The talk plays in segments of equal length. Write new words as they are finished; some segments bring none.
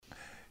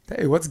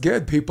Hey, what's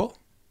good, people?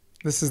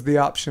 This is the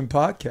Option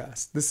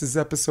Podcast. This is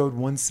episode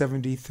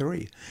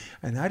 173.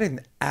 And I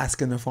didn't ask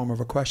in the form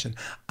of a question.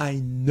 I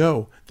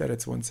know that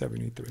it's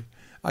 173.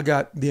 I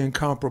got the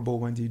incomparable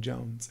Wendy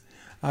Jones.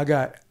 I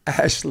got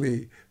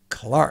Ashley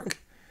Clark.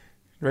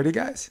 Ready,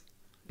 guys?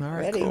 All right,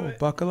 Ready. cool.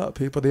 Buckle up,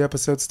 people. The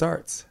episode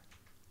starts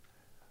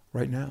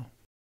right now.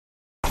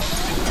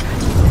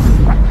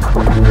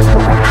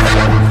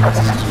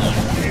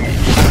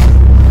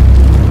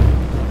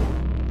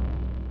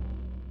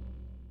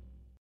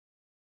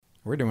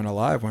 We're doing a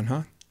live one,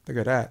 huh? Look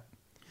at that.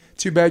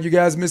 Too bad you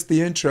guys missed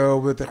the intro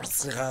with the...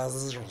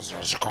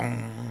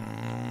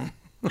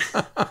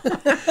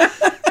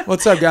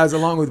 What's up, guys?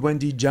 Along with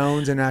Wendy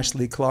Jones and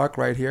Ashley Clark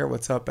right here.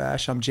 What's up,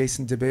 Ash? I'm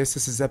Jason DeBase.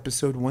 This is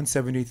episode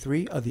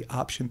 173 of the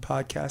Option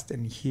Podcast,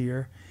 and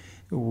here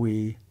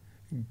we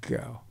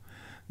go.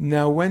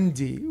 Now,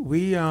 Wendy,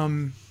 we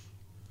had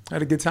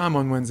a good time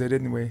on Wednesday,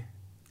 didn't we?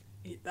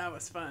 That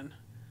was fun.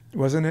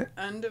 Wasn't it?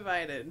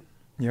 Undivided.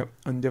 Yep,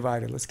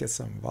 undivided. Let's get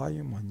some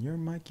volume on your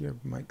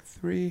mic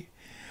 3.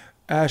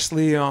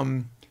 Ashley,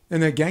 in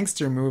a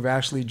gangster move,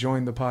 Ashley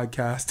joined the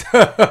podcast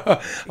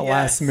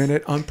last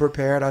minute,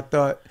 unprepared.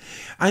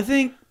 I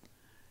think,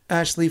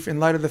 Ashley, in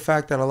light of the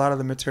fact that a lot of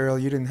the material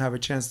you didn't have a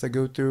chance to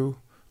go through,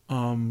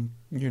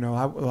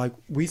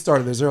 we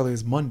started as early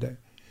as Monday.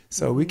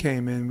 So we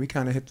came in, we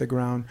kind of hit the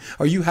ground,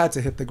 or you had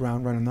to hit the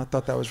ground running. I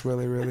thought that was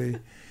really, really...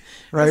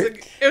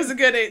 Right? It was a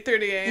good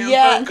 8:30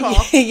 a.m. phone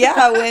call.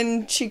 Yeah,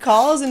 when she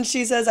calls and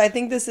she says, I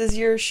think this is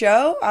your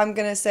show, I'm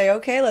going to say,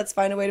 okay, let's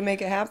find a way to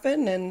make it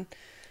happen. And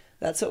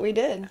that's what we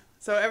did.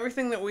 So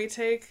everything that we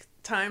take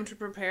time to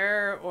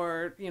prepare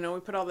or, we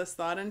put all this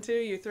thought into,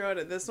 you throw it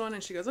at this one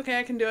and she goes, okay,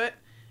 I can do it.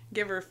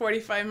 Give her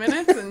 45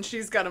 minutes and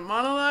she's got a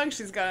monologue,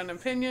 she's got an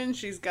opinion,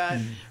 she's got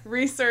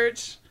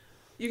research.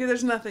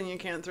 There's nothing you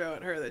can't throw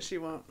at her that she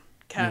won't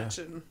catch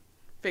and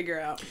figure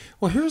out.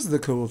 Well, here's the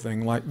cool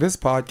thing. Like, this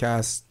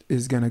podcast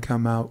is going to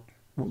come out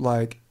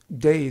like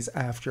days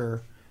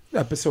after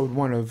episode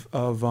 1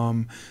 of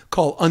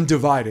called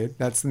Undivided.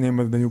 That's the name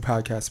of the new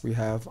podcast we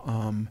have.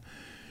 I'm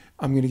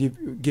going to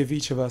give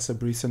each of us a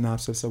brief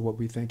synopsis of what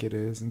we think it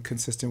is, and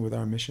consistent with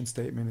our mission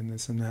statement and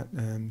this and that,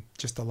 and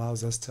just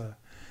allows us to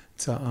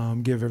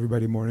give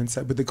everybody more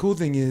insight. But the cool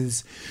thing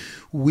is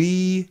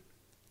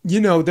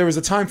there was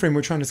a time frame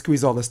we're trying to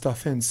squeeze all this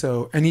stuff in.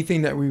 So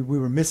anything that we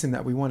were missing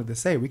that we wanted to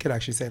say, we could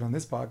actually say it on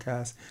this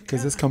podcast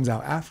because this comes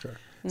out after.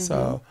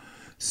 Mm-hmm.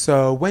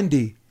 So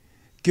Wendy,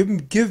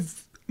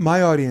 give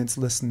my audience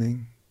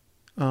listening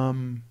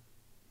what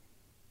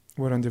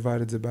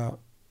Undivided's about.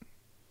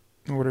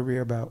 What are we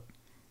about?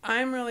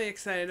 I'm really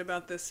excited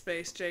about this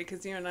space, Jay,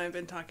 because you and I have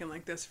been talking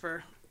like this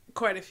for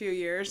quite a few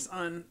years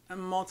on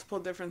multiple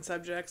different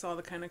subjects, all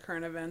the kind of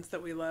current events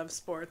that we love,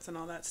 sports and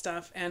all that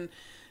stuff. And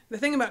the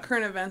thing about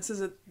current events is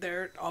that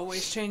they're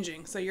always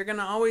changing. So you're going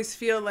to always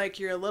feel like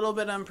you're a little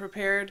bit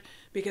unprepared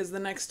because the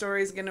next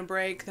story is going to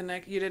break.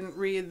 You didn't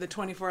read the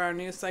 24-hour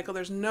news cycle.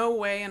 There's no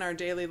way in our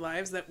daily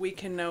lives that we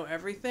can know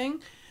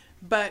everything.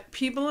 But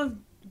people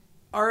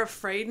are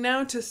afraid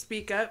now to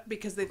speak up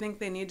because they think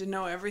they need to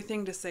know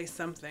everything to say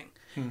something.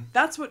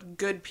 That's what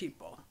good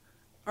people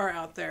are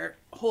out there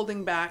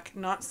holding back,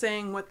 not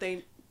saying what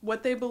they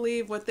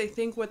believe, what they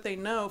think, what they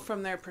know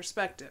from their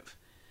perspective.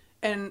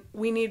 And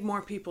we need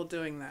more people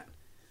doing that.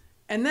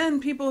 And then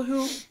people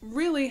who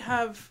really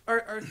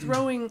are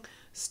throwing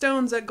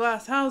stones at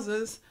glass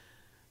houses,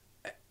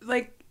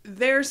 like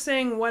they're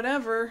saying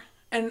whatever.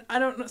 And I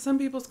don't know, some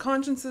people's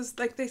consciences,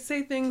 like they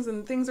say things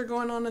and things are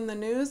going on in the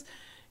news.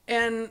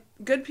 And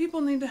good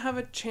people need to have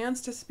a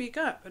chance to speak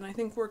up. And I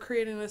think we're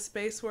creating a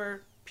space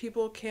where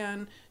people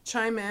can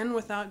chime in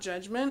without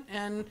judgment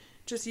and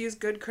just use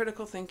good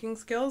critical thinking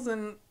skills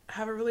and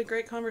have a really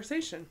great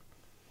conversation.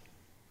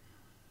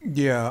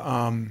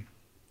 Yeah,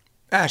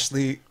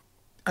 Ashley,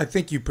 I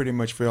think you pretty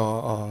much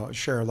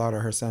share a lot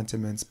of her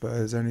sentiments, but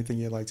is there anything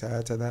you'd like to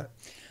add to that?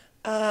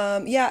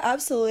 Yeah,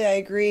 absolutely. I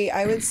agree.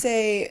 I would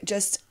say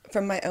just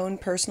from my own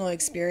personal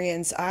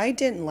experience, I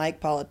didn't like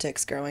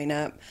politics growing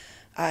up.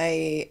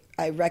 I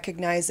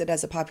recognized it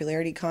as a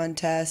popularity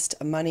contest,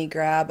 a money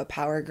grab, a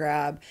power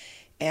grab.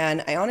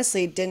 And I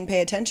honestly didn't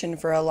pay attention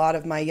for a lot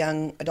of my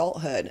young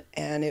adulthood.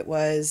 And it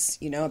was,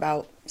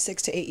 about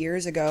 6 to 8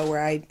 years ago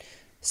where I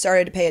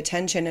started to pay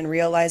attention and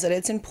realize that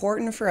it's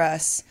important for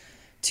us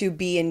to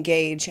be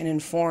engaged and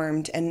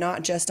informed, and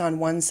not just on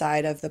one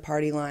side of the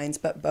party lines,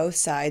 but both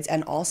sides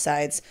and all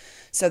sides,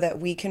 so that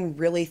we can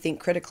really think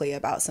critically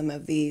about some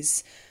of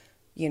these,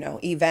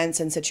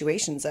 events and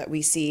situations that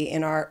we see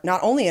in not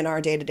only in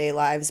our day-to-day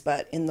lives,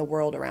 but in the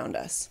world around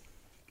us.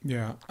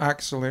 Yeah,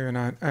 actually,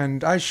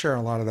 and I share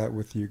a lot of that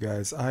with you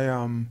guys.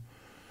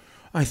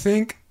 I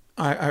think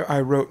I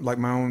wrote like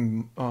my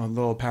own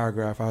little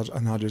paragraph,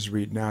 and I'll just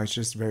read now. It's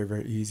just very,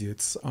 very easy.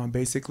 It's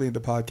basically the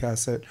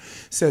podcast that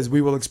says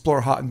we will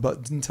explore hot and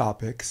button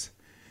topics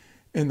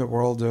in the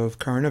world of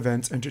current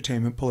events,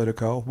 entertainment,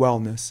 political,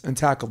 wellness, and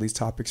tackle these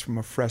topics from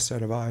a fresh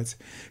set of eyes,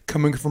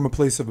 coming from a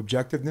place of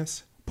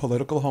objectiveness,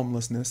 political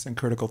homelessness, and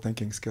critical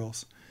thinking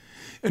skills.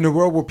 In a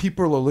world where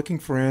people are looking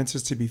for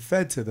answers to be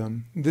fed to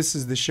them, this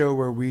is the show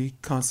where we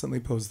constantly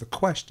pose the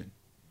question.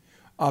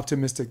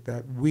 Optimistic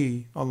that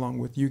we, along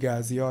with you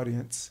guys, the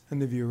audience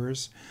and the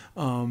viewers,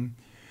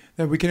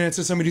 that we can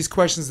answer some of these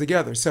questions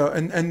together. So,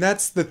 and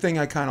that's the thing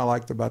I kind of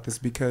liked about this,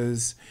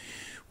 because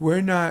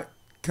we're not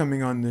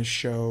coming on this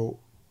show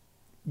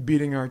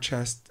beating our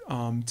chest,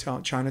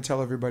 trying to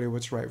tell everybody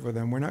what's right for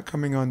them. We're not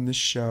coming on this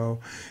show,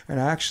 and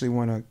I actually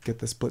want to get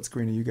the split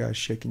screen of you guys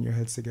shaking your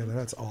heads together.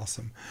 That's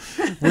awesome.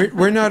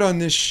 We're not on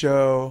this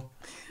show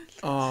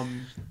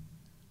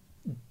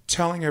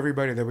telling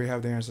everybody that we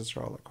have the answers to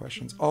all their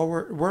questions. All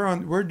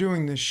we're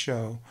doing this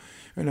show,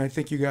 and I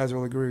think you guys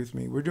will agree with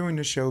me. We're doing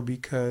this show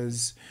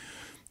because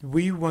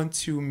we want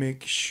to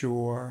make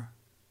sure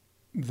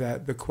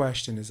that the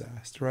question is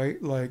asked,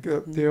 right? Like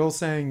the old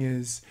saying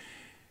is,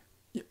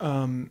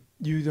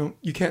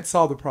 you can't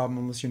solve the problem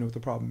unless you know what the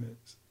problem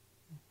is.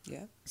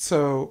 Yeah.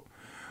 So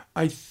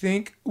I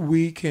think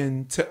we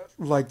can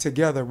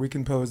together we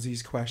can pose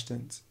these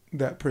questions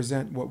that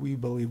present what we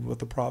believe what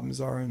the problems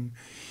are, and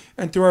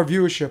through our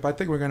viewership, I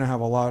think we're going to have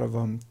a lot of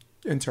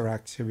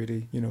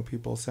interactivity,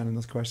 people sending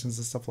us questions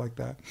and stuff like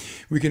that.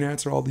 We can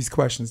answer all these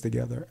questions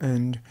together.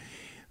 And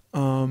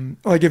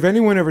like if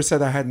anyone ever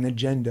said I had an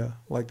agenda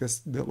like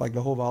this, like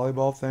the whole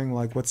volleyball thing,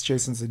 like what's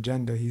Jason's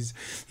agenda? He's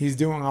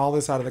doing all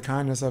this out of the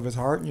kindness of his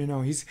heart.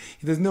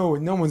 There's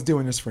no one's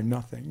doing this for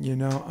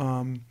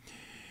nothing,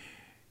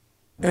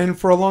 and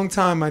for a long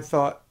time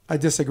I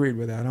disagreed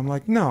with that. I'm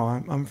like, no,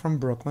 I'm from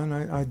Brooklyn.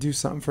 I do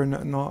something for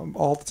nothing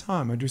all the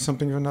time. I do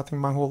something for nothing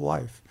my whole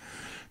life.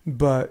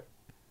 But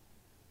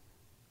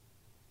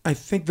I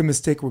think the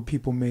mistake what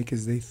people make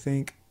is they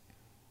think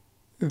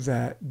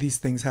that these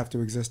things have to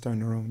exist on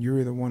their own.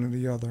 You're either one or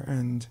the other.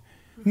 And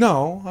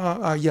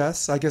no,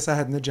 yes, I guess I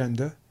had an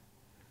agenda,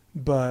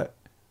 but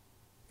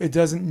it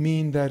doesn't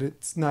mean that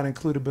it's not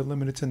included but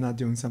limited to not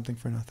doing something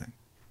for nothing.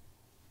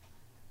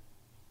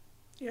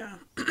 Yeah.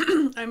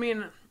 I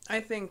mean,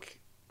 I think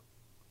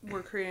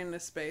we're creating a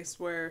space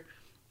where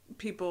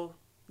people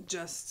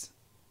just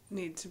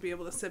need to be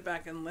able to sit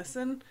back and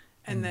listen,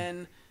 and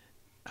then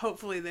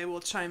hopefully they will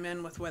chime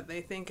in with what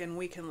they think and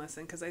we can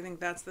listen, because I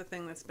think that's the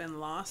thing that's been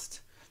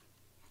lost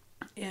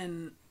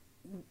in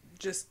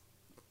just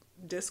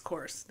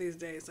discourse these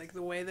days, like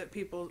the way that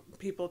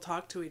people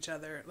talk to each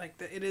other.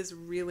 Like it is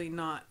really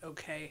not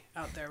okay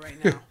out there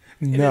right now.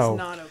 No. It is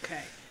not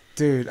okay.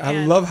 Dude,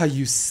 I love how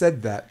you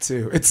said that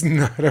too. It's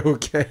not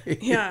okay.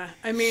 Yeah,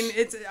 I mean,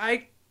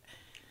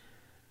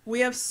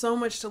 we have so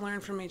much to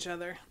learn from each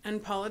other,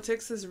 and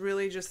politics is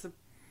really just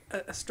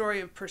a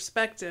story of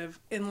perspective.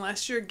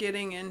 Unless you're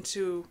getting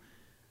into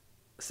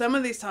some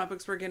of these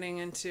topics we're getting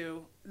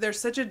into, there's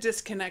such a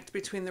disconnect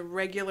between the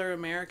regular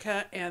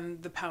America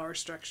and the power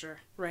structure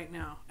right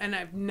now, and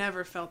I've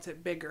never felt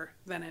it bigger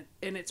than it,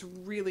 and it's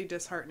really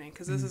disheartening,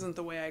 because this isn't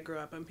the way I grew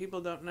up, and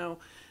people don't know.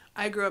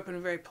 I grew up in a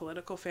very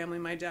political family.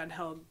 My dad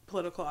held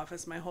political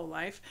office my whole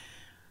life,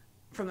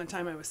 from the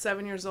time I was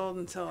 7 years old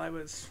until I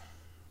was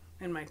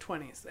in my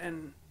 20s,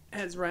 and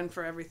has run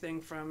for everything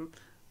from,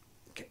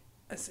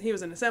 he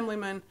was an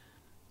assemblyman,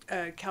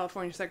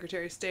 California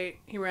Secretary of State.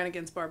 He ran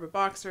against Barbara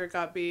Boxer,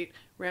 got beat,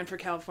 ran for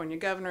California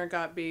governor,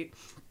 got beat.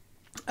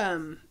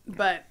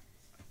 But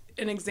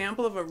an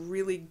example of a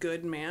really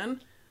good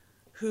man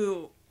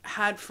who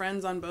had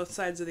friends on both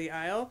sides of the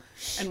aisle,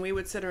 and we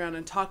would sit around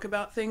and talk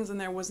about things, and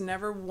there was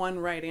never one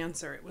right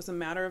answer. It was a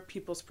matter of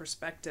people's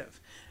perspective.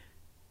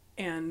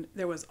 And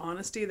there was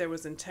honesty, there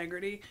was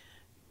integrity.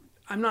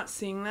 I'm not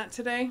seeing that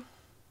today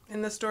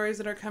in the stories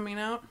that are coming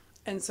out.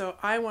 And so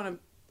I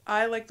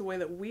like the way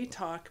that we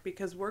talk,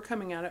 because we're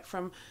coming at it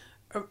from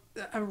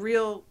a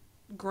real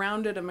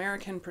grounded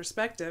American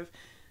perspective,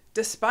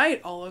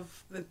 despite all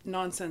of the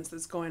nonsense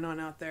that's going on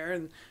out there,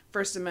 and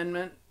First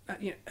Amendment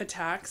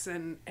attacks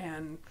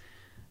and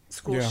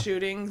school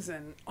shootings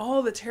and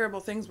all the terrible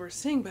things we're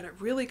seeing. But it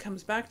really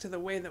comes back to the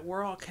way that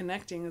we're all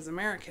connecting as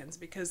Americans,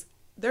 because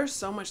there's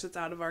so much that's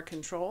out of our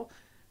control,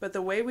 but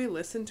the way we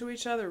listen to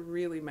each other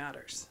really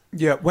matters.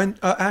 Yeah.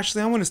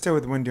 Ashley, I want to stay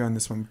with Wendy on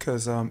this one,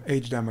 because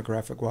age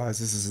demographic wise,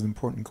 this is an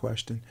important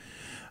question.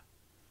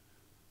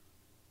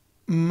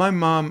 My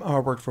mom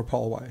worked for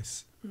Paul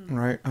Weiss.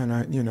 Right. And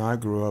I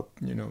grew up,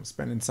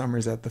 spending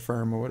summers at the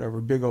firm or whatever.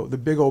 The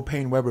big old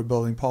Payne Weber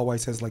building. Paul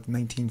Weiss has like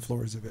 19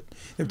 floors of it.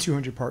 They have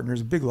 200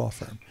 partners, a big law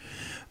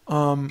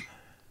firm.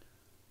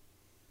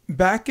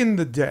 Back in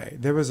the day,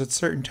 there was a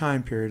certain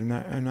time period,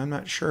 and I'm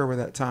not sure where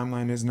that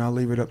timeline is, and I'll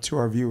leave it up to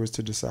our viewers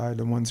to decide,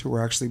 the ones who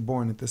were actually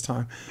born at this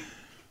time.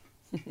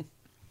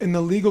 In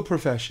the legal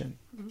profession,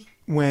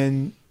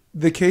 when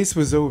the case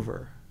was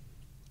over,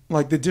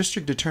 like the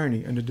district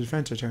attorney and the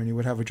defense attorney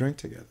would have a drink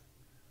together.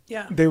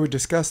 Yeah. They would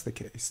discuss the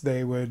case.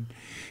 They would,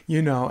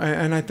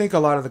 and I think a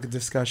lot of the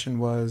discussion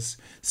was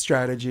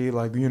strategy,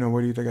 like,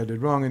 what do you think I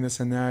did wrong in this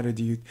and that? Or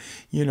do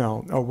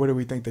or what do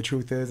we think the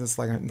truth is? It's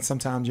like,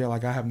 sometimes you're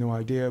like, I have no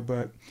idea,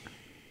 but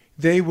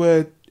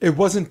it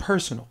wasn't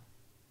personal.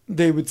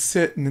 They would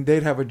sit and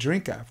they'd have a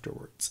drink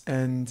afterwards.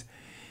 And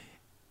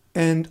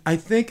And I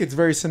think it's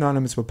very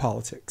synonymous with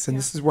politics. And Yeah.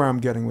 this is where I'm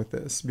getting with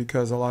this,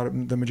 because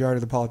the majority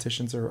of the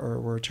politicians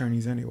were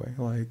attorneys anyway.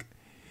 Like,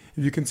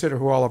 if you consider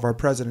who all of our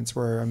presidents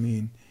were, I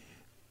mean,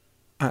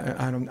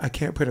 I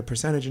can't put a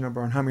percentage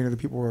number on how many of the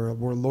people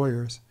were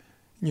lawyers,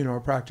 or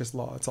practice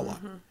law. It's a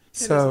lot. It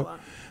So, is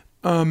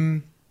a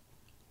lot.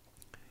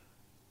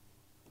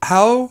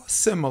 how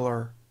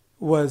similar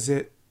was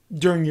it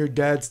during your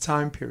dad's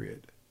time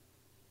period?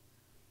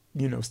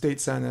 State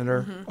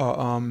senator,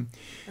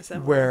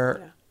 Assembly, where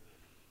yeah.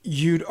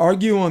 you'd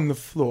argue on the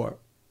floor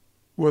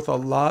with a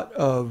lot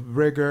of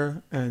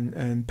rigor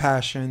and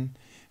passion.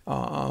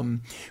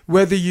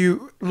 Whether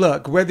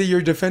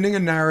you're defending a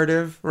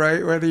narrative,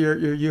 right? Whether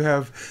you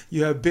have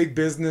big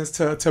business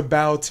to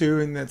bow to,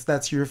 and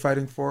that's you're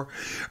fighting for,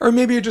 or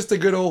maybe you're just a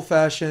good old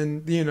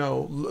fashioned,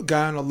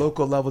 guy on a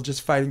local level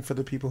just fighting for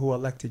the people who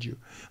elected you,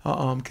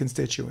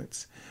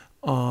 constituents.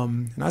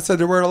 And I said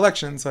the word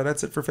election, so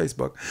that's it for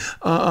Facebook.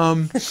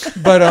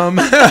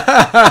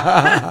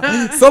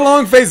 So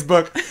long,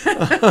 Facebook.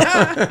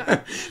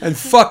 And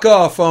fuck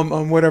off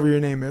whatever your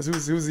name is.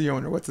 Who's the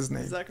owner? What's his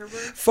name? Zuckerberg.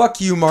 Fuck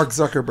you, Mark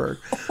Zuckerberg.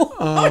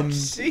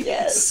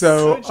 Yes.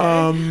 So,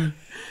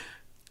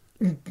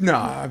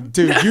 nah,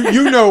 dude,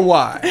 you know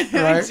why,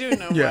 right? I do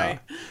know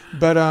why.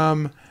 But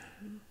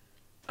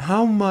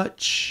how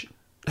much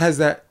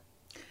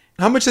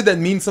did that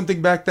mean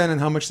something back then,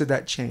 and how much did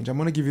that change? I'm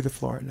going to give you the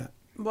floor on that.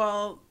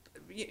 Well,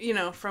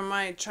 from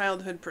my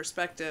childhood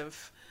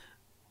perspective,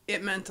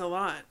 it meant a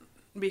lot,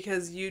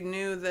 because you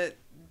knew that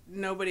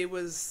nobody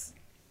was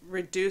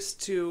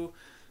reduced to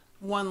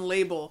one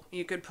label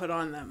you could put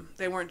on them.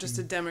 They weren't just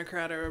a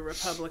Democrat or a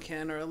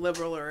Republican or a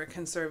liberal or a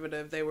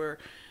conservative. They were,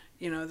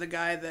 the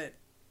guy that,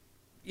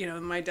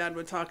 my dad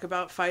would talk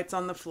about fights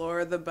on the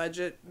floor, the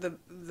budget,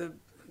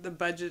 the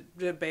budget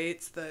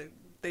debates,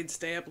 they'd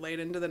stay up late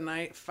into the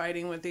night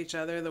fighting with each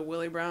other, the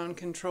Willie Brown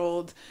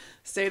controlled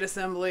state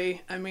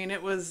assembly. I mean,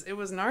 it was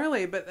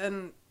gnarly, but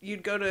then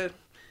you'd go to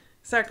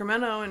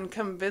Sacramento and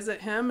come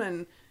visit him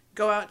and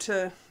go out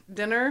to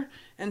dinner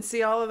and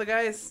see all of the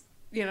guys,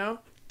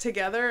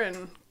 together,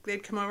 and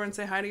they'd come over and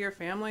say hi to your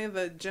family.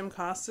 The Jim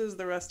Costas,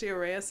 the Rusty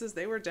Oreases,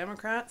 they were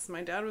Democrats.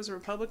 My dad was a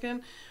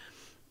Republican.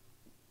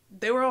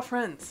 They were all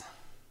friends.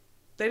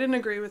 They didn't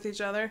agree with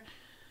each other.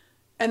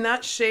 And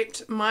that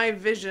shaped my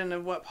vision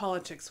of what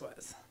politics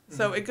was.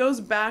 So it goes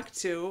back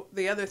to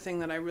the other thing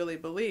that I really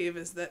believe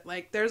is that,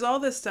 there's all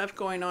this stuff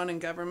going on in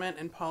government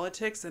and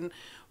politics, and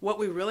what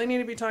we really need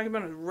to be talking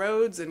about is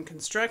roads and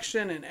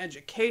construction and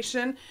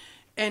education.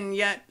 And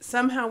yet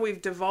somehow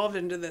we've devolved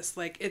into this,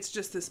 it's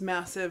just this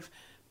massive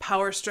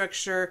power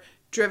structure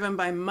driven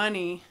by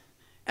money.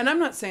 And I'm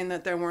not saying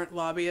that there weren't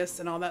lobbyists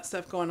and all that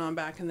stuff going on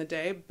back in the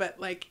day, but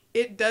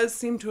it does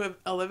seem to have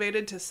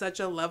elevated to such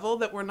a level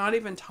that we're not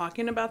even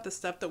talking about the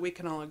stuff that we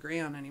can all agree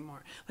on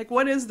anymore.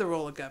 What is the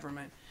role of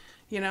government?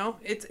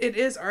 It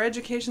is, our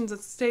education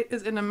state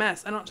is in a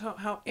mess. I don't know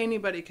how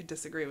anybody could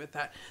disagree with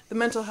that. The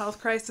mental health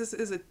crisis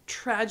is a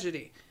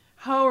tragedy.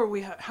 How are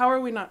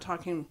we not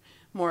talking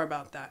more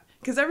about that?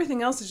 Because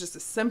everything else is just a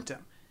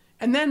symptom.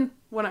 And then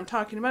what I'm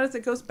talking about is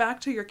it goes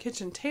back to your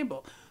kitchen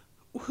table.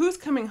 Who's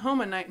coming home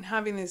at night and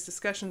having these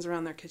discussions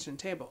around their kitchen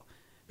table?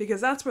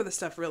 Because that's where the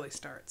stuff really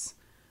starts.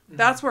 Mm-hmm.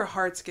 That's where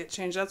hearts get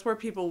changed. That's where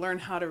people learn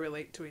how to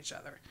relate to each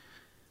other.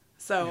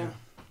 So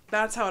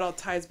that's how it all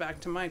ties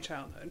back to my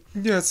childhood.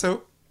 Yeah,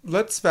 so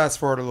let's fast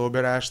forward a little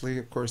bit. Ashley,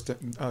 of course,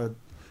 a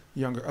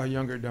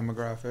younger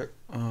demographic.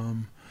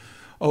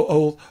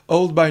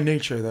 Old by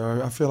nature,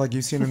 though. I feel like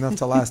you've seen enough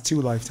to last 2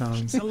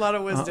 lifetimes. A lot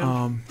of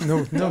wisdom.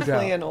 No doubt.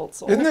 Definitely an old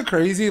soul. Isn't it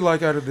crazy?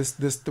 Out of this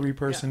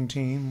 3-person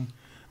team,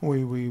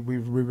 we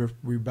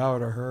bow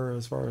to her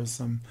as far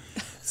as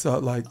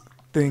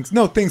things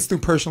through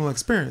personal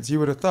experience. You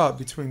would have thought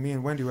between me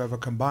and Wendy, we have a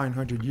combined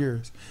 100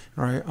 years,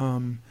 right?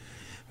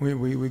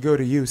 We go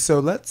to you. So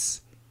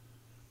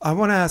I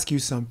want to ask you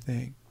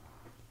something.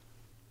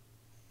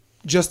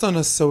 Just on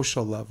a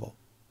social level,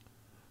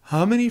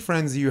 how many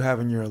friends do you have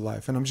in your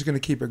life? And I'm just going to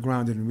keep it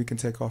grounded, and we can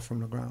take off from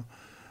the ground.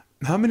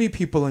 How many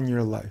people in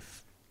your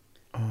life?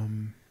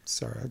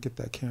 Sorry, I'll get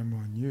that camera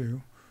on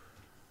you.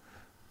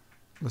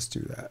 Let's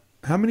do that.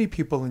 How many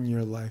people in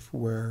your life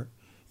where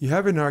you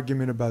have an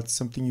argument about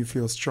something you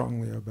feel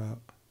strongly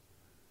about,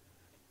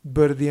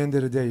 but at the end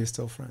of the day, you're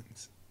still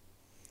friends?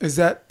 Is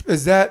that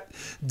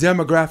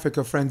demographic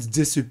of friends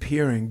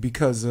disappearing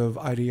because of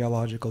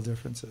ideological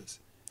differences?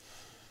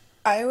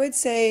 I would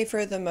say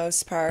for the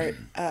most part,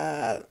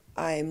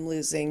 I'm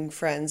losing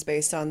friends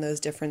based on those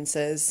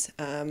differences.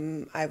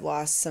 I've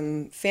lost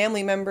some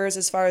family members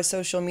as far as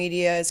social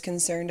media is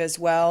concerned as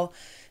well,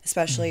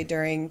 especially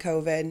during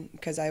COVID,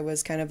 because I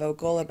was kind of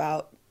vocal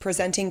about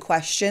presenting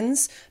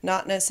questions,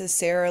 not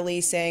necessarily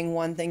saying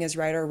one thing is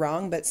right or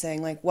wrong, but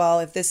saying well,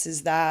 if this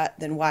is that,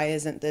 then why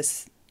isn't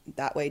this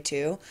that way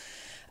too?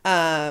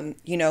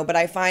 But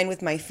I find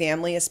with my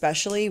family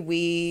especially,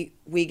 we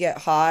get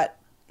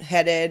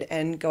hot-headed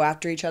and go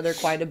after each other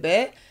quite a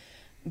bit.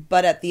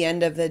 But at the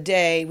end of the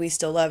day, we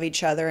still love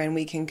each other and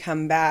we can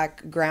come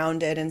back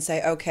grounded and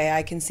say, okay,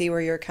 I can see where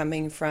you're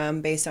coming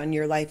from based on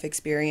your life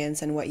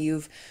experience and what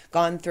you've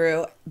gone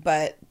through.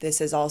 But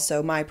this is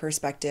also my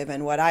perspective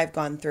and what I've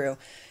gone through,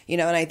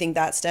 and I think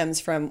that stems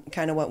from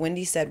kind of what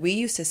Wendy said. We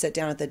used to sit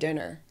down at the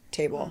dinner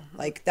table.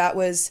 Like that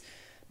was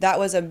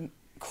a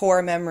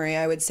core memory,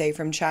 I would say,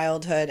 from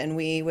childhood. And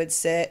we would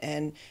sit,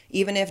 and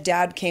even if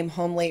dad came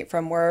home late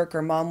from work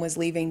or mom was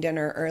leaving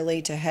dinner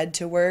early to head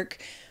to work,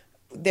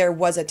 there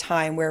was a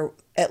time where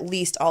at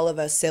least all of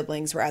us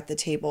siblings were at the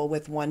table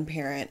with one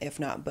parent, if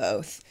not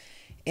both.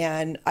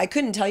 And I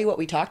couldn't tell you what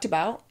we talked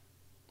about,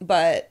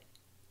 but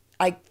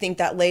I think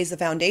that lays the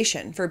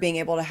foundation for being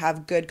able to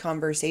have good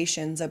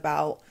conversations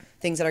about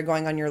things that are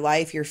going on in your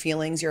life, your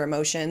feelings, your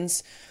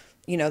emotions,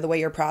 the way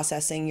you're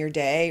processing your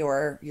day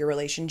or your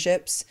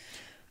relationships.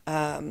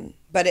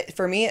 But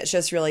for me, it's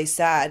just really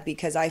sad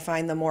because I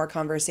find the more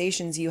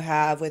conversations you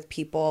have with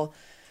people,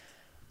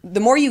 the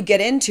more you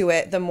get into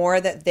it, the more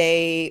that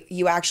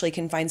you actually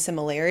can find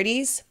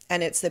similarities.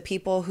 And it's the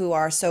people who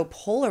are so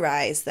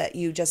polarized that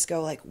you just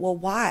go like, well,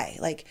 why?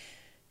 Like,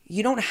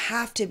 you don't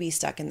have to be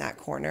stuck in that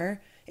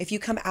corner. If you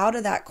come out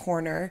of that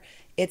corner,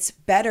 it's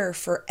better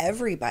for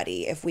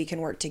everybody if we can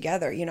work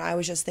together. I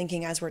was just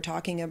thinking as we're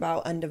talking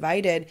about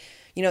Undivided,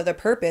 the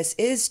purpose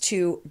is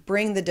to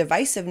bring the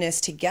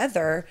divisiveness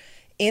together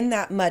in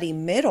that muddy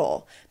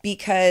middle.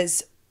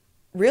 Because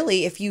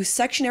really, if you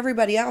section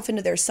everybody off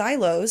into their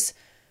silos,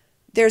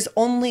 there's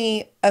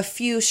only a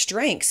few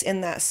strengths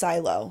in that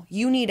silo.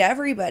 You need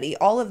everybody,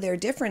 all of their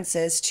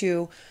differences,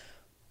 to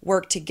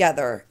work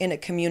together in a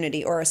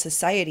community or a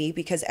society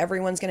because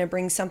everyone's going to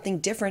bring something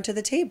different to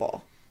the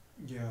table.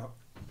 Yeah.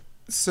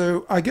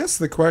 So I guess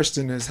the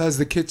question is, has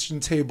the kitchen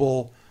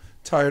table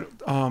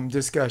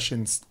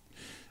discussions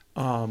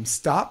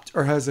stopped,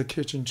 or has the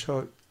kitchen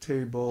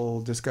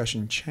table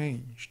discussion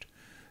changed?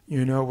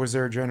 Was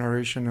there a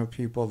generation of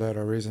people that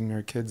are raising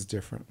their kids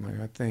differently?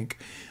 I think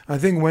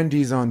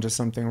Wendy's onto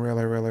something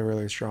really, really,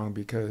 really strong,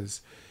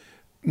 because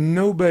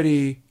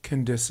nobody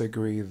can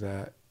disagree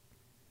that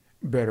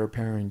better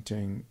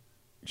parenting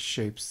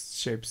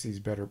shapes these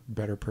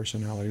better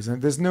personalities.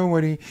 And there's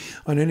nobody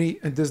I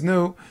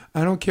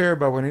don't care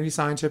about what any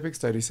scientific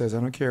study says. I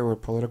don't care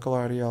what political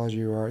ideology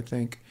you are. I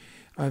think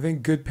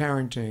good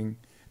parenting.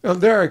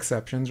 There are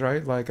exceptions,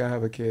 right? Like I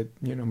have a kid,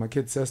 my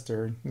kid's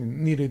sister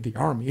needed the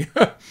army.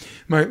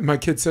 my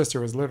kid's sister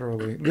was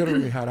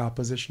literally had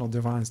oppositional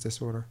defiance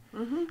disorder.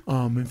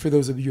 And for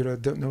those of you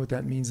that don't know what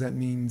that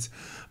means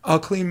I'll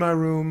clean my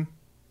room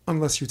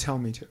unless you tell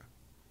me to.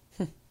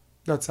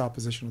 That's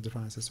oppositional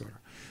defiance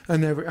disorder.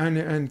 And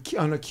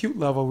on a cute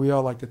level, we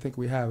all like to think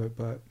we have it,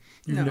 but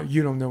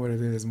you don't know what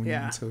it is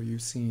until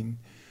you've seen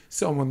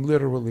someone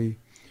literally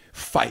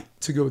fight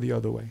to go the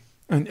other way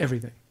and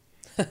everything.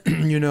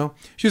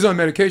 She was on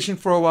medication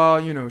for a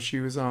while.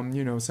 She was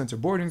sent to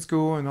boarding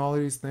school and all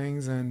of these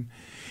things, and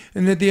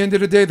at the end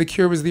of the day, the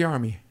cure was the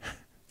army.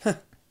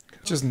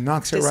 Just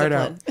knocks it right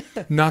out.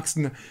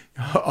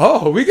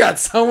 We got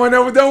someone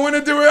that don't want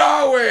to do it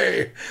our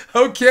way.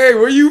 Okay,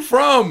 where you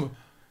from?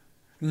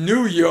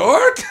 New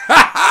York?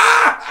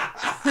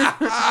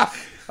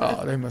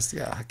 Oh, they must.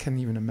 Yeah, I can't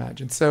even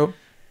imagine. So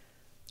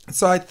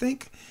I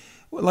think,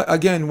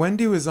 again,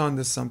 Wendy was on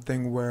to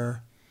something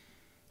where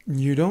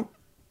you don't.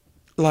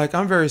 Like,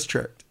 I'm very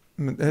strict.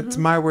 It's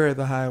my way or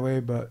the highway,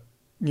 but,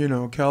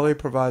 Kelly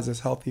provides this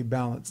healthy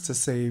balance to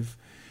save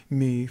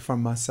me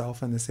from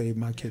myself and to save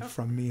my kid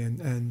from me.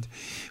 And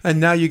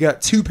now you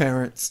got two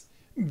parents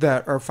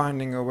that are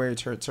finding a way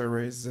to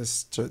raise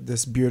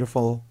this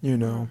beautiful,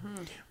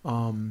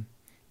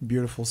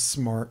 beautiful,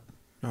 smart.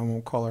 I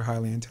won't call her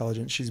highly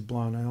intelligent. She's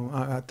blonde.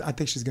 I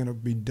think she's gonna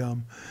be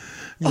dumb,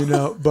 but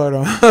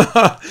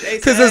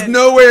because there's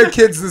no way a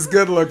kid's this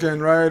good looking,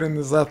 right, and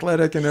this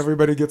athletic, and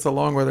everybody gets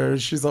along with her.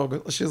 She's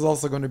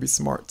also going to be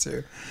smart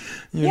too.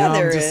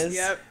 There is.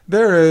 Yep.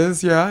 There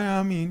is. Yeah.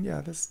 I mean,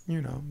 yeah. This,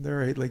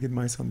 there are 8-legged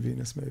mice on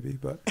Venus, maybe,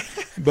 but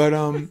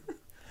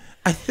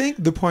I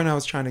think the point I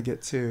was trying to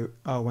get to,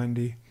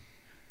 Wendy,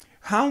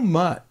 how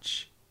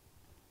much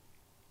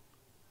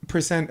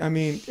percent, I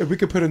mean, if we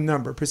could put a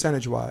number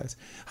percentage wise,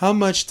 how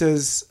much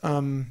does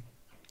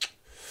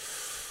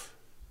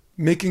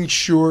making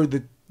sure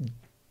that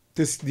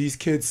these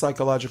kids'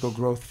 psychological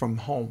growth from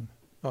home,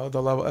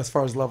 the level, as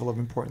far as level of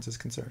importance is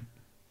concerned?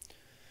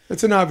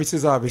 It's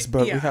obvious,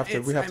 but we have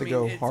to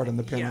go hard on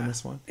the pin on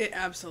this one.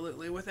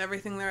 Absolutely. With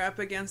everything they're up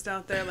against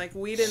out there, like,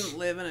 we didn't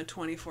live in a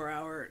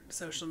 24-hour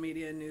social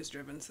media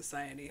news-driven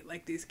society.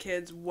 Like, these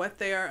kids, what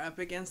they are up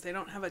against, they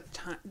don't have a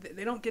time.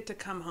 They don't get to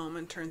come home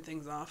and turn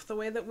things off the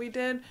way that we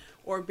did,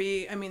 or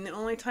be. I mean, the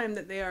only time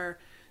that they are,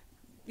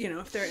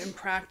 if they're in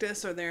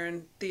practice or they're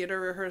in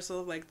theater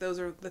rehearsal, like, those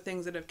are the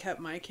things that have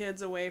kept my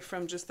kids away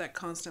from just that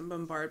constant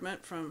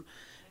bombardment from,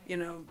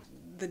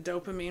 the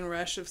dopamine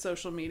rush of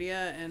social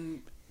media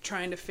and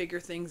trying to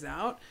figure things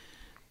out.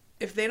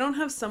 If they don't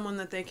have someone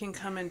that they can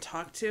come and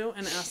talk to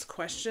and ask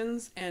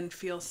questions and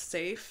feel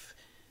safe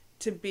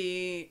to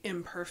be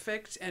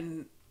imperfect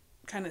and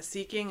kind of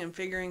seeking and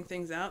figuring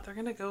things out, they're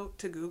going to go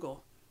to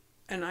Google.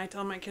 and I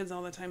tell my kids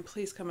all the time,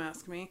 please come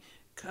ask me.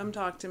 Come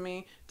talk to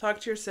me. Talk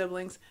to your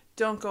siblings.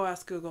 Don't go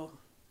ask Google.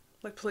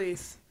 Like,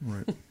 please.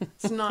 Right.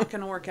 It's not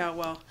going to work out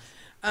well.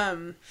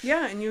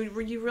 Yeah, and you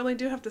really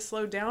do have to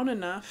slow down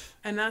enough.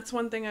 And that's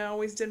one thing I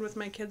always did with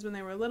my kids when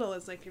they were little,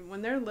 is like,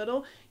 when they're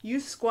little, you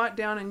squat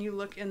down and you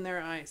look in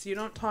their eyes. You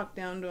don't talk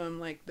down to them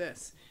like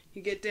this.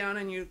 You get down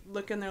and you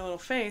look in their little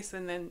face,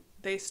 and then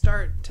they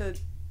start to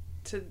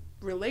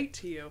relate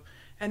to you.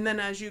 And then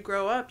as you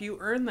grow up, you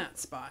earn that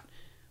spot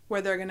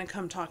where they're going to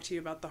come talk to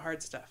you about the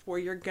hard stuff, where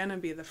you're going to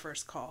be the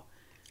first call.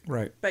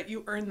 Right. But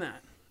you earn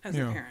that as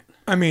a parent.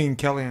 I mean,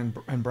 Kelly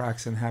and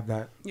Braxton have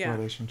that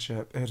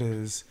relationship.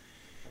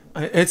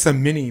 It's a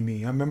mini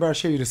me. I remember I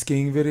showed you the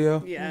skiing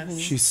video. Yes.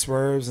 She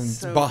swerves, and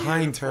So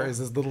behind beautiful. her is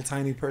this little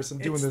tiny person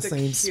doing It's the the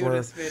same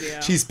swerve. cutest video.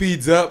 She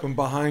speeds up, and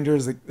behind her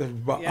is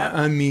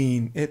I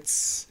mean,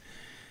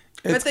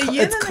 But the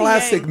yin and the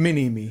classic yang,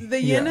 mini me.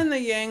 The yin and the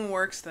yang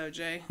works, though,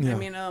 Jay. Yeah. I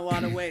mean, in a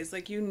lot of ways.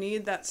 Like, you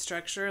need that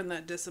structure and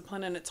that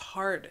discipline, and it's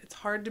hard. It's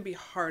hard to be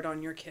hard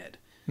on your kid.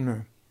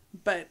 No.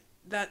 But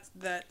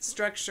that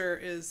structure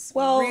is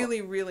Well,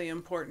 really, really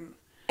important.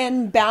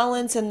 And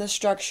balance in the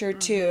structure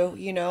too.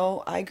 You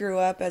know, I grew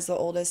up as the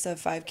oldest of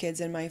 5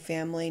 kids in my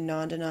family,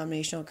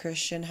 non-denominational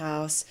Christian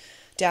house.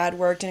 Dad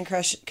worked in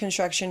a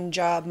construction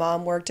job.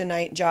 Mom worked a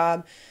night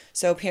job.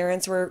 So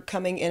parents were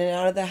coming in and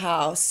out of the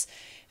house.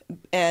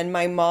 And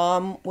my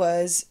mom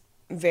was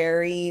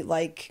very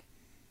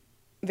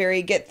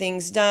get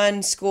things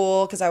done,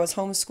 school, because I was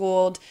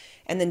homeschooled.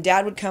 And then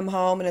dad would come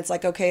home and it's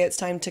like, okay, it's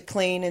time to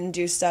clean and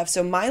do stuff.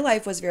 So my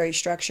life was very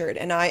structured,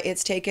 and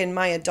it's taken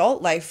my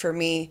adult life for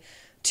me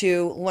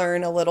to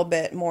learn a little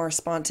bit more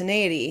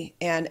spontaneity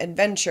and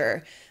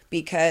adventure,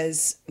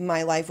 because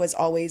my life was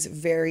always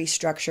very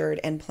structured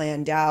and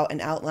planned out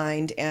and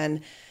outlined. And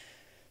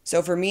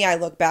so for me, I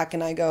look back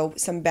and I go,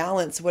 some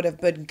balance would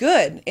have been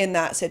good in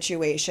that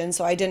situation.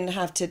 So I didn't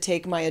have to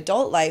take my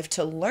adult life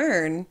to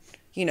learn,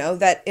 you know,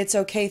 that it's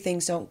okay,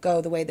 things don't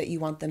go the way that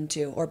you want them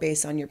to or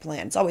based on your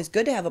plan. It's always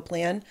good to have a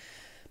plan,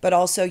 but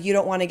also you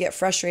don't want to get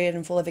frustrated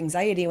and full of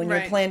anxiety when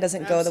your plan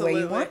doesn't go the way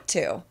you want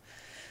to.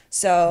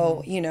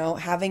 So, you know,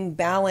 having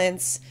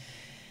balance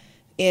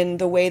in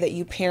the way that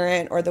you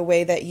parent or the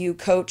way that you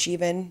coach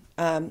even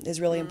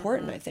is really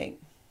important, I think.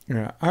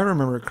 Yeah, I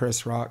remember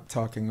Chris Rock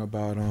talking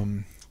about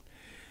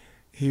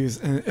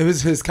it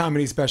was his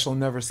comedy special,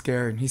 Never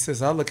Scared. And he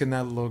says, I look in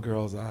that little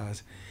girl's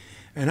eyes,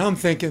 and I'm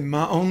thinking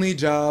my only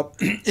job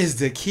is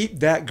to keep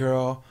that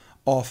girl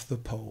off the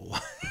pole.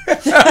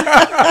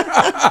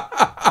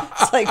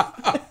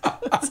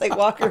 It's like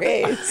Walker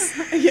Hayes.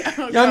 Yeah,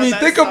 I mean,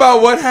 think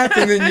about what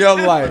happened in your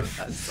life.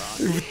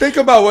 Think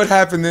about what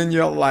happened in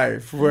your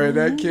life where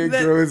that kid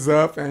grows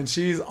up and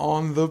she's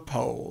on the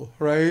pole,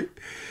 right?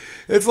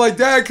 It's like,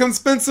 Dad, come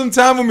spend some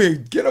time with me.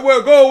 Get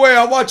away, go away.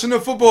 I'm watching a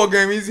football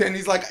game.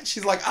 She's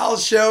like, I'll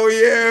show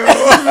you.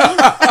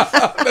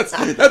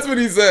 That's what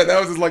he said.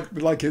 That was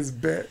like his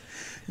bit,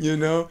 you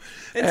know.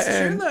 It's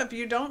true though. If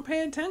you don't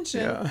pay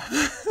attention,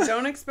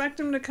 don't expect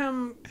him to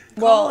come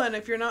Well, calling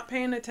if you're not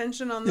paying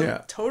attention on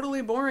the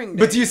totally boring days.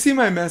 But do you see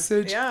my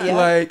message? Yeah.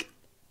 Like,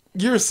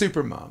 you're a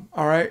super mom,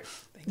 all right?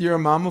 You're a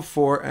mom of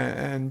 4,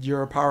 and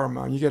you're a power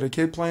mom. You got a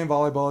kid playing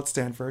volleyball at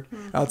Stanford,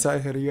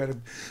 outside hitter. You got a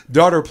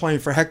daughter playing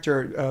for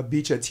Hector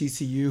Beach at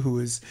TCU, who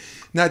is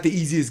not the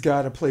easiest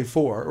guy to play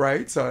for,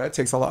 right? So that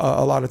takes a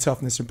lot of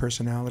toughness and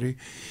personality.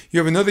 You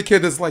have another kid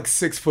that's like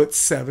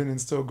 6'7" and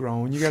still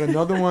growing. You got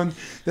another one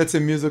that's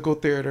in musical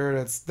theater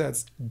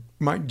that's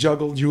might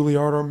juggle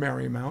Juilliard or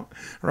Marymount,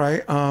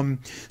 right?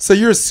 So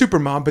you're a super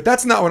mom, but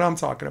that's not what I'm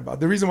talking about.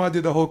 The reason why I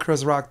did the whole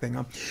Chris Rock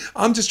thing,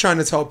 I'm just trying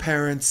to tell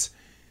parents,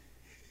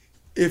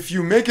 if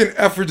you make an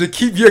effort to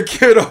keep your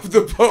kid off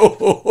the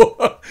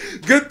pole,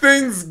 good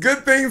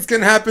things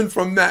can happen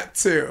from that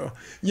too.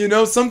 You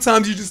know,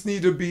 sometimes you just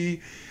need to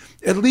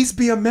at least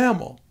be a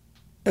mammal.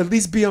 At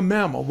least be a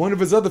mammal. One of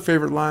his other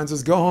favorite lines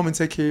was, go home and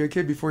take care of your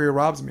kid before he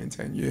robs me in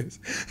 10 years.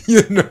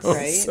 You know?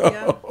 Right.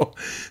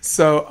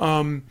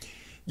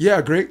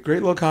 Yeah, great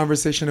little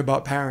conversation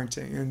about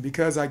parenting. And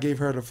because I gave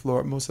her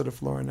most of the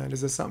floor in that,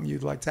 is there something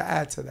you'd like to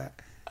add to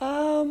that?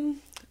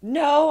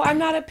 No, I'm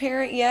not a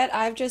parent yet.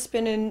 I've just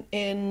been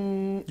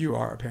in. You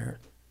are a parent.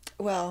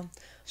 Well,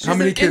 how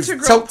many kids?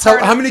 Tell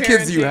how many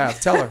kids do you have?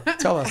 Tell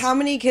us. How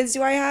many kids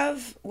do I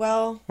have?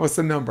 Well, what's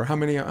the number? How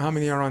many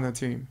are on the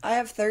team? I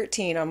have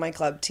 13 on my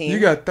club team. You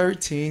got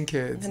 13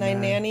 kids. And I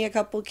nanny a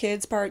couple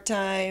kids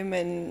part-time,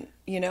 and,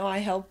 you know, I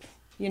help.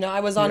 You know, I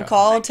was on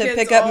call to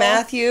pick up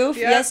Matthew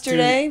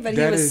yesterday, but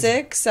he was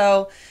sick.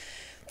 So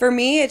for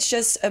me, it's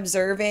just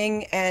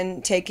observing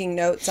and taking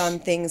notes on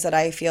things that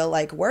I feel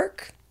like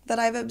work, that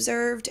I've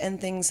observed, and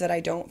things that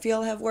I don't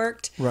feel have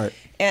worked. Right.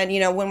 And, you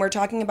know, when we're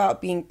talking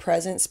about being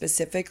present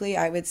specifically,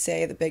 I would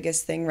say the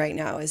biggest thing right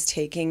now is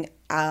taking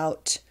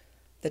out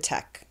the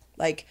tech.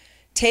 Like,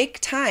 take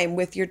time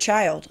with your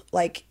child.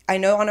 Like, I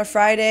know on a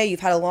Friday you've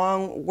had a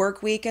long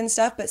work week and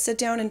stuff, but sit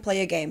down and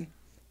play a game.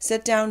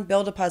 Sit down,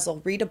 build a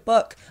puzzle, read a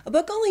book. A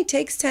book only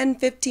takes 10,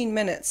 15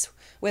 minutes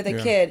with a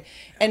kid.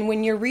 And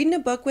when you're reading a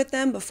book with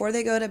them before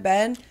they go to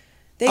bed,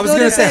 I was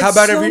gonna say, how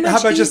about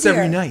just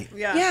every easier. night?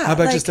 Yeah. How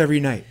about just every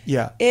night?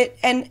 Yeah. It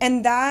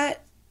and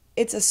that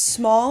it's a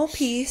small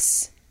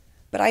piece,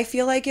 but I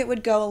feel like it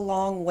would go a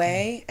long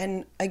way.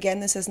 And again,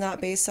 this is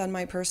not based on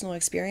my personal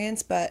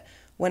experience, but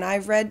when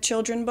I've read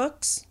children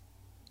books,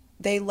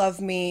 they love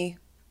me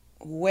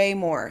way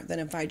more than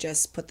if I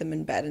just put them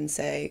in bed and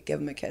give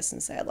them a kiss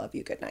and say, I love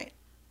you, good night.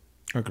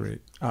 Agreed.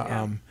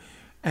 Yeah.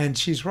 And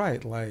she's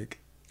right. Like,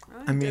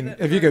 I did mean, it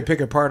if you for- could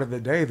pick a part of the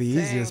day, the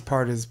easiest Same.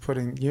 part is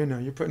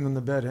you're putting them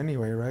to bed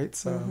anyway, right?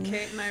 So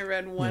Kate and I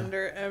read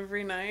Wonder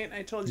every night.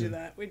 I told you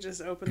that. We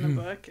just open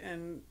the book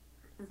and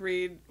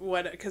read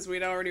because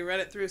we'd already read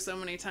it through so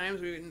many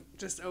times. We would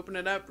just open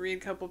it up, read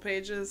a couple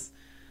pages.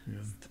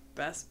 It's the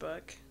best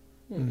book.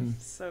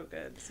 So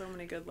good. So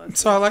many good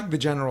lessons. So I like the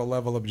general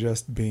level of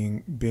just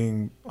being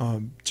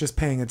just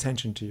paying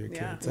attention to your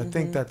kids. Yeah. I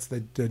think that's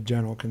the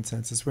general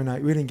consensus. We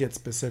didn't get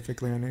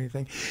specifically on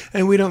anything,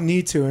 and we don't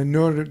need to, and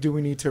nor do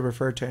we need to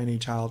refer to any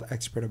child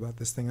expert about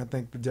this thing. I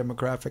think the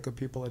demographic of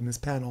people in this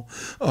panel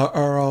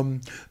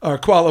are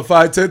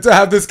qualified to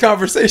have this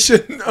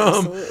conversation.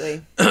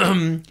 Absolutely.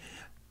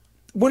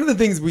 One of the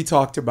things we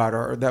talked about,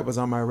 or that was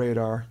on my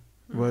radar,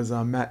 was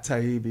Matt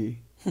Taibbi.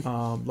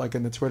 Like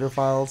in the Twitter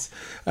files.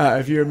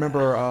 If you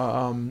remember,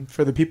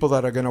 for the people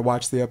that are going to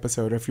watch the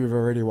episode, if you've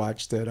already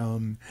watched it,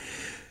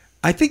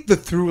 I think the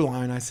through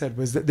line I said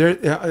was that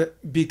there,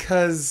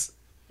 because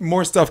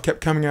more stuff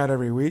kept coming out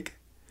every week,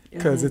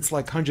 because it's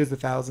like hundreds of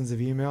thousands of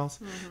emails.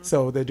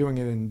 So they're doing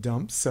it in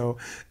dumps. So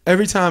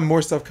every time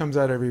more stuff comes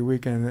out every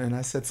week, and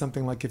I said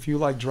something like, if you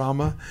like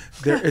drama,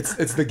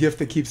 it's the gift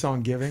that keeps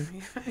on giving.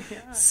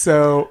 Yeah.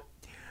 So...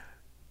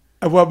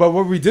 Well, but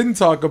what we didn't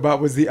talk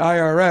about was the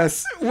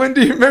IRS.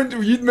 Wendy,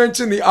 you'd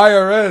mentioned the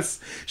IRS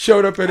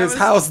showed up at his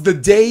house the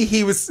day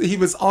he was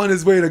on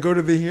his way to go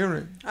to the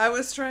hearing. I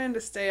was trying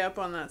to stay up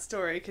on that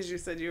story because you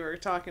said you were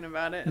talking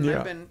about it,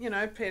 and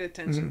I've paid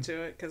attention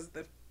to it because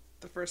the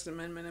First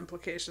Amendment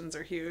implications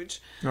are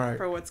huge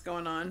for what's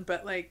going on.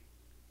 But like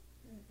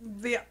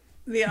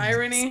the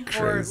irony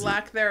or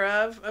lack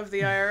thereof of the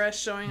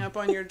IRS showing up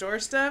on your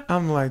doorstep.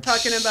 I'm like,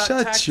 talking about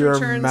shut tax your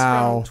returns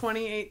mouth. from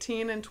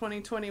 2018 and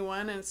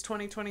 2021, and it's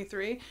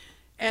 2023.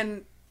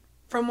 And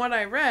from what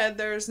I read,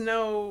 there's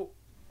no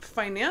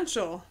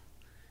financial.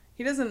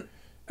 He doesn't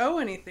owe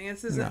anything.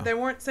 They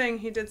weren't saying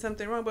he did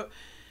something wrong, but.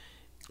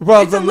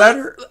 Well, the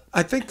letter,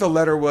 I think the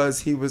letter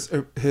was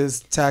his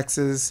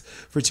taxes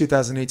for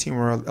 2018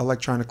 were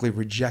electronically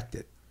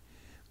rejected.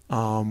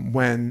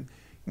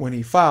 When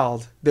he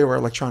filed, they were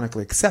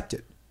electronically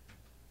accepted.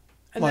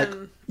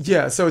 And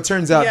so it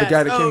turns out the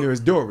guy that came to his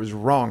door was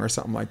wrong or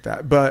something like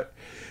that. But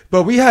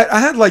I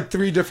had like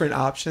 3 different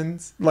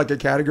options, like a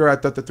category I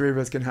thought the 3 of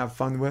us can have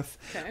fun with.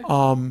 Okay.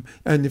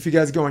 And if you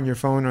guys go on your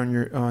phone,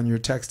 on your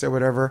text or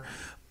whatever,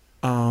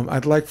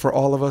 I'd like for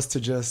all of us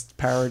to just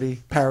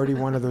parody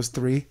one of those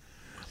 3.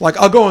 Like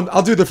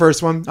I'll do the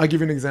first one. I'll give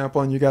you an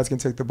example and you guys can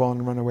take the ball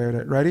and run away with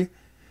it. Ready?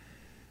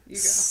 You go.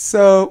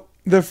 So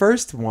the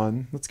first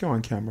one, let's go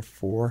on camera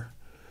 4.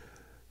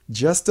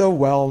 Just a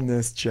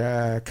wellness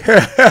check.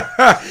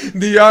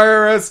 The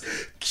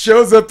IRS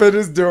shows up at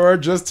his door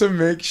just to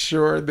make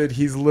sure that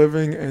he's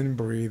living and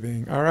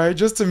breathing. All right,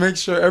 just to make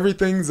sure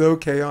everything's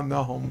okay on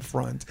the home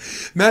front.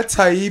 Matt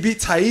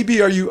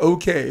Taibbi, are you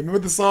okay? Remember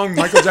the song,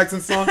 Michael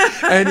Jackson song?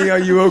 Annie, are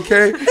you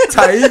okay?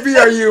 Taibbi,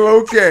 are you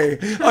okay?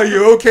 Are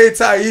you okay,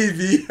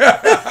 Taibbi?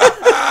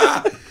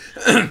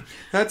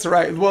 That's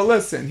right. Well,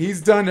 listen,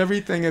 he's done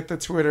everything at the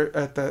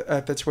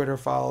Twitter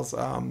files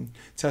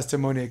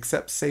testimony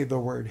except say the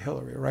word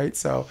Hillary, right?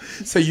 So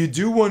you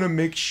do want to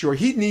make sure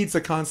he needs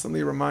to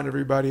constantly remind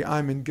everybody,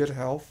 I'm in good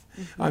health,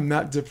 I'm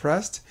not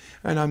depressed,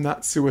 and I'm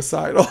not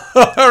suicidal.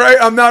 All right,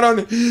 I'm not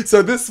on.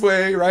 So this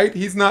way, right?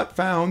 He's not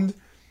found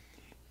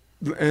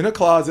in a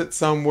closet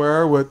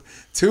somewhere with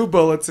 2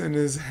 bullets in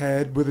his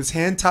head, with his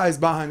hand ties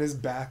behind his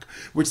back,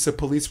 which the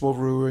police will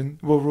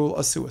rule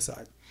a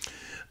suicide.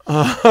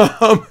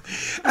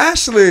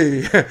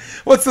 Ashley,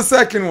 what's the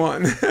second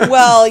one?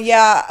 Well,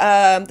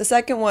 the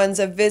second one's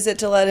a visit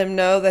to let him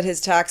know that his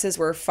taxes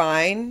were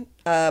fine,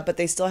 but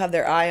they still have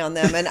their eye on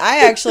them. And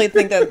I actually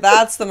think that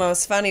that's the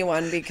most funny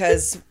one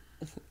because,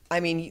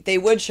 I mean, they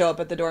would show up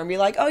at the door and be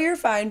like, oh, you're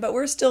fine, but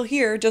we're still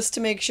here just to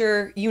make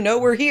sure you know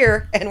we're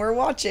here and we're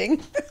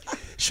watching.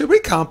 Should we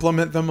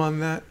compliment them on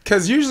that?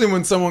 Because usually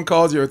when someone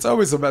calls you, it's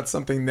always about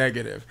something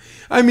negative.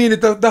 I mean,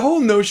 the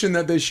whole notion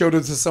that they showed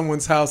up to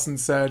someone's house and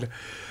said,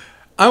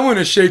 I want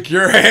to shake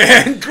your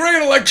hand.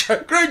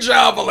 Great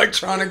job,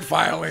 electronic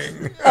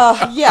filing.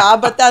 Yeah,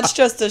 but that's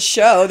just a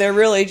show. They're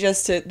really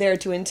just there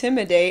to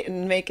intimidate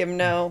and make him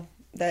know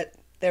that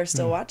they're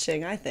still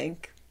watching, I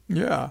think.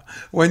 Yeah.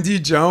 Wendy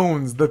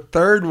Jones, the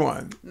third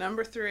one.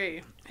 Number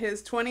 3,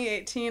 his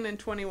 2018 and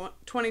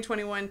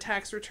 2021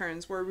 tax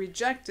returns were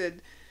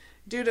rejected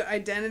due to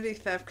identity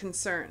theft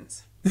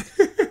concerns.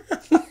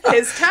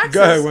 His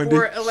taxes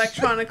were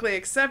electronically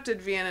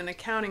accepted via an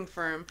accounting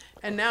firm,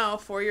 and now,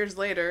 4 years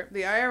later,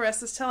 the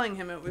IRS is telling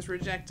him it was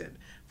rejected.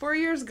 4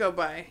 years go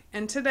by,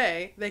 and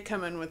today they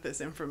come in with this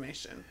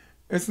information.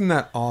 Isn't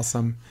that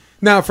awesome?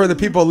 Now, for the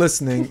people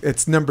listening,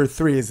 it's number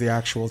 3 is the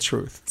actual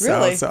truth.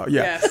 Really? So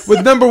yeah. Yes.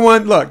 With number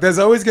 1, look, there's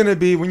always going to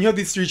be, when you have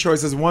these 3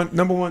 choices, one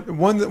of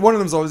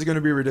them is always going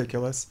to be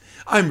ridiculous.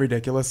 I'm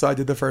ridiculous, so I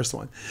did the first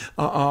one.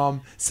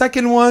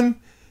 Second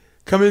one,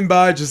 coming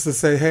by just to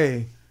say,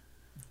 hey,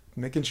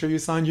 making sure you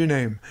signed your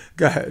name.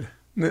 Go ahead.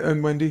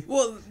 And Wendy?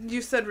 Well,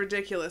 you said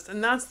ridiculous,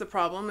 and that's the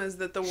problem, is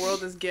that the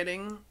world is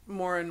getting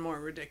more and more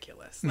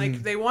ridiculous.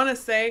 Like, they want to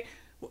say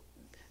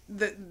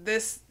that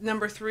this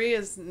number 3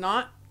 is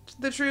not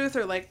the truth,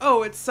 or like,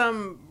 oh, it's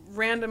some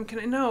random...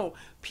 No,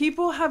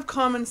 people have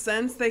common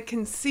sense. They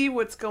can see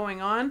what's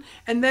going on,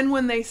 and then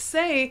when they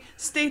state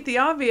the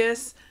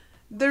obvious,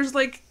 there's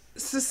like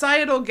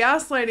societal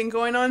gaslighting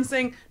going on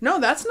saying, no,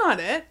 that's not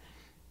it.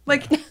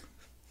 Like,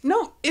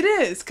 no, it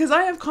is, because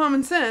I have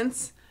common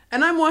sense,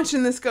 and I'm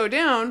watching this go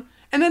down,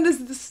 and then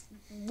is this...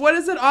 What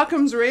is it?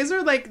 Occam's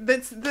razor? Like,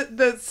 that's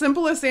the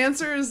simplest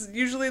answer is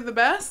usually the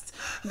best?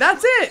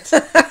 That's it.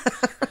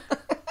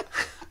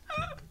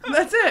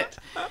 That's it.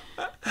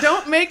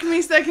 Don't make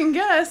me second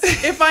guess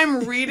if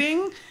I'm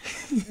reading,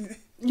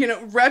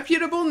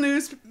 reputable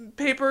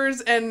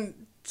newspapers and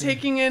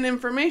taking in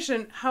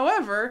information.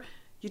 However,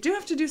 you do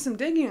have to do some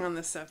digging on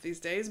this stuff these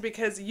days,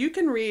 because you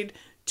can read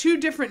 2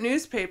 different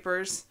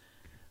newspapers.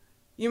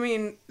 You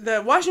mean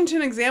the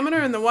Washington Examiner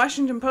and the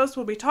Washington Post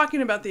will be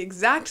talking about the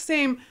exact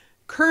same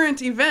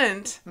current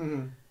event,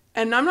 and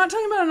I'm not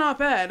talking about an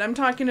op-ed, I'm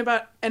talking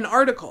about an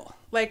article,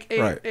 like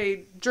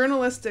a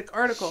journalistic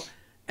article,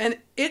 and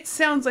it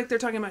sounds like they're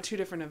talking about 2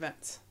 different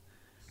events.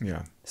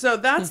 Yeah. So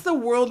that's the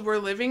world we're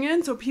living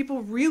in, so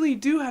people really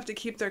do have to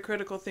keep their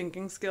critical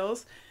thinking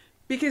skills,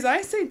 because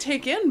I say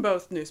take in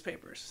both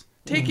newspapers,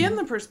 take in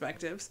the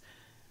perspectives,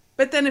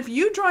 but then if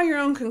you draw your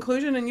own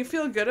conclusion and you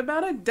feel good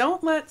about it,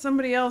 don't let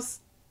somebody else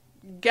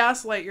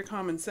gaslight your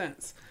common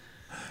sense.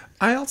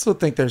 I also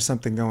think there's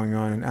something going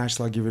on, and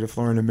Ashley, I'll give you the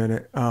floor in a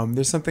minute.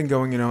 There's something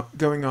going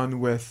on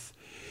with,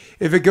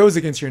 if it goes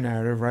against your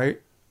narrative,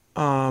 right?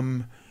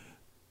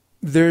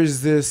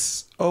 There's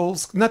this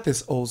not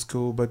this old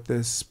school, but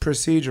this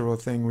procedural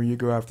thing where you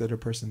go after the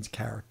person's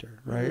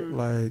character, right?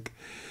 Like,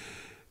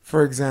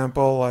 for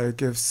example,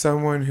 like if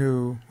someone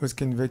who was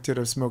convicted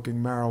of smoking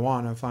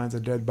marijuana finds a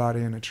dead body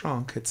in a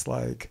trunk, it's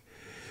like,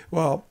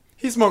 well,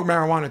 he smoked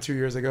marijuana 2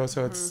 years ago,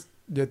 so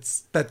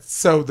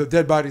so the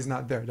dead body's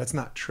not there. That's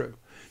not true.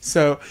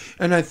 So,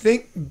 and I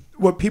think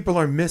what people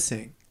are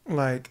missing,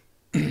 like,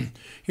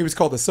 he was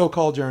called a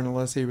so-called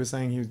journalist. He was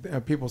saying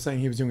people saying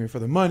he was doing it for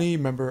the money.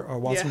 Remember,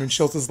 Wasserman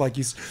Schultz is like,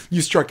 you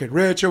struck it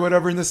rich or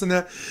whatever, and this and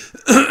that.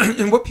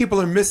 And what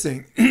people are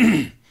missing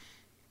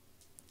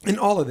in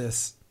all of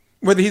this,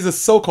 whether he's a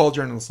so-called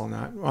journalist or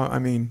not, I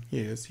mean, he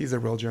is. He's a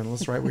real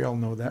journalist, right? We all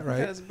know that, right?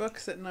 Got his book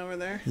sitting over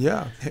there.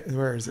 Yeah.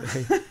 Where is it?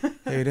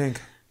 Hate Inc.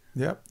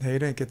 Yep,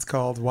 Hate Inc. It's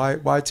called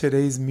Why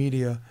Today's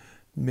Media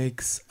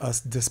Makes Us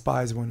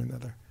Despise One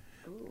Another.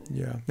 Ooh.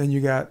 Yeah. Then you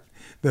got,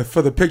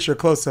 for the picture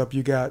close-up,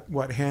 you got,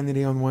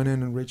 Hannity on one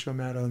end and Rachel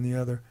Maddow on the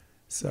other.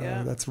 So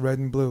that's red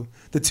and blue.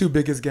 The 2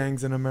 biggest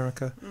gangs in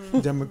America,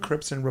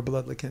 Crips and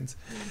Republicans.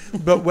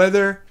 But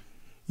whether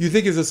you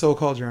think he's a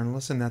so-called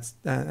journalist, and that's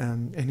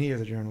and he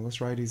is a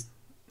journalist, right? He's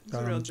a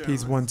real journalist.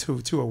 He's won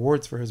two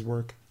awards for his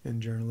work in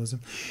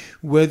journalism.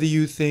 Whether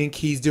you think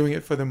he's doing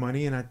it for the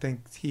money, and I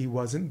think he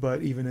wasn't,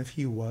 but even if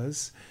he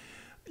was,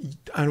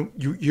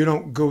 you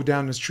don't go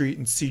down the street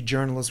and see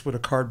journalists with a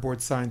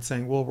cardboard sign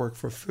saying we'll work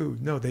for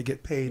food. No, they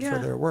get paid for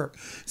their work.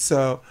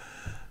 So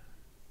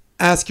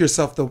ask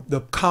yourself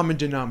the common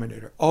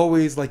denominator.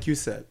 Always, like you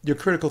said, your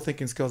critical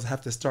thinking skills have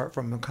to start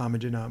from the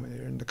common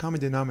denominator, and the common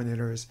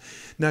denominator is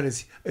not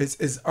is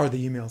are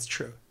the emails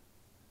true?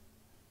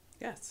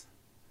 Yes.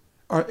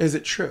 Or is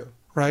it true?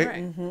 Right.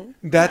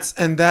 Mm-hmm.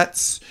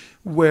 That's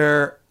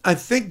where I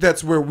think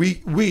that's where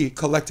we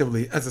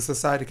collectively as a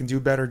society can do a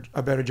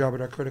better job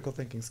with our critical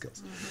thinking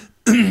skills.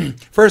 Mm-hmm.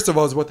 First of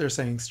all, is what they're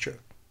saying is true.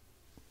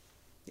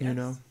 Yes. You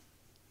know,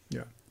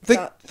 yeah.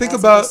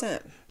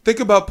 Think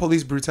about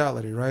police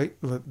brutality, right?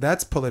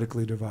 That's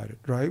politically divided,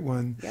 right?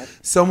 When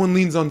someone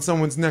leans on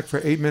someone's neck for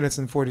 8 minutes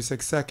and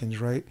 46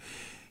 seconds, right?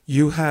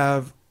 You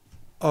have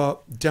a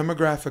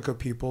demographic of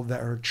people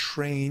that are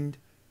trained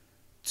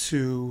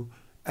to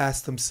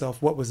ask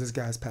themselves, what was this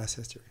guy's past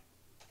history?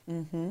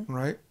 Mm-hmm.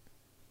 Right?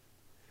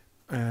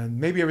 And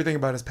maybe everything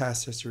about his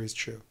past history is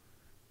true.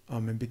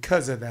 And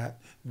because of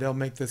that, they'll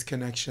make this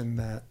connection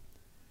that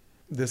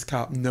this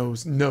cop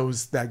knows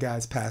that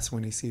guy's past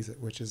when he sees it,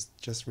 which is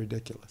just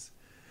ridiculous.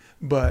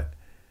 But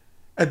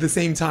at the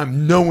same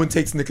time, no one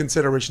takes into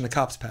consideration the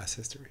cop's past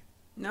history.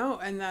 No,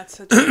 and that's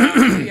such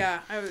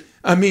a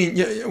I mean,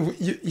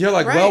 you're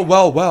like, right.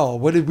 well,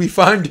 what did we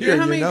find here? You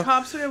know how many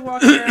cops we have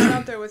walking around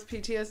out there with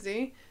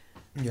PTSD?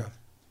 Yeah.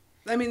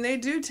 I mean, they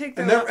do take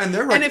their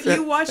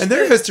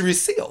their history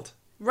is sealed.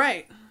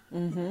 Right.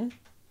 Mm-hmm.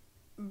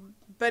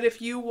 But if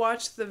you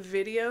watch the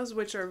videos,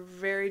 which are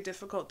very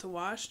difficult to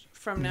watch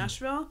from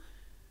Nashville,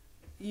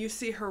 you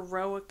see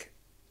heroic.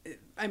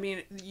 I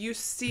mean, you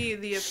see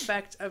the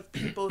effect of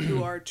people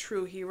who are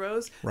true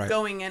heroes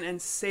going in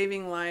and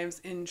saving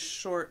lives in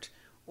short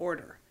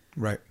order.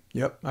 Right.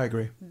 Yep. I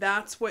agree.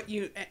 That's what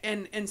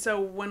and so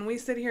when we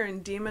sit here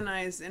and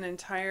demonize an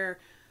entire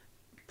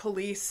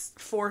police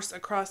force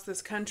across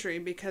this country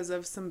because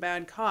of some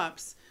bad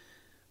cops,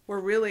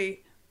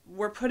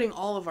 we're putting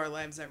all of our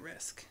lives at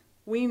risk.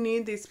 We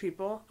need these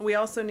people. We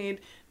also need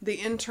the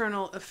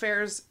internal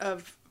affairs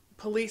of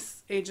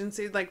police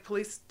agencies, like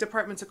police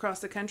departments across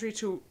the country,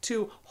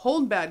 to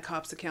hold bad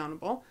cops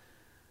accountable.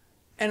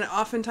 And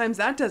oftentimes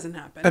that doesn't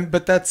happen. And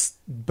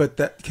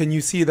can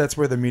you see that's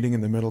where the meeting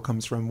in the middle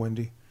comes from,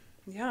 Wendy?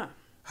 Yeah.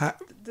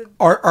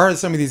 Are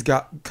some of these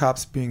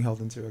cops being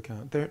held into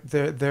account?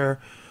 They're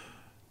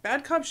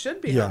bad cops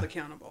should be held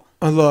accountable.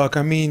 Look,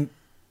 I mean,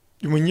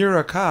 when you're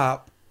a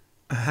cop,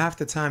 half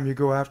the time you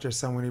go after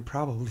someone who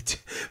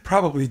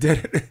probably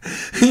did it,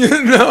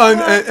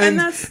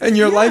 and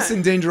your life's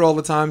in danger all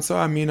the time. So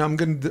I mean, I'm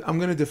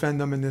gonna defend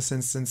them in this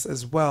instance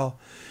as well.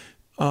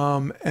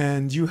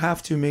 And you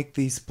have to make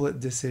these split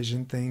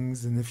decision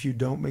things, and if you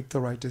don't make the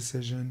right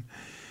decision,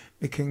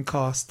 it can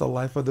cost the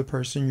life of the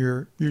person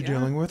you're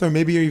dealing with, or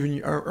maybe even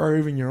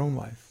your own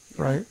life,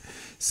 right?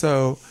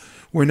 So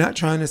we're not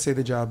trying to say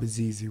the job is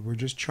easy. We're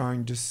just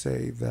trying to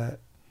say that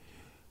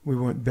we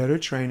want better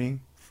training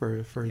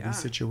for these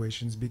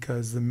situations,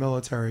 because the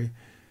military,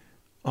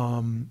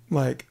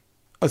 like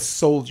a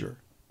soldier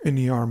in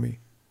the Army,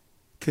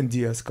 can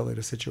de-escalate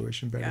a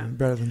situation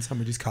better than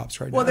some of these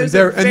cops right now. And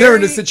they're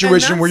in a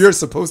situation where you're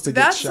supposed to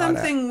get shot at. That's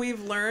something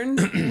we've learned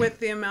with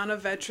the amount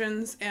of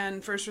veterans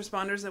and first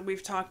responders that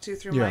we've talked to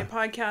through my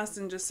podcast,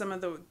 and just some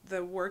of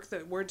the work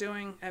that we're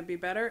doing at Be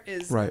Better,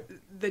 is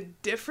the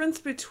difference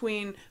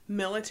between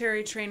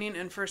military training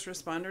and first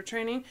responder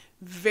training.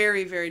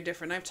 Very, very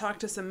different. I've talked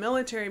to some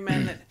military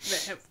men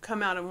that have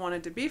come out and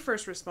wanted to be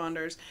first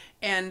responders,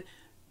 and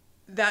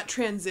that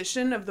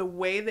transition of the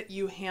way that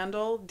you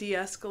handle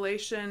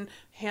de-escalation,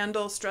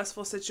 handle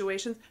stressful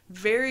situations,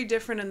 very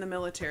different in the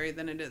military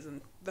than it is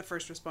in the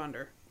first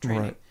responder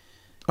training. Right.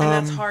 And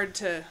that's hard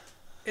to,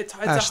 it's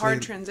a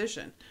hard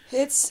transition.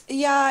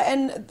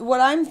 And what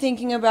I'm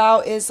thinking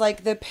about is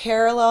like the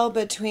parallel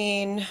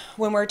between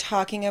when we're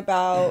talking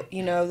about,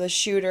 the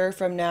shooter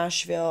from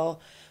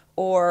Nashville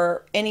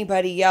or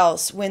anybody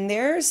else, when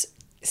there's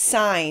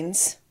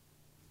signs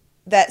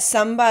that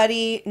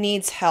somebody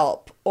needs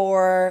help,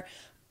 or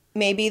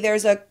maybe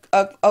there's a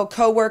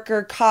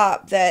coworker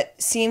cop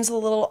that seems a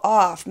little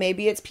off.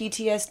 Maybe it's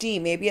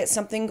PTSD. Maybe it's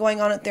something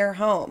going on at their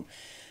home.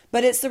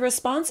 But it's the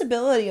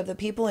responsibility of the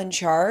people in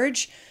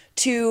charge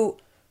to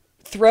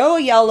throw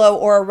a yellow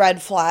or a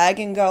red flag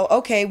and go,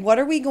 okay, what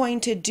are we going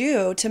to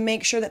do to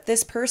make sure that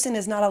this person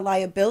is not a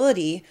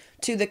liability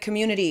to the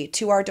community,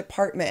 to our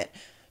department,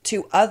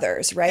 to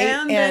others, right?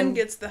 And then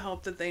gets the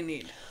help that they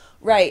need.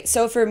 Right.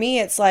 So for me,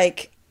 it's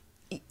like,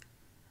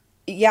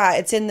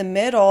 it's in the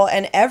middle,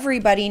 and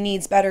everybody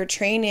needs better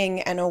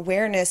training and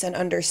awareness and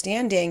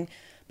understanding,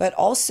 but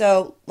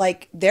also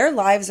like their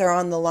lives are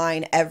on the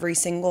line every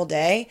single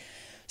day.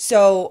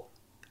 So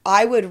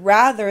I would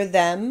rather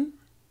them,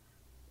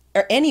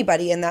 or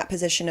anybody in that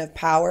position of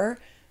power,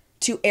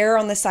 to err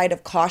on the side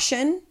of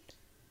caution,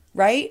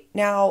 right?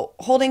 Now,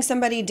 holding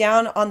somebody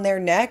down on their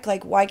neck,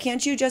 like, why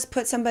can't you just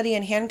put somebody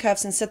in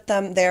handcuffs and sit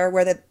them there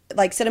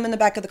sit them in the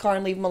back of the car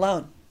and leave them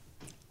alone?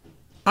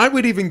 I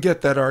would even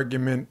get that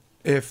argument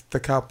if the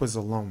cop was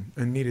alone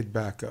and needed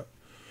backup.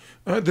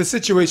 The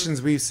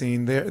situations we've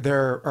seen,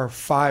 there are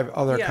 5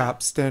 other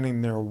cops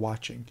standing there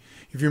watching.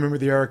 If you remember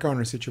the Eric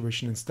Garner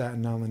situation in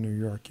Staten Island, New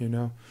York,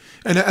 And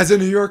as a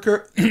New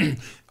Yorker,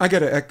 I got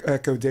to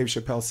echo Dave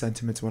Chappelle's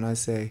sentiments when I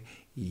say,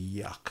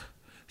 yuck.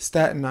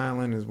 Staten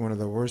Island is one of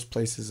the worst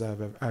places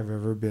I've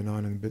ever been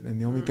on, and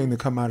the only thing to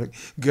come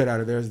good out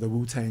of there is the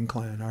Wu-Tang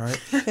Clan. All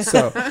right,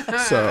 so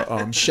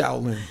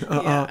Shaolin.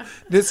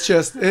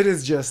 It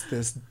is just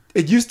this.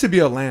 It used to be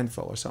a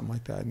landfill or something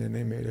like that, and then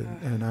they made it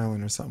an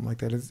island or something like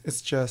that.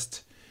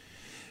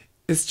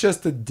 It's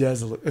just a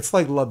desolate. It's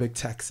like Lubbock,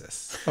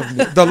 Texas,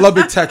 the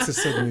Lubbock,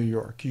 Texas of New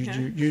York.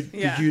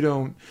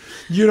 You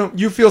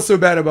feel so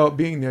bad about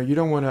being there. You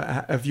don't want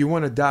to. If you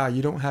want to die,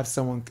 you don't have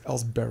someone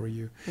else bury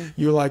you.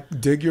 You like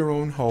dig your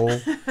own hole.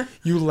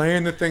 You lay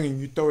in the thing and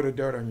you throw the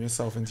dirt on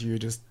yourself until you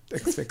just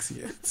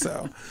asphyxiate.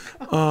 So,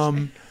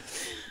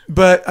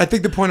 but I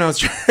think the point I was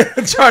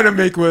trying to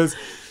make was,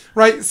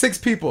 right, 6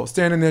 people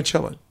standing there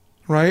chilling,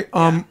 right?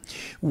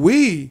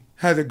 We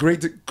had a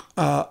great.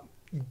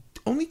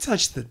 Only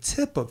touched the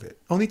tip of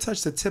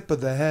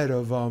the head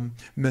of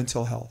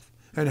mental health,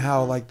 and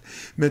how like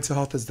mental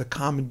health is the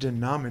common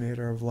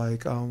denominator of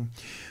like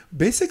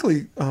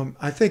basically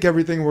I think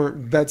everything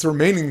what's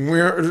remaining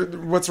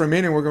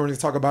we're going to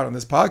talk about on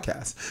this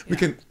podcast. We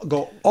can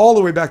go all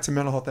the way back to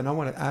mental health, and I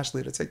wanted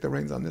Ashley to take the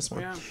reins on this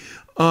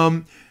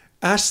one.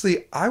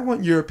 Ashley, I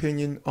want your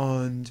opinion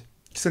on,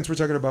 since we're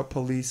talking about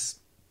police,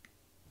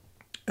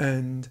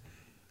 and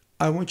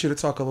I want you to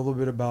talk a little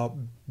bit about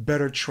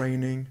better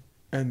training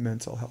and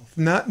mental health,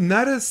 not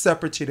as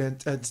separate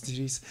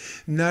entities,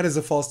 not as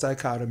a false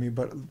dichotomy,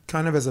 but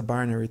kind of as a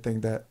binary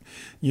thing that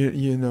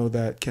you know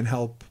that can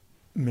help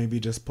maybe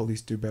just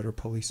police do better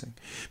policing,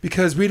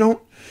 because we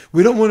don't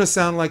want to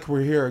sound like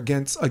we're here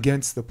against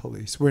the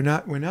police. We're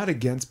not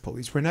against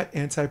police. We're not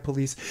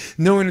anti-police.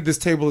 Knowing at this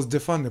table is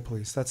defund the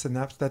police.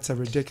 That's a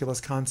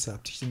ridiculous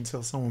concept.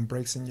 Until someone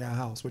breaks in your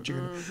house, what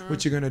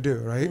you gonna do,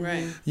 right?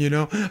 Right. You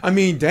know, I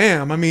mean,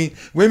 damn. I mean,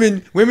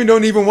 women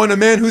don't even want a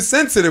man who's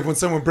sensitive when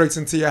someone breaks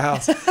into your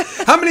house.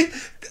 How many?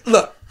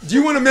 Look. Do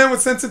you want a man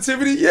with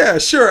sensitivity? Yeah,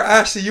 sure.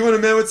 Ashley, you want a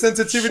man with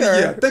sensitivity? Sure.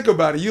 Yeah. Think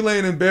about it. You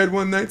laying in bed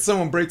one night,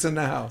 someone breaks in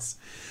the house.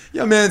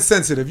 Your man's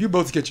sensitive. You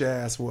both get your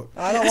ass whooped.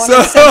 I don't want to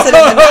be sensitive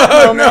in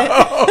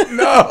that moment.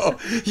 No.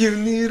 You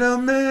need a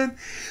man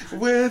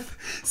with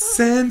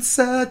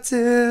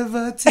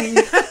sensitivity.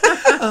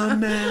 A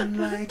man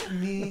like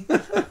me.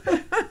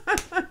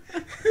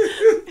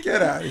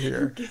 Get out of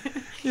here.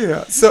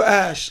 Yeah. So,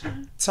 Ash,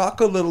 talk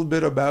a little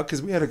bit about,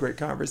 because we had a great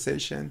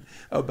conversation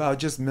about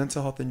just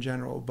mental health in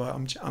general, but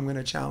I'm going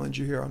to challenge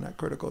you here on that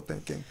critical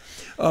thinking.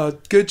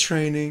 Good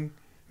training,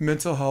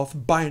 mental health,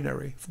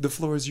 binary. The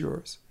floor is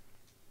yours.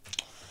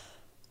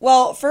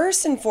 Well,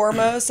 first and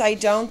foremost, I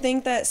don't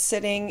think that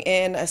sitting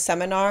in a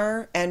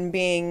seminar and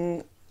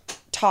being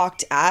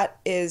talked at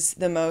is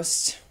the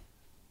most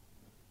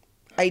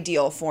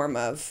ideal form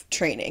of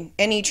training.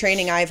 Any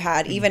training I've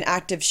had, even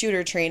active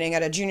shooter training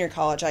at a junior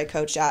college I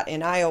coached at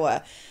in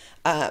Iowa,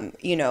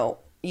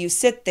 you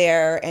sit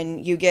there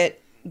and you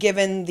get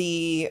given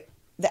the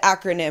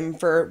acronym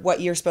for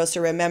what you're supposed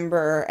to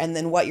remember and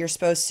then what you're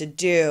supposed to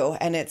do.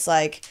 And it's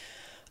like,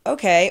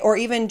 okay, or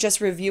even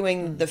just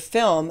reviewing the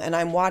film and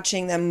I'm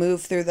watching them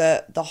move through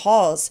the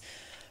halls.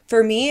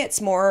 For me, it's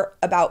more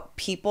about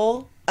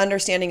people,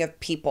 understanding of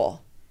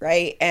people,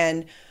 right?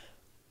 And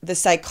the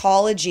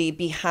psychology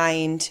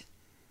behind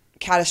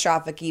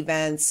catastrophic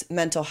events,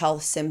 mental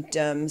health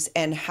symptoms,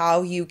 and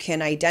how you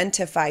can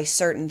identify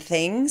certain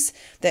things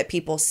that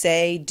people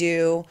say,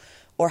 do,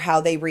 or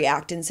how they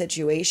react in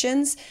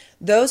situations.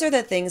 Those are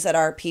the things that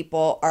our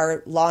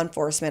law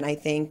enforcement, I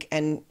think,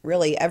 and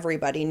really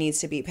everybody needs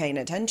to be paying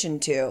attention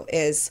to,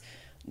 is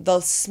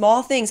the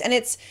small things. And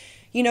it's,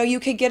 you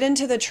could get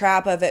into the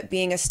trap of it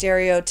being a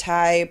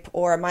stereotype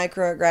or a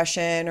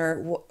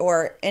microaggression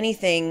or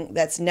anything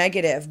that's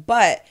negative.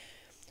 But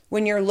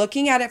when you're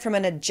looking at it from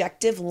an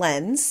objective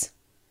lens,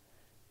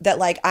 that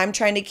like I'm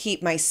trying to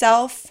keep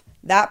myself,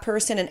 that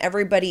person, and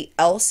everybody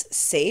else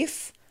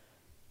safe,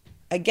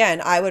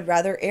 again, I would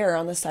rather err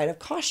on the side of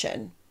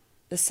caution.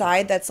 The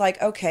side that's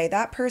like, okay,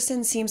 that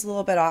person seems a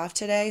little bit off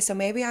today, so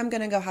maybe I'm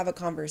going to go have a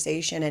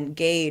conversation and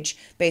gauge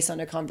based on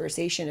a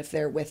conversation if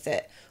they're with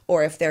it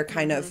or if they're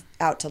kind of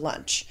out to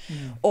lunch.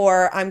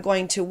 Or I'm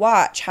going to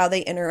watch how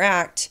they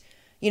interact.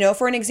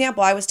 For an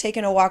example, I was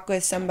taking a walk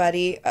with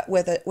somebody,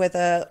 with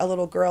a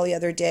little girl the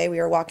other day. We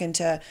were walking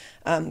to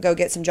go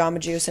get some Jamba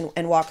Juice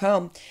and walk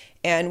home.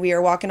 And we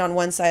were walking on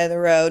one side of the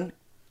road.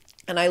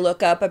 And I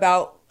look up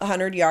about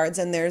 100 yards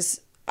and there's,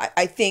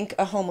 I think,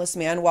 a homeless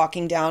man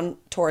walking down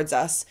towards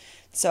us.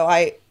 So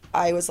I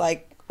was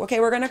like, okay,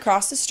 we're going to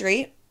cross the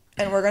street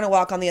and we're going to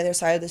walk on the other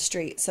side of the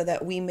street so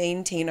that we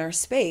maintain our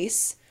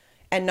space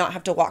and not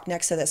have to walk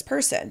next to this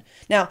person.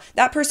 Now,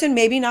 that person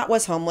maybe not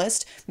was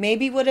homeless,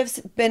 maybe would have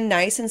been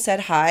nice and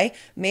said hi,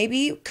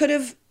 maybe could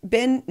have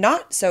been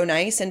not so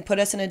nice and put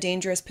us in a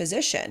dangerous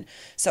position.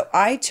 So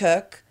I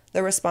took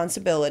the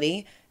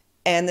responsibility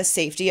and the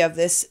safety of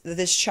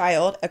this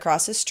child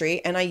across the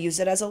street, and I use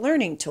it as a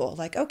learning tool.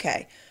 Like,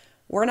 okay,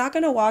 we're not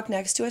going to walk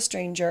next to a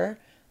stranger.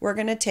 We're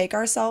going to take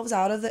ourselves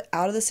out of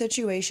the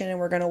situation and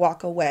we're going to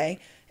walk away.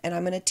 And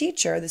I'm going to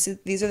teach her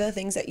these are the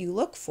things that you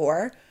look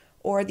for,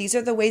 or these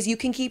are the ways you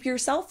can keep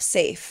yourself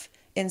safe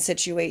in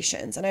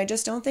situations. And I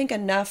just don't think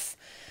enough,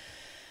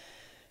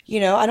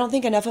 I don't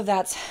think enough of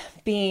that's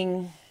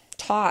being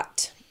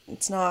taught.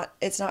 It's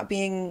not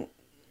being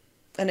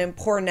an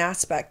important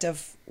aspect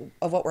of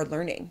what we're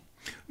learning.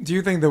 Do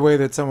you think the way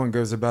that someone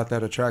goes about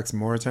that attracts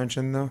more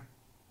attention, though?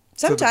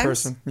 Sometimes. To the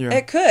person? Yeah.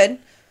 It could.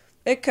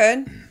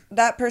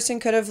 That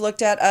person could have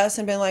looked at us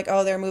and been like,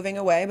 oh, they're moving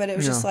away. But it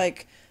was just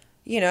like,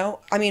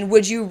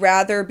 would you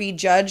rather be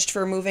judged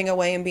for moving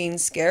away and being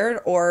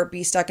scared or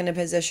be stuck in a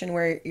position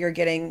where you're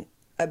getting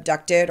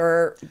abducted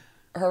or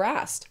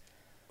harassed?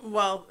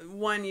 Well,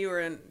 one, you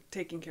were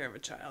taking care of a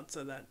child,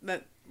 so that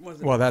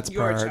wasn't that's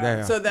your child.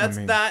 Yeah. So that's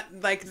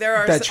there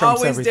are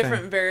always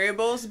different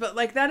variables, but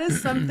like that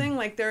is something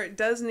like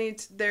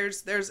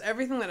there's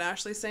everything that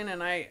Ashley's saying,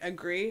 and I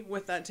agree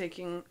with that,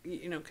 taking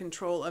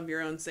control of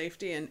your own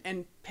safety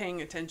and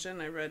paying attention.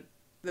 I read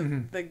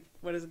the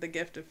what is it, The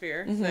Gift of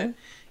Fear, that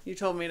you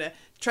told me to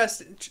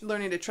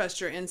learning to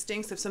trust your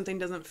instincts if something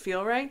doesn't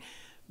feel right.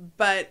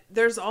 But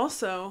there's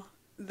also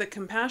the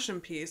compassion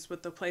piece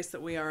with the place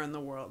that we are in the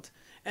world.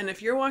 And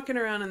if you're walking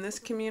around in this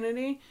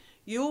community,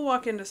 you'll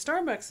walk into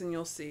Starbucks and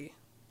you'll see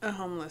a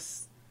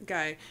homeless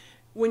guy.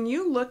 When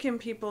you look in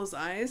people's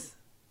eyes,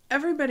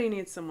 everybody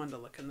needs someone to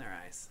look in their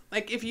eyes.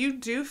 Like if you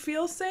do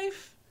feel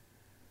safe,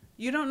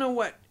 you don't know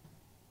what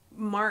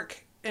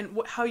mark and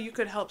how you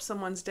could help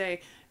someone's day.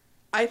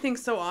 I think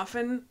so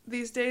often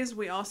these days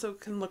we also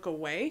can look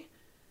away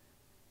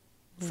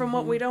from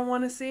what we don't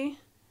want to see.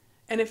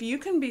 And if you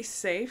can be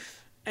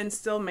safe and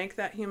still make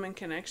that human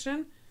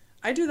connection.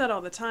 I do that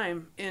all the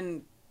time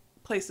in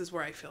places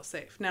where I feel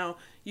safe. Now,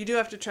 you do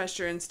have to trust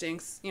your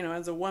instincts. You know,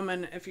 as a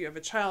woman, if you have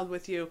a child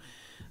with you,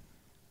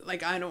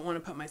 like, I don't want to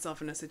put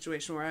myself in a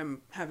situation where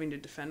I'm having to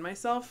defend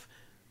myself.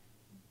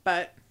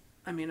 But,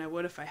 I mean, I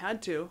would if I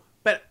had to.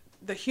 But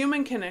the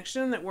human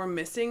connection that we're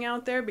missing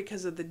out there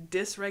because of the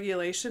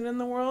dysregulation in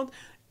the world,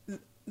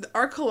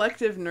 our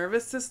collective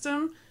nervous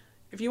system,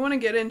 if you want to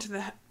get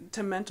into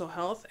to mental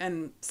health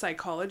and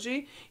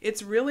psychology,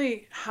 it's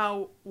really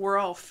how we're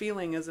all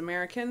feeling as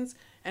Americans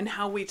and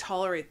how we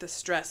tolerate the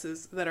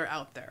stresses that are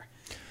out there.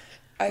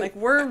 Like,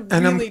 we're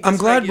really I'm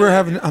glad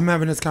I'm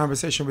having this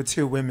conversation with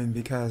two women,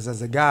 because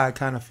as a guy I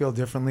kind of feel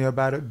differently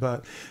about it,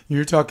 but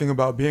you're talking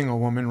about being a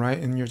woman, right?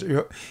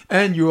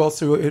 And you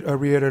also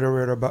reiterated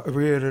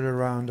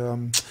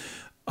around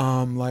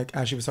like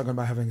Ashley was talking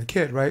about having a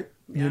kid, right?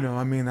 Yeah. You know,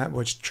 I mean, that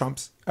which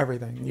trumps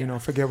everything. You know,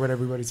 forget what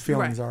everybody's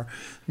feelings are.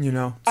 You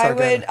know, so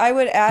I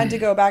would add, to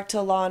go back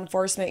to law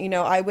enforcement, you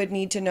know, I would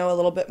need to know a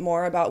little bit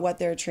more about what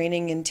their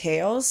training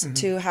entails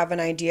to have an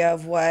idea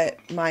of what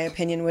my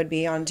opinion would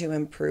be on to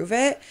improve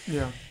it.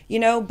 Yeah. You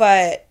know,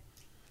 but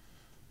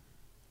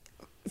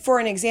for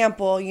an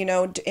example, you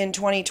know, in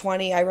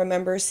 2020, I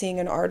remember seeing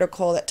an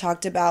article that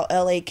talked about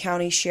LA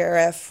County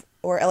Sheriff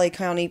or LA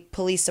County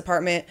Police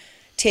Department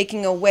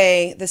taking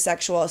away the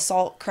sexual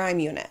assault crime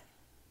unit.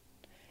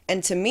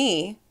 And to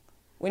me,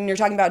 when you're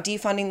talking about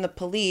defunding the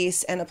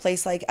police and a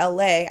place like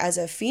LA, as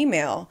a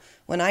female,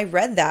 when I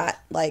read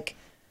that, like,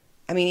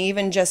 I mean,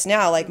 even just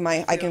now, like,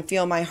 I can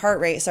feel my heart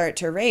rate start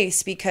to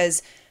race,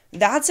 because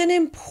that's an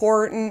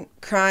important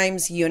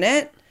crimes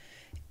unit.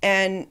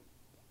 And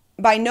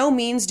by no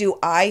means do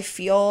I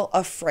feel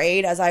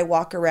afraid as I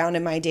walk around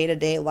in my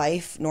day-to-day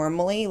life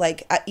normally.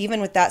 Like, even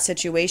with that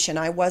situation,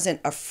 I wasn't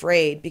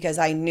afraid because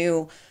I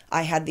knew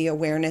I had the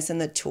awareness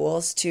and the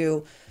tools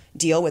to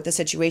deal with the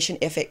situation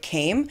if it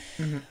came.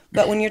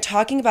 But when you're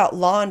talking about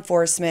law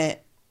enforcement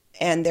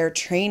and their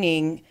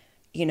training,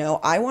 you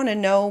know, I want to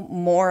know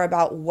more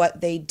about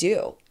what they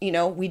do. You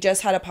know, we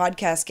just had a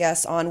podcast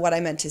guest on What I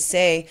Meant to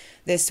Say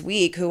this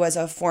week who was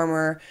a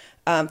former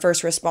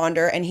first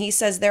responder, and he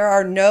says there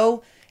are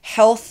no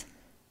health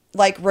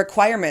like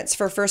requirements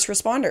for first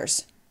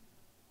responders.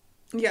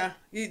 Yeah,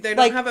 they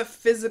don't have a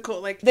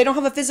physical they don't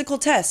have a physical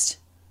test.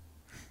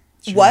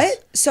 Jeez.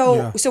 What?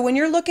 So when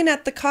you're looking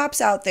at the cops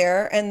out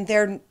there,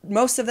 and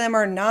most of them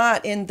are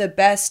not in the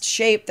best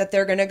shape that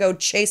they're going to go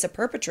chase a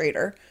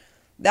perpetrator,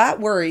 that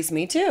worries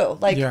me too.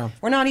 Like,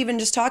 we're not even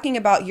just talking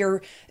about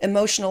your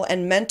emotional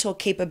and mental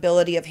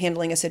capability of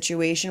handling a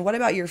situation. What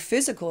about your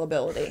physical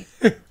ability?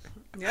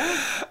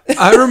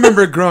 I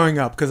remember growing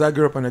up, because I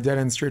grew up on a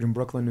dead-end street in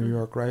Brooklyn, New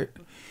York, right?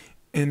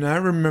 And I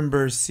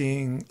remember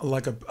seeing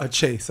like a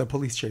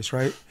police chase,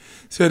 right?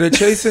 So they're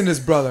chasing this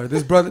black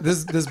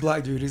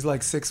dude. He's like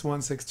 6'1",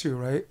 6'2",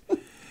 right?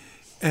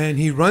 And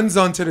he runs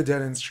onto the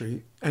dead end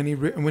street, and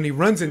when he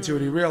runs into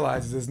it, he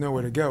realizes there's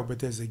nowhere to go, but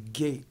there's a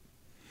gate.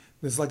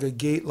 There's like a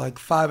gate, like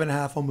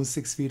 5.5, almost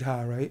 6 feet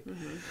high, right?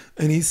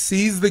 And he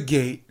sees the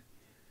gate.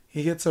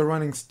 He gets a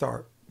running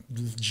start,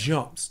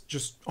 jumps,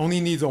 just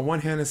only needs a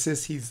one-hand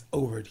assist. He's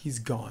over it. He's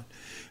gone.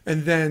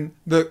 And then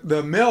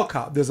the male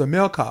cop, there's a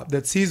male cop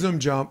that sees him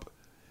jump,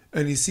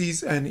 and he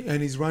sees and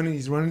he's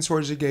running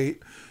towards the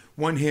gate.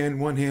 One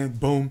hand,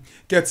 boom,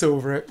 gets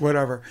over it,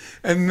 whatever.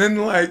 And then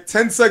like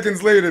 10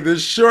 seconds later,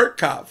 this short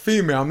cop,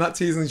 female, I'm not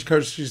teasing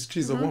because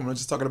she's a woman, I'm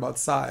just talking about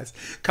size.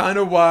 Kind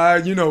of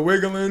wide, you know,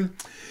 wiggling.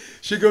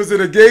 She goes to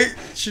the gate,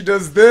 she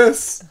does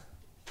this,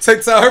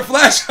 takes out her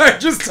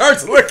flashlight, just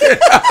starts looking.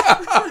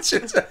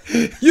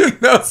 You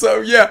know,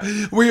 so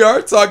yeah, we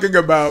are talking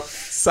about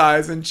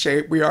size and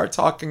shape. We are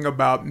talking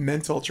about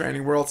mental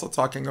training. We're also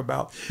talking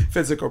about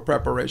physical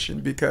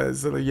preparation,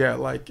 because I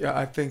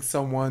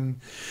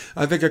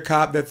think a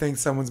cop that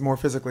thinks someone's more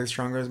physically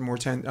stronger is more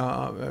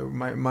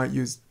might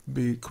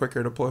be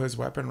quicker to pull his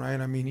weapon, right?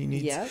 I mean, you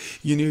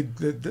need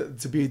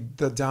to be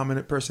the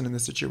dominant person in the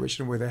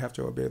situation where they have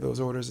to obey those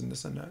orders and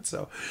this and that.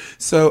 So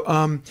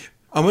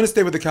I want to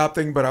stay with the cop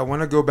thing, but I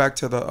want to go back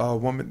to the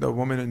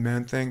woman and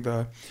man thing.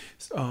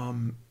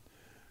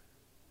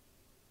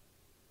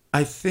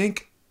 I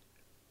think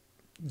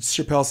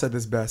Chappelle said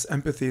this best: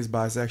 empathy is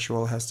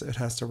bisexual. It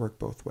has to work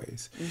both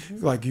ways.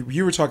 Like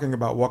you were talking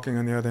about walking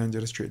on the other end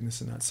of the street and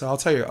this and that. So I'll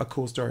tell you a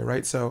cool story,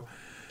 right? So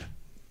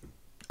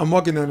I'm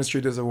walking down the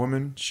street. There's a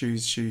woman. She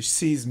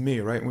sees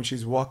me, right, when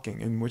she's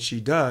walking, and what she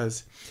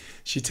does,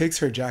 she takes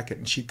her jacket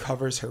and she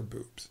covers her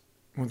boobs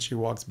when she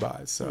walks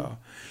by. So.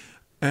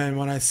 And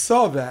when I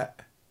saw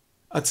that,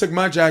 I took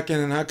my jacket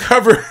and I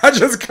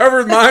just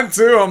covered mine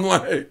too. I'm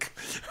like,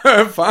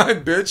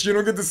 fine, bitch, you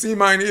don't get to see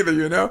mine either,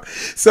 you know?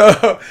 So,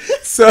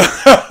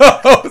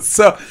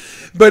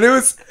 but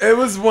it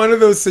was one of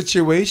those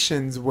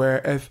situations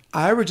where if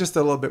I were just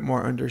a little bit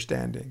more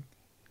understanding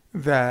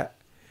that,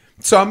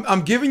 so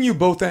I'm giving you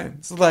both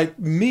ends. Like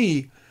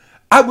me,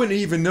 I wouldn't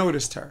even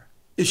noticed her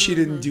if she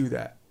didn't do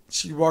that.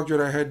 she walked with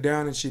her head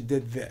down and she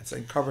did this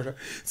and covered her,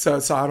 so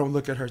I don't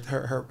look at her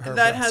That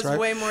breasts, has right?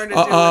 way more to do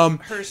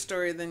with her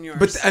story than yours.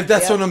 But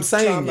that's what I'm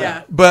saying. Trauma.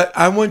 Yeah. But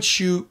I want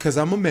you, because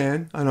I'm a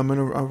man and I'm in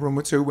a room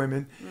with two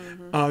women.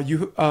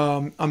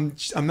 I'm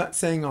not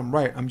saying I'm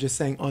right. I'm just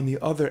saying on the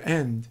other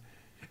end,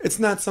 it's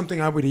not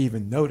something I would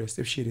even notice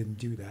if she didn't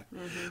do that.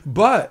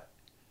 But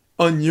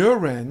on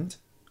your end,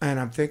 and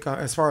I'm thinking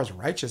as far as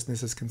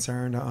righteousness is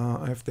concerned,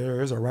 if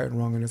there is a right and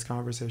wrong in this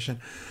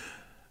conversation,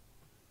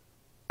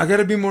 I got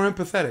to be more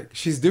empathetic.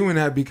 She's doing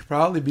that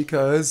probably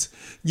because,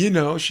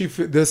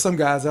 there's some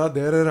guys out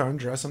there that are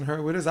undressing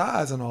her with his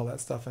eyes and all that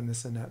stuff and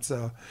this and that.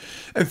 So,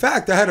 in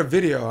fact, I had a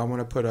video I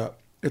want to put up.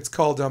 It's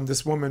called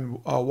this woman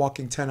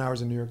walking 10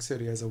 hours in New York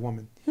City as a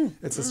woman.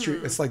 It's a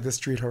street. It's like the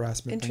street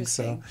harassment thing.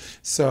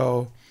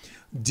 So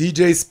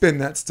DJ spin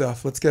that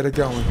stuff. Let's get it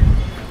going.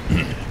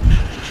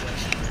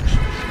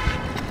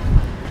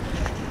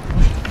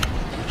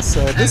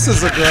 So this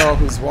is a girl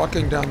who's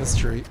walking down the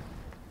street.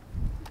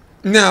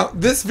 Now,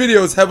 this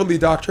video is heavily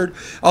doctored.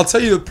 I'll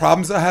tell you the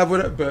problems I have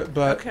with it,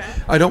 but Okay.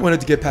 I don't want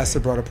it to get past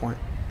the broader point.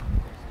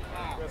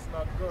 That's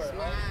not good.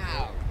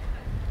 Wow.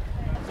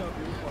 What's up,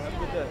 beautiful? Have a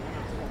good day.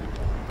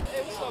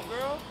 Hey, what's up,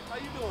 girl? How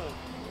you doing?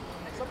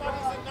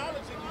 Somebody's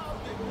acknowledging you for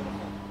being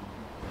beautiful.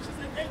 She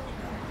said, thank you.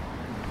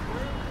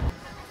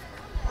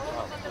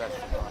 Oh, bless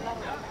you.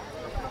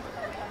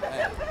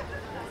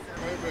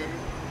 Hey, baby.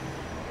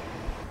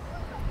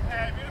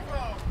 Hey, beautiful.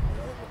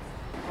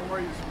 How are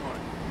you this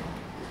morning?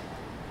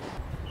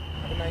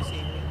 Have a nice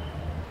evening.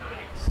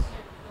 Nice.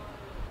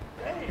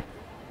 Hey.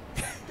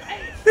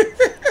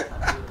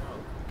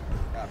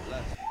 God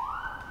bless you.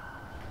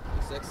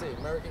 Sexy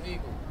American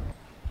Eagle.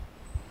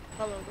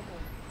 Hello, good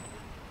morning.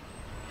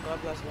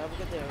 God bless you. Have a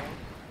good day, all right?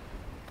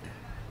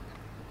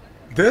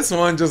 This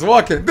one just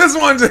walking. This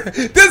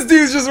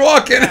dude's just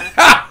walking.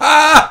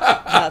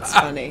 That's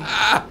funny.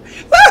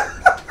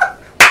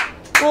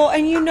 Well,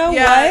 and you know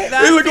what?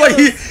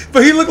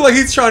 He looked like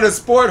he's trying to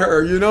sport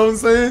her. You know what I'm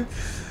saying?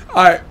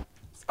 All right.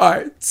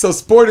 So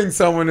sporting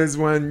someone is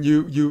when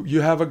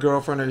you have a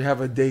girlfriend or you have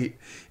a date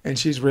and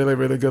she's really,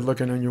 really good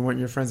looking and you want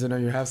your friends to know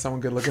you have someone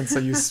good looking. So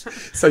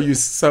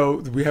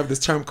we have this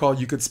term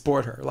called you could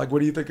sport her. Like, what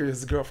do you think of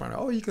his girlfriend?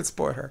 Oh, you could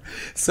sport her.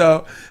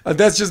 So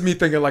that's just me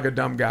thinking like a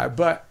dumb guy.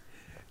 But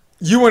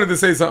you wanted to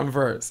say something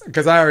first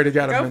because I already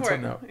got a mental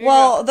note.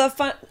 Well,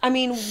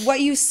 what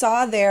you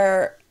saw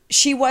there,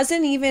 she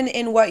wasn't even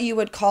in what you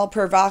would call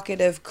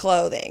provocative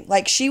clothing.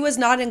 Like, she was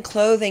not in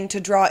clothing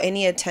to draw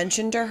any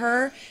attention to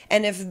her.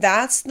 And if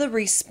that's the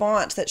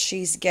response that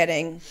she's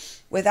getting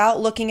without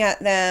looking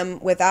at them,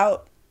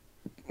 without,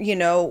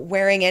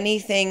 wearing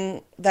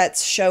anything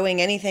that's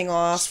showing anything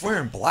off. She's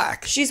wearing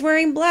black. She's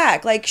wearing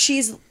black. Like,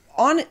 she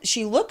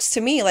looks to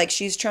me like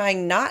she's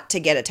trying not to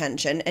get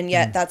attention. And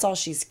yet that's all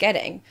she's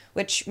getting,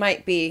 which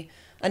might be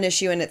an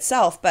issue in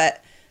itself.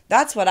 But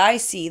that's what I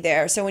see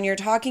there. So when you're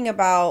talking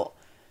about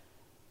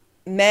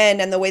men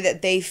and the way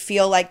that they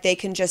feel like they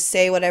can just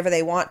say whatever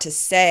they want to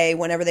say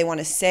whenever they want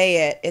to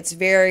say it, it's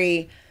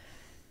very,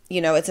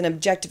 it's an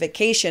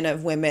objectification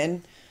of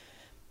women,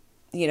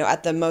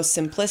 at the most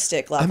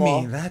simplistic level.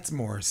 I mean, that's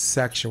more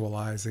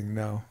sexualizing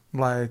though.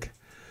 Like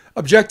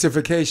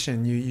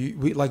objectification,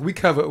 we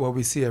covet what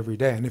we see every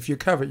day, and if you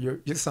covet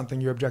it's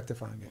something you're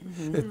objectifying it.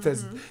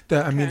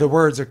 The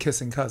words are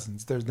kissing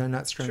cousins. They're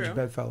not strange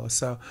bedfellows.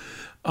 So,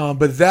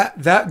 but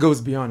that goes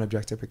beyond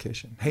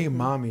objectification. Hey,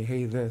 mommy.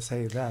 Hey, this.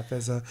 Hey, that.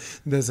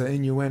 There's an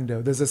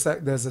innuendo. There's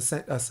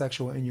a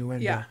sexual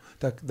innuendo. Yeah.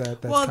 That's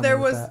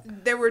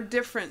There were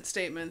different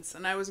statements,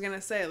 and I was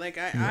gonna say like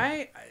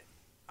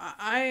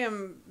I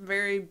am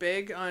very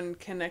big on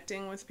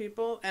connecting with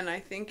people, and I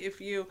think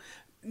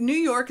New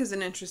York is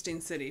an interesting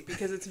city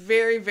because it's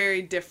very,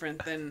 very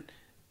different than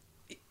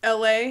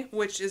LA,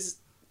 which is,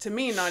 to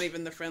me, not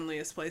even the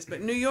friendliest place.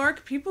 But New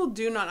York, people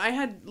do not. I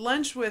had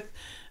lunch with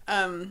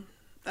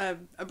a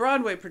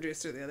Broadway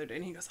producer the other day,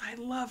 and he goes, I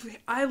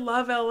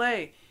love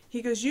LA.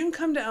 He goes, you can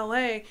come to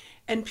LA,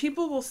 and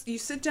you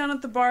sit down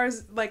at the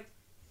bars, like,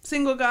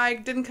 single guy,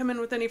 didn't come in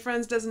with any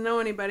friends, doesn't know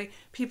anybody.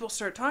 People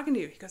start talking to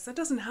you. He goes, that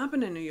doesn't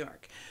happen in New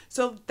York.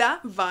 So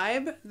that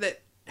vibe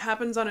that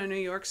happens on a New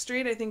York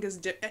street, I think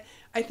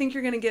I think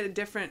you're going to get a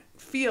different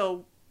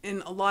feel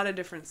in a lot of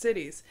different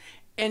cities.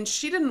 And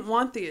she didn't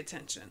want the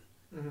attention.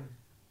 Mm-hmm.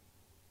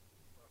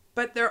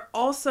 But there are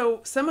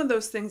also some of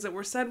those things that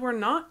were said were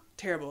not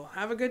terrible.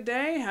 Have a good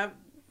day. Have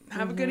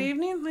a good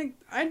evening. Like,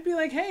 I'd be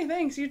like, hey,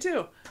 thanks, you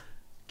too.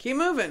 Keep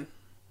moving.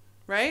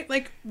 Right?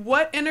 Like,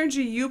 what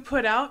energy you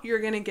put out, you're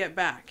going to get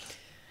back.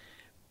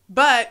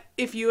 But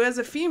if you as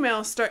a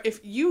female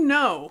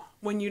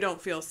when you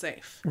don't feel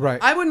safe. Right.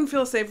 I wouldn't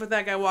feel safe with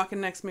that guy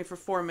walking next to me for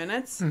 4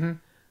 minutes.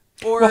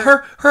 Mm-hmm. Or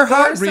her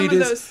hot read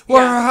is those,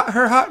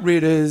 her hot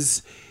read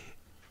is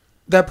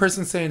that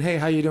person saying, hey,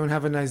 how you doing?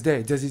 Have a nice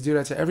day. Does he do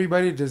that to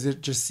everybody? Does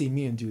it just see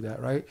me and do that,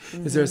 right?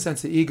 Mm-hmm. Is there a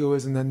sense of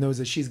egoism that knows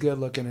that she's good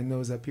looking and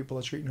knows that people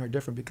are treating her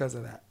different because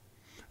of that?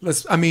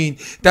 That's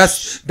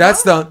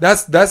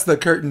the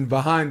curtain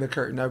behind the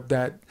curtain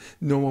that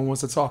no one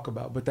wants to talk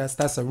about, but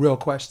that's a real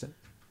question.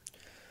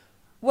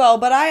 Well,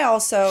 but I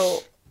also,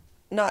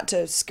 not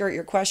to skirt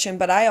your question,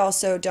 but I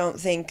also don't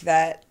think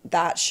that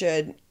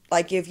should,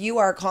 like, if you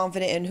are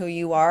confident in who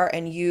you are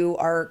and you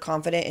are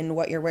confident in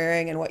what you're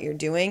wearing and what you're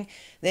doing,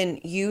 then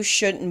you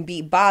shouldn't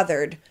be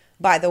bothered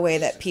by the way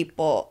that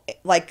people,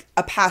 like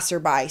a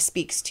passerby,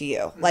 speaks to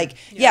you. Like,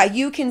 yeah,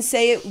 you can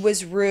say it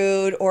was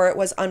rude or it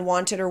was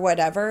unwanted or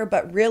whatever,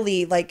 but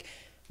really, like,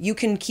 you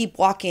can keep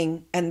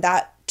walking, and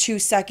that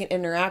 2-second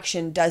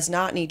interaction does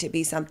not need to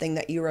be something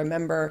that you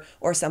remember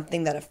or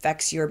something that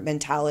affects your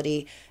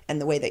mentality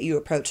and the way that you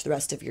approach the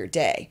rest of your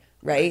day,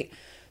 right?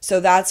 So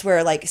that's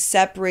where, like,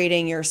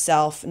 separating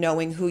yourself,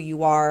 knowing who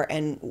you are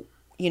and,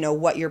 you know,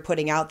 what you're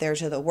putting out there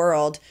to the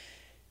world,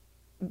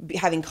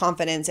 having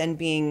confidence and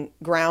being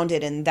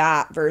grounded in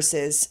that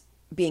versus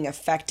being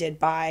affected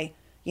by,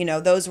 you know,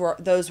 those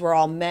were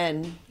all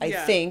men, I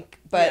think,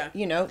 but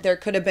you know, there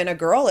could have been a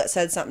girl that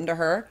said something to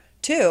her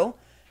too,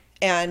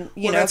 and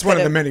you know, that's one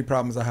of the many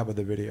problems I have with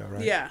the video,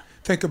 right? Yeah.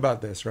 Think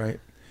about this,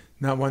 right?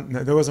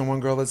 There wasn't one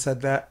girl that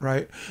said that,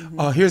 right?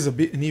 Here's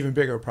an even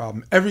bigger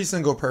problem. Every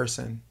single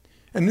person,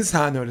 and this is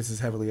how I know this is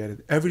heavily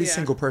edited. Every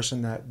single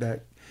person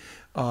that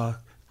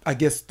I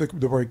guess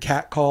the word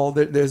catcalled,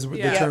 there's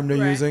the term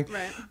they're using,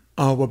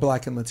 were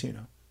Black and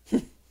Latino.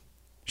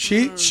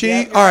 She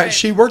all right,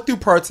 she worked through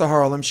parts of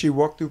Harlem, she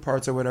walked through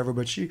parts of whatever,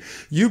 but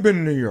you've been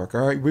in New York,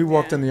 all right? We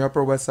walked in the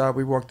Upper West Side,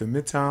 we walked in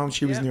Midtown,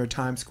 she was near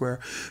Times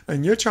Square,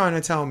 and you're trying to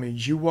tell me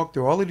you walked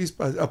through all of these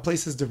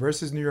places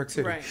diverse as New York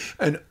City,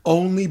 and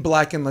only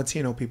Black and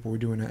Latino people were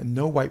doing that, and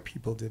no white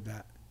people did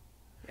that.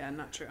 Yeah,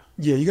 not true.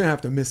 Yeah, you're gonna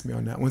have to miss me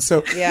on that one.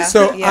 So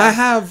I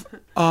have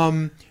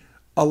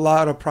a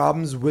lot of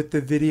problems with the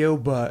video,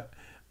 but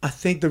I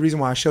think the reason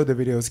why I showed the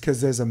video is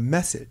because there's a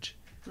message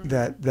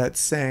that's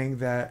saying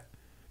that,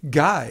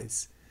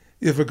 guys,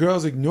 if a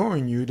girl's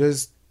ignoring you,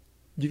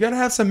 you gotta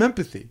have some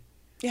empathy.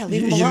 Yeah,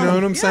 leave them alone. You know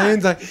what I'm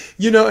saying? Like,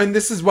 you know, and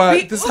this is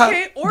why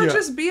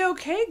just be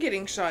okay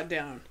getting shot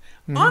down.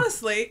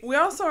 Honestly, we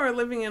also are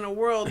living in a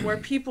world where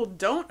people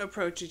don't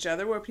approach each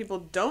other, where people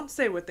don't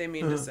say what they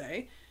mean to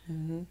say.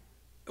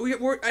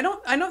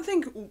 I don't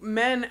think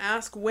men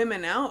ask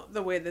women out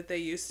the way that they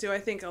used to. I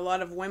think a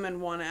lot of women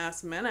want to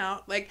ask men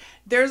out. Like,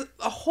 there's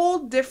a whole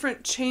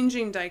different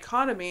changing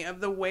dichotomy of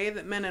the way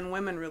that men and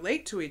women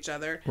relate to each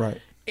other. Right.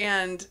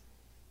 And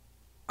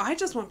I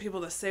just want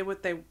people to say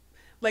what they...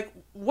 Like,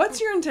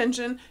 what's your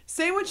intention?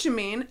 Say what you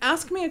mean.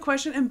 Ask me a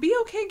question and be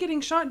okay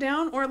getting shot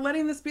down or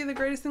letting this be the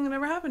greatest thing that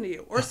ever happened to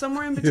you. Or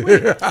somewhere in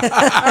between. All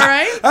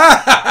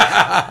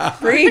right?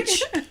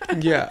 Preach.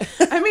 Yeah.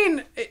 I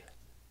mean...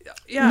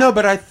 Yeah. No,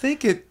 but I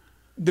think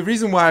the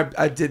reason why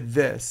I did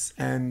this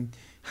and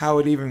how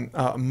it even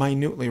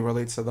minutely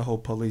relates to the whole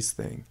police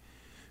thing.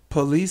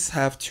 Police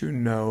have to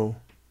know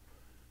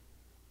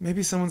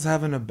maybe someone's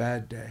having a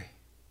bad day.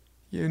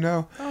 You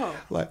know? Oh.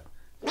 Like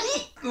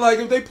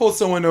if they pull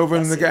someone over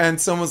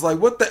and someone's like,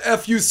 "What the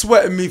F you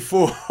sweating me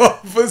for,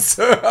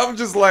 officer?" I'm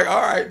just like,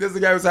 all right, there's a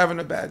guy who's having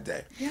a bad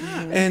day.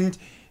 Yeah. And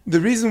the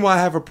reason why I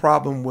have a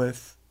problem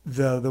with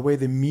the way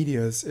the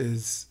media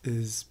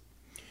is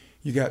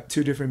you got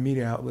two different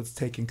media outlets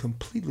taking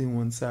completely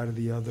one side or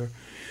the other.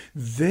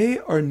 They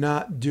are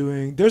not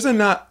doing... There's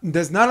not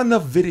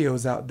enough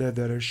videos out there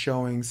that are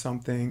showing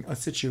a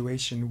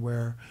situation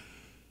where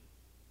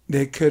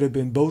they could have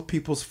been both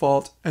people's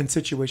fault and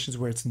situations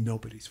where it's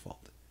nobody's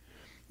fault.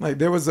 Like,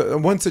 there was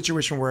one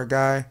situation where a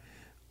guy,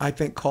 I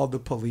think, called the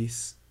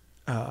police.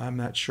 I'm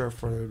not sure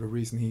for the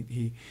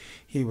reason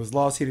he was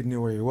lost. He didn't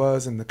know where he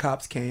was, and the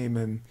cops came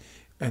and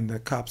the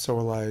cops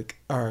were like,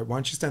 "All right, why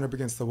don't you stand up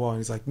against the wall?" And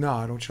he's like, "No,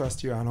 I don't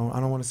trust you. I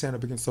don't want to stand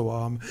up against the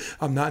wall.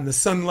 I'm not in the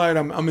sunlight.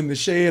 I'm in the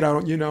shade. I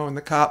don't, you know." And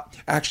the cop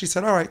actually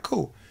said, "All right,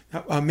 cool.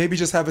 Maybe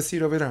just have a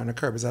seat over there on the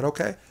curb. Is that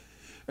okay?"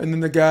 And then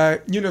the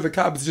guy, you know, the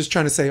cop is just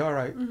trying to say, "All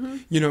right,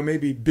 you know,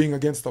 maybe being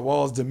against the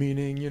wall is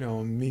demeaning, you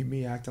know,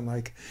 me acting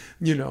like,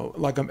 you know,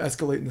 like I'm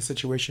escalating the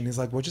situation." He's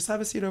like, "Well, just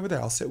have a seat over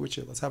there. I'll sit with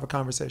you. Let's have a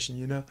conversation,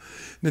 you know."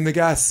 Then the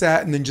guy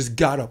sat and then just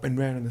got up and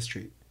ran in the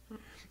street.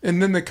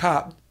 And then the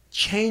cop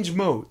changed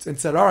modes and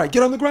said, "All right,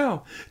 get on the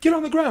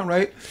ground,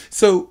 right?"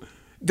 So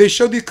they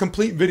showed the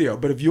complete video,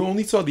 but if you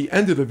only saw the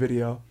end of the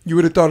video, you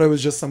would have thought it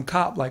was just some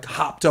cop like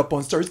hopped up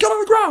on stairs, get on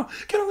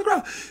the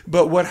ground.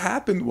 But what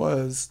happened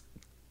was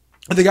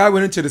the guy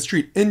went into the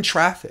street in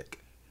traffic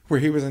where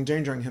he was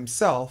endangering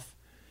himself,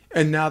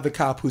 and now the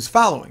cop who's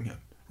following him,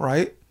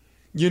 right?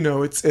 You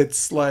know,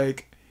 it's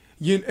like,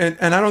 and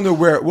I don't know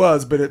where it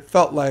was, but it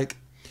felt like,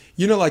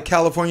 you know, like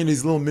California,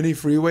 these little mini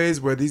freeways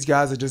where these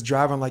guys are just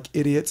driving like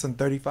idiots in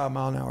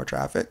 35-mile-an-hour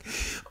traffic.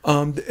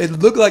 It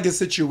looked like a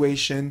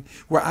situation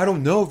where I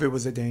don't know if it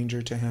was a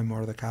danger to him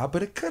or the cop,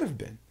 but it could have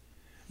been,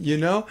 you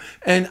know?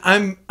 And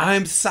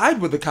I'm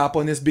side with the cop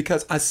on this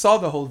because I saw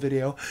the whole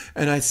video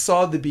and I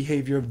saw the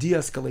behavior of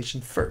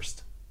de-escalation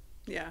first.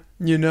 Yeah.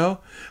 You know?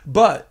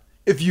 But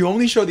if you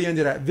only show the end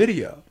of that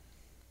video,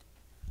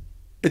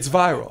 it's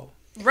viral.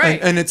 Right.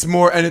 And it's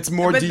more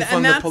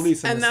defund the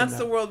police. And that's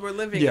the world we're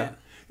living in.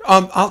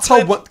 I'll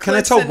tell one. Can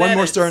I tell one more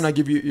edits. story and I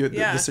give you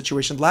the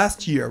situation?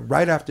 Last year,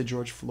 right after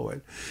George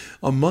Floyd,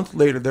 a month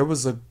later, there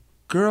was a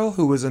girl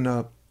who was in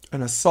a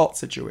an assault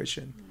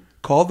situation.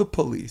 Called the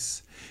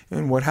police.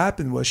 And what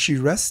happened was she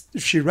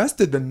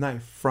wrested the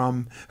knife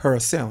from her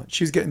assailant.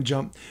 She was getting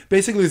jumped.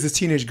 Basically, it was this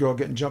teenage girl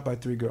getting jumped by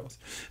 3 girls.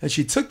 And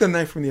she took the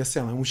knife from the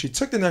assailant. When she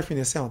took the knife from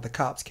the assailant, the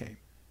cops came.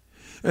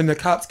 And the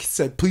cops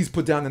said, please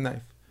put down the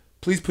knife.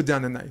 Please put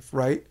down the knife,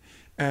 right?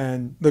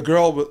 And the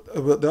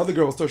other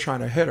girl was still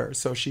trying to hit her.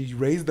 So she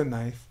raised the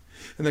knife.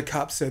 And the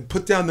cop said,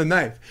 put down the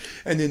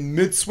knife. And in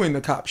mid-swing,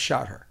 the cop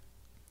shot her.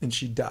 And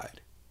she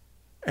died.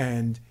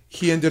 And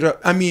he ended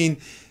up,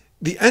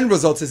 the end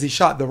result is he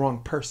shot the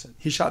wrong person.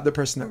 He shot the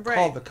person that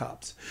called the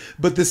cops.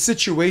 But the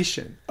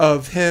situation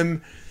of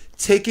him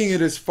taking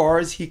it as far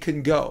as he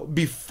can go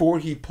before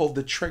he pulled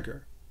the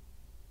trigger.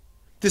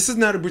 This is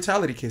not a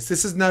brutality case.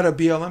 This is not a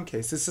BLM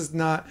case. This is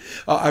not,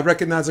 I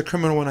recognize a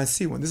criminal when I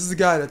see one. This is a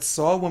guy that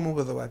saw a woman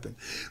with a weapon.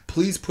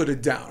 Please put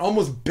it down.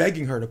 Almost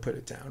begging her to put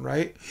it down,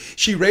 right?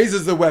 She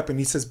raises the weapon.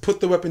 He says,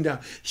 put the weapon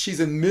down. She's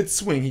in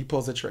mid-swing. He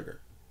pulls the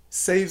trigger.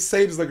 Saves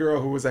the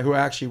girl who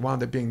actually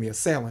wound up being the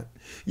assailant.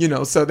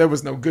 So there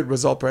was no good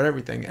result for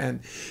everything.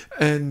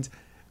 And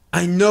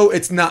I know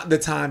it's not the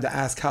time to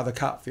ask how the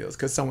cop feels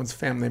because someone's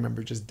family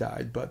member just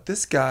died. But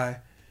this guy,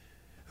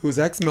 who's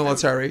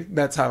ex-military,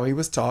 that's how he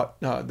was taught.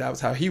 That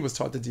was how he was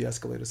taught to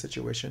de-escalate a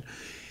situation.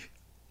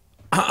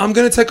 I'm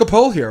going to take a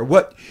poll here.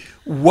 What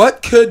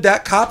could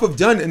that cop have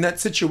done in that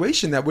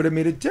situation that would have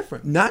made it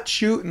different? Not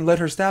shoot and let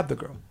her stab the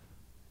girl.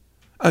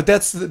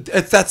 That's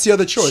the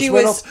other choice.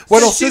 What else is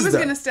there? She was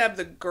going to stab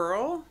the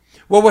girl?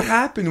 Well, what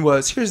happened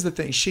was, here's the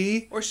thing.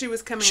 She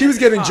was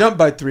getting jumped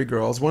by 3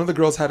 girls. One of the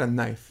girls had a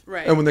knife.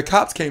 Right. And when the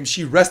cops came,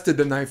 she wrested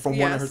the knife from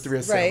one of her 3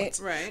 assailants.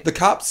 Right. The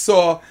cops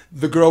saw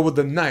the girl with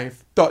the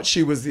knife, thought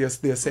she was the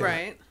assailant.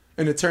 Right.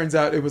 And it turns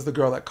out it was the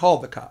girl that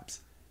called the cops.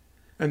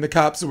 And the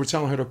cops were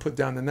telling her to put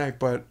down the knife,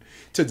 but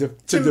to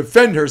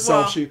defend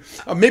herself,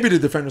 maybe to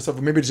defend herself,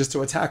 or maybe just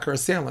to attack her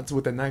assailants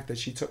with the knife that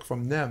she took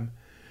from them.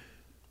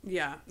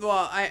 Yeah,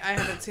 well, I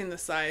haven't seen the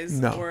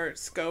size or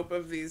scope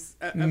of these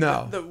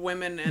the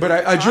women. But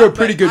I drew a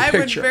pretty good picture.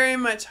 I would very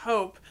much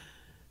hope.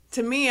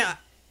 To me,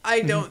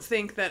 I don't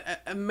think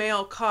that a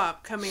male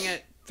cop coming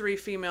at 3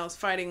 females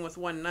fighting with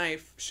 1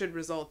 knife should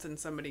result in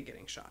somebody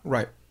getting shot.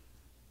 Right.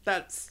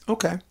 That's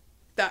okay.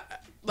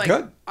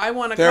 Good. I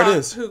want a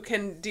cop who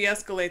can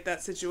de-escalate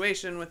that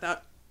situation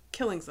without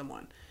killing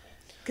someone,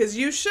 because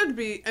you should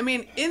be.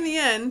 In the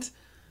end.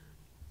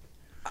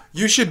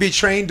 You should be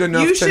trained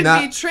enough to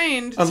not... You should be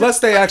trained... Unless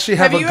they actually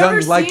have a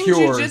gun like yours. Have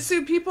you ever seen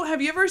jiu-jitsu people?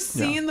 Have you ever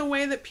seen the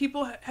way that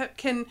people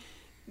can...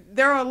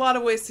 There are a lot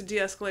of ways to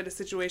de-escalate a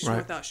situation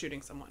without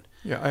shooting someone.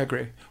 Yeah, I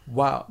agree.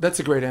 Wow, that's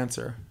a great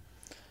answer.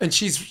 And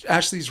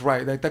Ashley's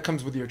right. That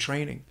comes with your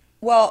training.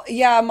 Well,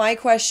 yeah, my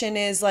question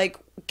is,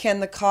 can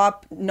the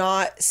cop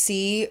not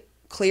see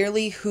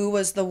clearly who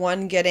was the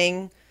one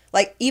getting...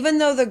 even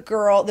though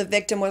the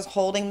victim was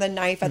holding the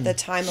knife at the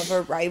time of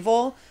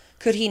arrival...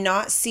 Could he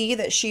not see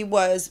that she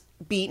was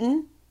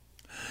beaten?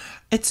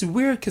 It's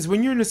weird because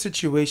when you're in a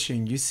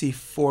situation, you see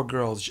 4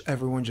 girls,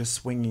 everyone just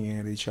swinging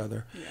at each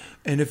other. Yeah.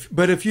 And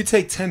if you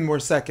take 10 more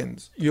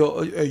seconds,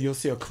 you'll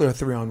see a clear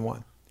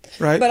 3-on-1,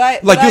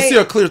 right? You'll see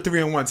a clear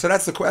 3-on-1. So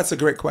that's a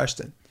great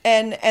question.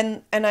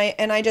 And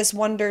I just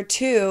wonder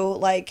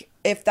too,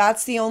 if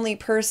that's the only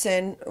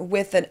person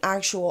with an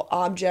actual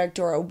object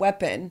or a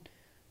weapon.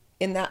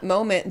 In that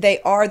moment, they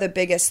are the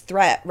biggest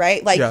threat,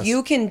 right?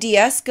 You can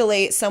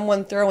de-escalate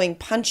someone throwing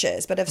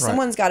punches, but if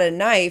someone's got a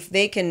knife,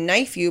 they can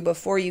knife you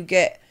before you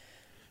get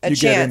a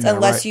chance,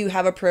 unless you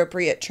have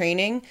appropriate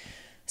training.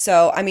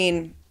 So,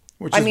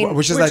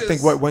 which is I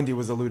think what Wendy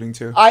was alluding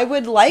to. I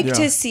would like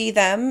to see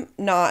them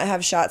not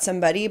have shot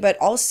somebody, but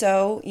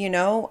also,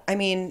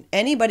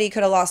 anybody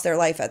could have lost their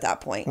life at that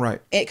point.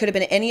 Right. It could have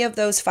been any of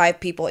those 5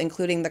 people,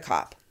 including the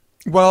cop.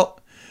 Well,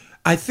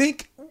 I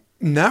think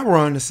now we're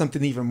on to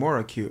something even more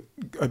acute,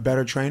 a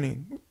better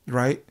training,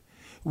 right?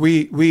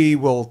 We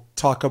will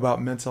talk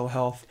about mental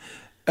health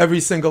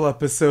every single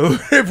episode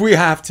if we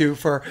have to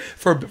for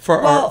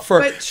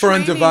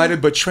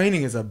Undivided, but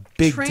training is a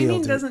big deal.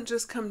 Training doesn't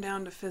just come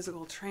down to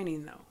physical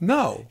training, though.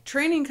 No.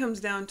 Training comes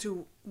down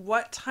to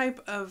what type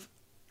of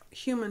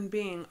human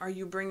being are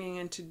you bringing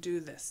in to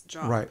do this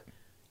job? Right.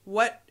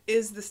 What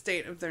is the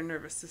state of their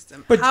nervous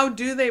system? But, how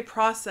do they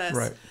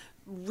process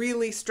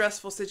really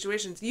stressful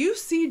situations? You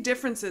see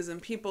differences in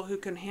people who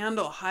can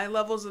handle high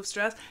levels of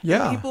stress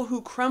and people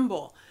who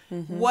crumble.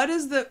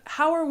 Mm-hmm.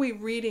 How are we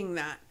reading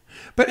that?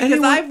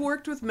 Because I've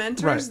worked with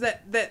mentors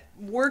that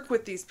work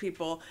with these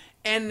people,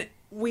 and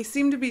we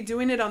seem to be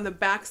doing it on the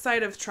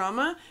backside of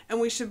trauma, and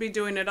we should be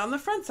doing it on the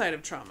front side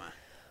of trauma.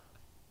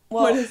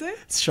 Well, what is it?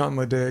 It's Sean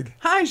Ledig.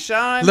 Hi,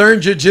 Sean. Learn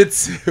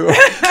jiu-jitsu or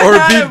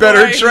be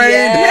better trained.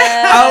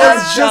 Yeah, I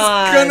was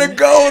just going to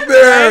go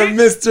there,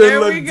 Mr.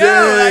 There Ledig. We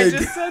go. I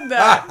just said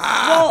that.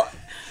 Well,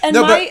 and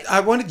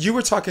but you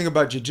were talking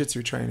about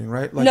jiu-jitsu training,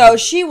 right? No,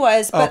 she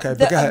was. But okay,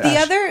 but go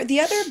ahead, the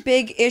other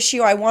big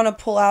issue I want to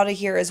pull out of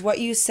here is what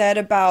you said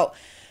about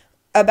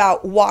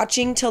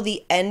watching till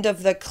the end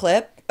of the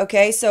clip.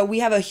 Okay, so we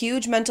have a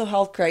huge mental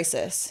health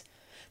crisis.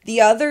 The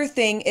other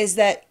thing is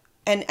that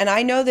and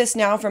I know this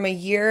now from a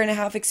year and a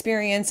half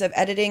experience of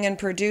editing and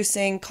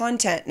producing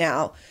content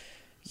now.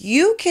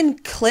 You can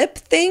clip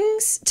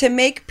things to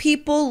make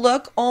people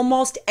look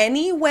almost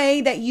any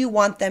way that you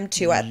want them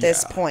to at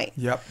this point.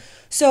 Yep.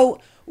 So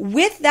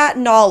with that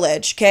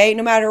knowledge, okay,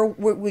 no matter,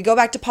 we go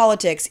back to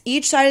politics,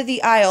 each side of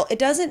the aisle, it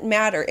doesn't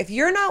matter. If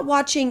you're not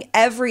watching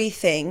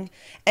everything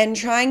and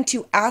trying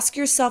to ask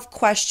yourself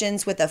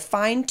questions with a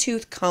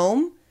fine-tooth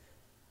comb,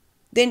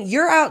 then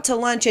you're out to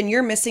lunch and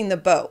you're missing the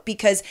boat,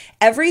 because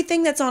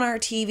everything that's on our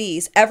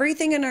TVs,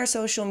 everything in our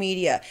social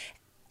media,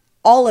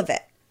 all of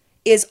it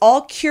is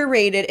all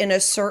curated in a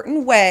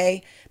certain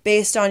way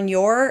based on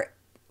your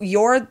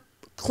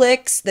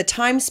clicks, the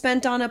time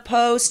spent on a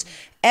post,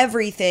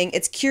 everything.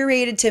 It's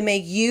curated to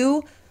make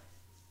you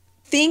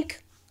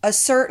think a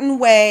certain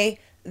way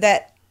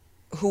that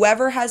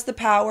whoever has the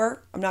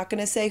power, I'm not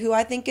going to say who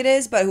I think it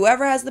is, but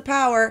whoever has the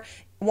power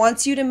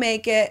wants you to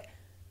make it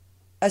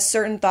a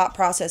certain thought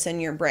process in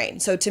your brain.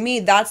 So to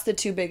me, that's the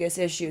two biggest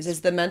issues, is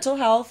the mental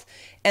health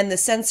and the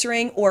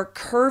censoring or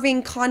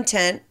curving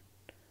content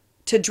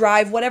to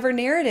drive whatever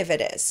narrative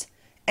it is.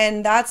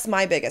 And that's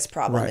my biggest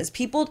problem, is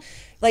people,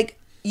 like,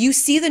 you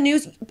see the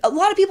news, a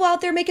lot of people out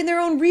there making their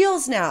own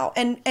reels now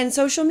and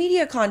social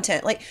media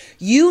content. Like,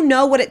 you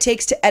know what it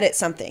takes to edit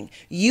something.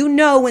 You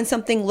know when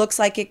something looks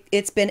like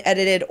it's been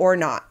edited or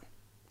not.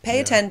 Pay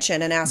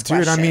attention and ask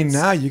questions. Dude, I mean,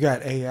 now you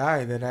got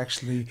AI that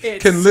actually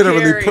It's can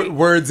literally scary. put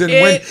words in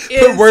It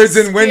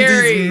is Wendy's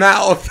scary.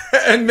 mouth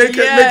and make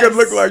it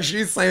look like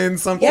she's saying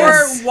something Or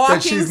that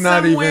walking she's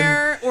not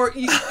somewhere, or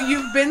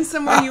you've been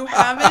somewhere you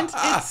haven't.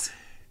 It's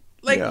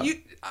like Yeah.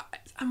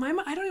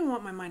 I don't even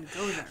want my mind to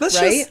go there.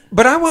 Right?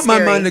 But I want my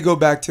Scary. mind to go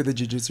back to the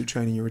jiu-jitsu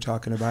training you were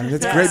talking about. And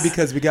it's Yes. great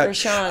because we got,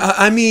 Rashawn.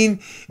 I mean,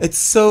 it's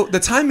so,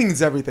 the timing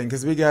is everything,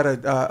 because we got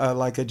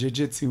a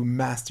jiu-jitsu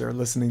master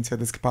listening to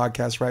this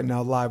podcast right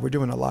now live. We're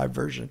doing a live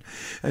version.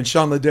 And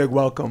Sean Ledig,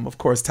 welcome. Of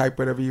course, type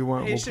whatever you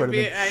want. He We'll should put it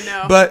be. in. I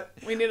know. But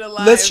we need a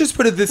live. let's just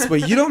put it this way.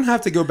 You don't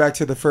have to go back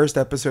to the first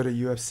episode of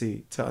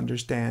UFC to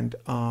understand.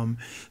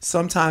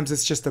 Sometimes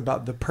it's just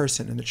about the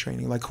person in the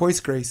training. Like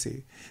Hoist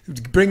Gracie,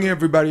 bringing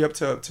everybody up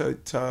to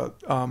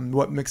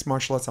what mixed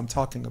martial arts I'm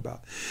talking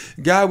about.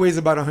 Guy weighs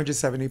about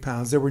 170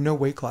 pounds. There were no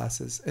weight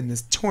classes in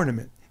this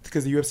tournament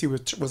because the UFC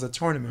was a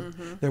tournament.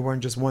 Mm-hmm. There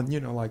weren't just one,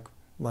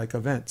 like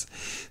events.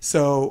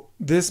 So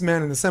this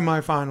man in the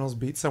semifinals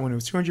beat someone who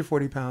was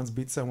 240 pounds,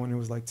 beat someone who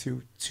was like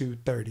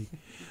 230.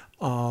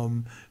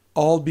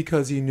 All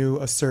because he knew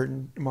a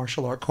certain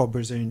martial art called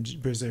Brazilian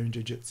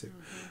Jiu-Jitsu.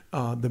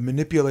 The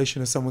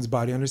manipulation of someone's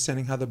body,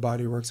 understanding how the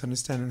body works,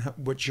 understanding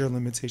what your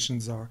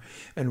limitations are,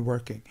 and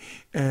working.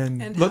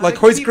 And how like to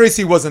Hoist keep-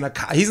 Gracie wasn't a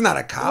cop. He's not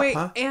a cop, Wait,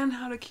 huh? and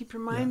how to keep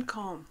your mind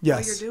calm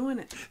Yes. while you're doing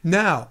it.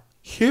 Now,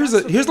 here's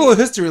a little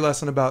history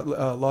lesson about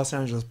Los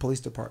Angeles Police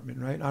Department,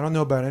 right? I don't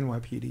know about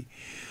NYPD.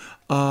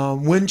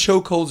 When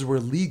chokeholds were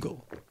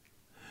legal,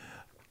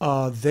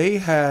 they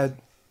had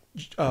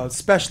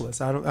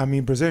specialists.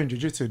 Brazilian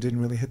Jiu-Jitsu didn't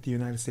really hit the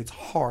United States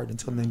hard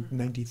until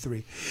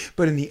 93.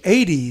 But in the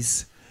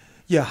 80s,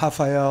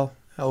 Rafael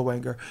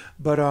Elwanger.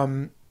 But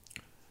in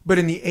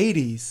the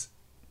 80s,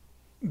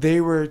 they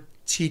were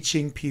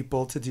teaching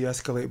people to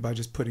de-escalate by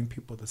just putting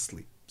people to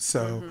sleep.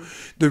 So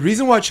the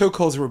reason why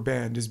chokeholds were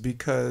banned is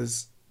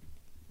because,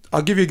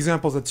 I'll give you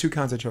examples of two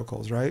kinds of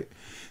chokeholds, right?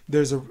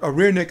 There's a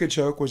rear naked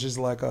choke, which is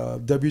like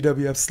a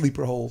WWF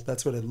sleeper hold.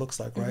 That's what it looks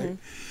like, right?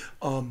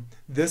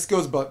 This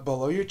goes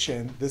below your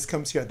chin. This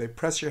comes here. They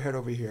press your head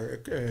over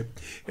here.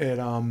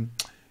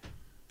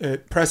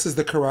 It presses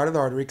the carotid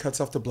artery, cuts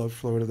off the blood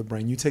flow to the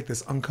brain. You take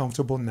this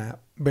uncomfortable nap,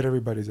 but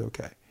everybody's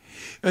okay.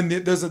 And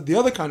the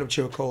other kind of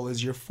chokehold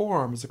is your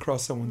forearms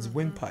across someone's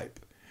windpipe,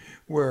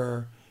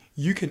 where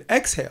you can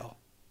exhale,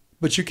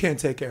 but you can't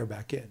take air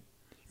back in.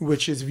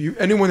 Which is,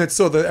 anyone that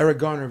saw the Eric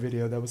Garner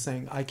video that was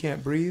saying, I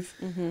can't breathe,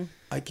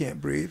 I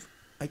can't breathe,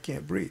 I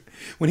can't breathe.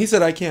 When he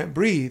said, I can't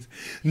breathe,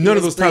 none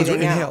of those times were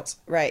breathing out. inhales.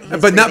 Right.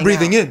 But not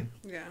breathing out. in.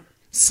 Yeah.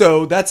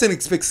 So that's an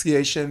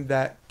asphyxiation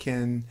that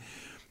can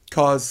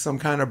cause some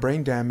kind of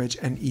brain damage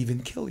and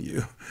even kill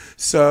you.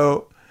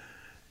 So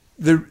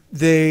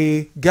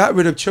they got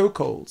rid of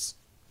chokeholds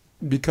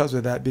because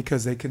of that,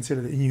 because they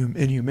considered it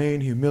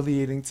inhumane,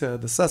 humiliating to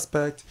the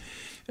suspect.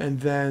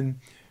 And then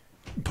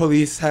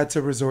police had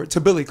to resort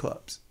to billy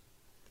clubs.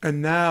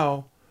 And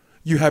now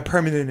you have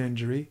permanent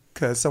injury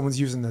because someone's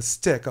using a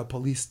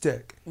police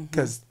stick,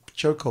 because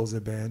chokeholds are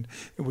banned,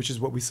 which is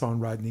what we saw in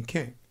Rodney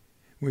King.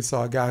 We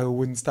saw a guy who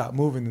wouldn't stop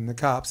moving, and the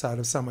cops, out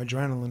of some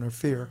adrenaline or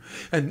fear,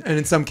 and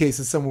in some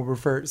cases, someone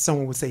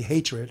would say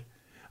hatred,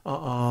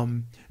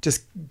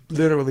 just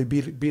literally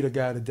beat a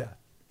guy to death,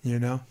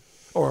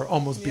 or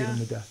almost beat him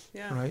to death,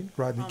 right?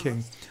 Rodney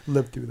King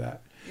lived through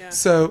that. Yeah.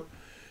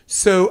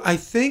 So I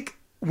think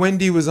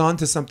Wendy was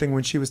onto something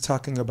when she was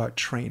talking about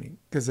training,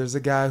 because there's a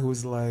guy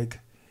who's like,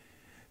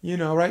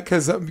 right?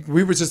 Because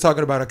we were just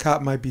talking about a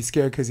cop might be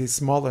scared because he's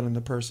smaller than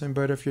the person,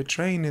 but if you're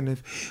training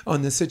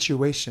on the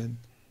situation,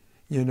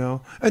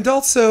 and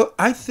also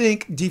I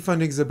think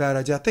defunding is a bad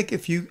idea. I think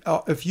if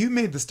you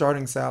made the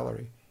starting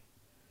salary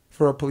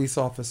for a police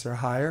officer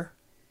higher,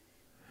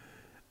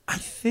 I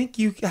think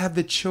you have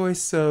the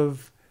choice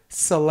of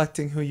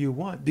selecting who you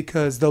want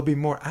because there'll be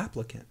more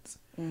applicants.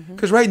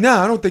 Because right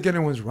now, I don't think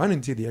anyone's running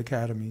to the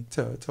academy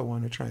to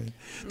want to train.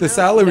 The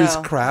salary's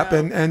crap,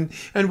 no.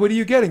 and what are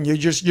you getting? You're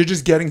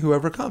just getting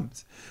whoever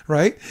comes,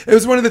 right? It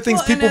was one of the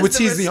things people would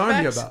tease the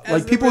army about.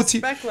 As the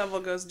respect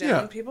level goes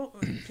down, people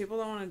don't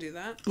want to do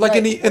that. Like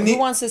who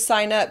wants to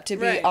sign up to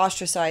be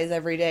ostracized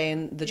every day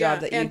in the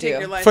job that you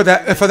do for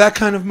that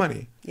kind of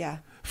money? Yeah.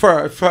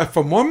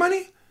 For more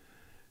money,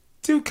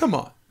 dude, come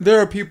on. There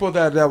are people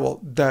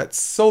that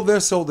sold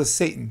their soul to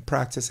Satan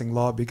practicing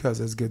law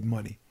because it's good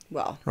money.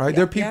 Well, right. Yeah,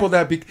 there are people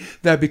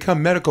that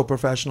become medical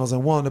professionals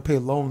and willing to pay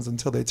loans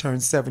until they turn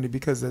 70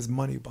 because there's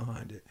money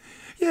behind it.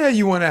 Yeah,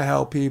 you want to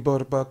help people,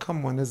 but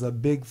come on, there's a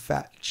big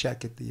fat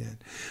check at the end.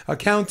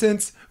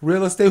 Accountants,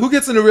 real estate. Who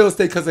gets into real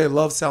estate because they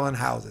love selling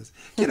houses?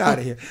 Get out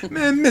of here,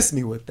 man. Miss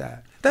me with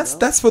that.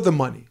 That's for the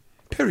money.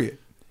 Period.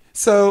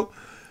 So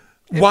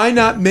why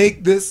not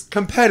make this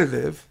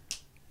competitive,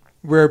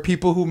 where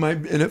people who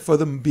might be in it for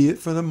the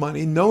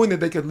money, knowing that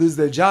they could lose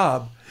their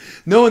job,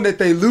 knowing that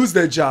they lose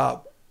their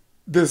job.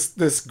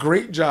 This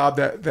great job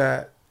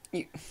that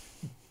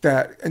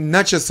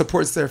not just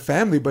supports their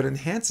family but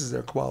enhances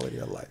their quality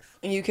of life.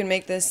 You can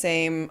make the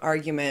same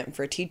argument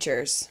for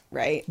teachers,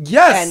 right?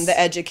 Yes. And the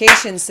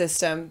education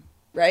system,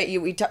 right?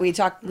 We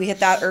hit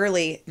that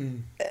early.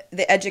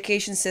 The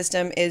education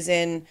system is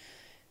in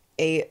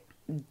a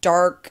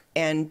dark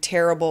and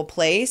terrible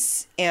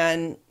place,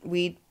 and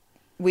we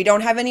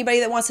don't have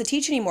anybody that wants to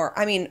teach anymore.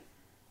 I mean,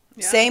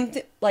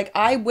 like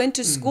I went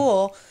to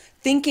school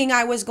thinking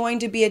I was going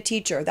to be a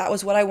teacher. That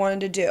was what I wanted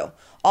to do.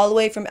 All the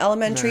way from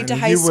elementary to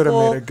high school. You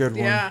would have made a good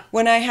one.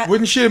 Yeah.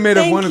 Wouldn't she have made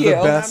it one of the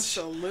best?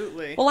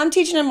 Absolutely. Well, I'm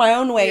teaching in my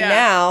own way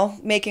now,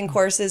 making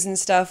courses and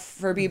stuff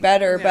for Be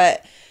Better,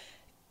 but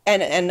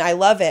and I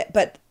love it.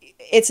 But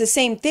it's the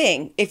same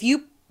thing. If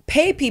you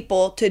pay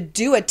people to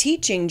do a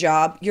teaching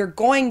job, you're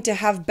going to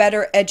have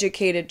better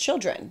educated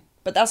children.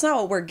 But that's not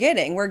what we're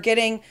getting. We're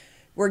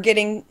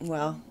getting,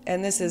 well,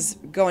 and this is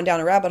going down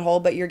a rabbit hole,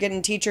 but you're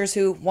getting teachers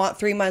who want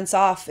 3 months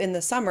off in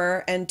the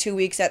summer and 2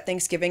 weeks at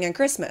Thanksgiving and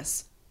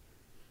Christmas.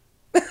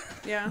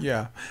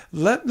 Yeah.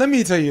 Let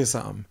me tell you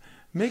something.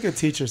 Make a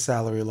teacher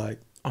salary like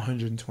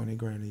 120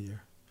 grand a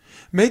year.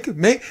 Make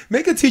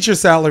a teacher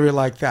salary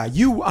like that.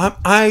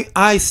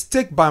 I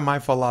stick by my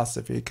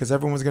philosophy because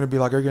everyone's gonna be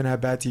like, "You're gonna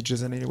have bad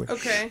teachers anyway."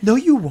 Okay. No,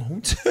 you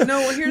won't.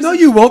 No,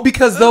 you won't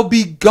because they'll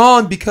be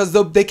gone because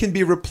they can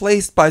be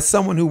replaced by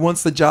someone who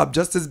wants the job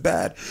just as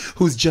bad,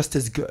 who's just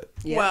as good.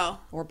 Yeah.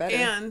 Well, or better.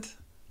 And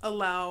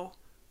allow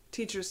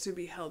teachers to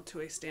be held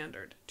to a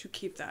standard to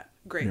keep that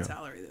great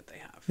salary that they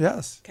have.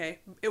 Yes. Okay.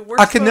 It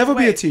works. I could never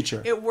be a ways.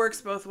 teacher. It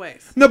works both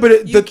ways. No,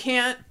 but you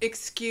can't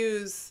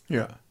excuse.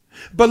 Yeah.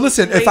 But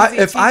listen, if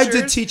teachers. I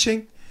did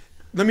teaching,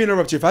 let me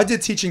interrupt you. If I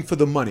did teaching for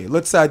the money,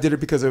 let's say I did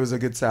it because it was a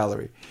good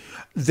salary,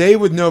 they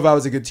would know if I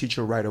was a good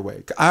teacher right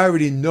away. I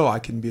already know I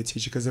can be a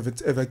teacher because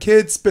if a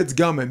kid spits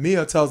gum at me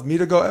or tells me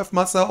to go F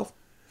myself,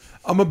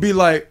 I'm going to be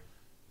like,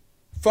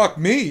 fuck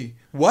me.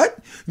 What?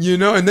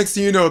 And next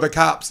thing you know, the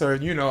cops are,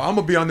 I'm going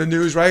to be on the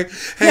news, right?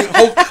 Hey,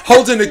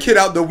 holding the kid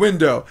out the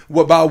window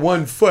by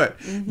 1 foot.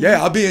 Mm-hmm.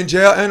 Yeah, I'll be in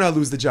jail and I'll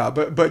lose the job.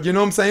 But you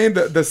know what I'm saying?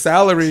 The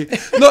salary,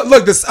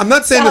 look, I'm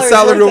not saying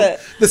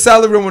the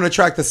salary won't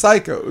attract the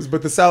psychos,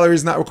 but the salary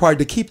is not required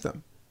to keep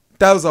them.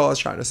 That was all I was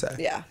trying to say.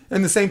 Yeah.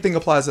 And the same thing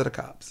applies to the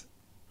cops.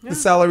 Yeah.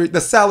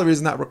 The salary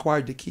is not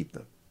required to keep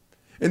them.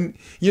 And,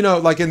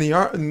 like in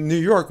New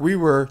York, we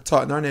were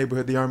taught in our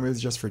neighborhood, the army was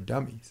just for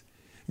dummies.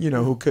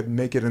 Who couldn't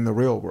make it in the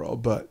real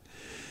world. But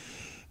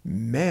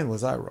man,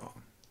 was I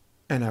wrong.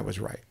 And I was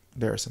right.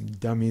 There are some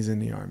dummies in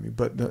the army.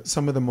 But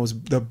some of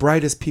the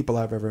brightest people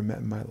I've ever met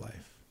in my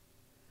life.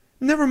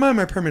 Never mind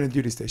my permanent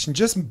duty station.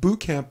 Just boot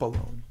camp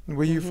alone.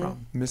 Where you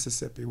from?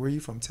 Mississippi. Where you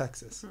from?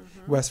 Texas.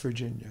 West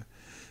Virginia.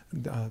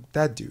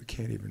 That dude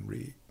can't even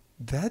read.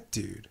 That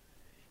dude,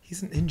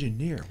 he's an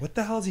engineer. What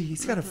the hell is he?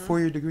 He's got a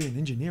 4-year degree in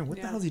engineering.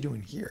 What the hell is he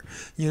doing here?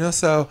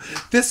 So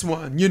this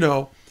one,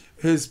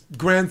 his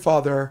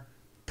grandfather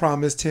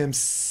promised him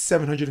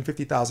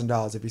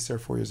 $750,000 if he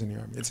served 4 years in the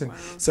army.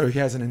 So he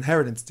has an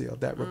inheritance deal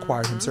that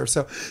required him to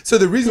serve. So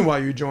the reason why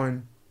you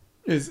join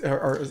is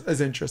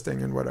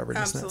interesting and whatever.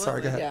 Absolutely.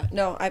 Sorry, go ahead. Yeah.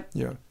 No,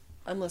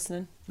 I'm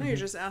listening. No, you're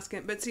just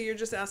asking. But see, you're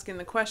just asking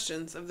the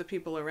questions of the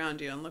people around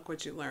you, and look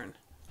what you learn.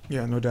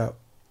 Yeah, no doubt.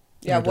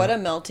 Yeah, what a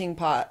melting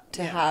pot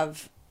to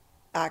have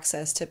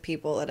access to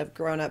people that have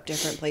grown up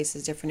different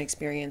places, different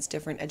experience,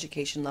 different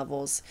education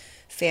levels,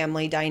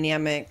 family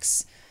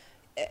dynamics.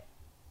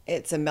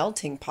 It's a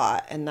melting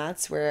pot, and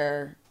that's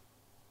where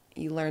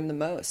you learn the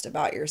most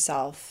about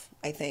yourself,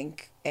 I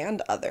think,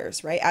 and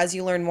others, right? As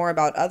you learn more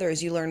about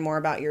others, you learn more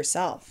about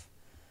yourself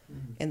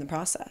in the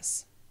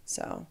process.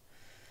 So,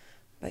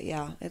 but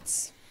yeah,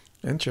 it's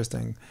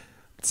interesting.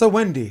 So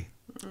Wendy,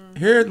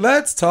 here,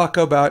 let's talk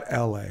about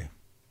LA.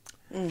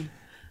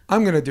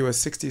 I'm going to do a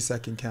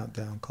 60-second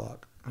countdown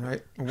clock,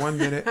 right? 1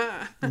 minute,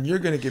 and you're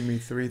going to give me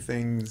 3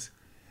 things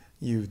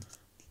you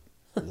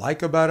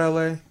like about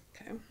LA.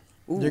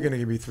 Ooh. You're going to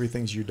give me 3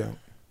 things you don't.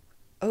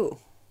 Oh,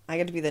 I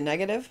get to be the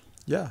negative?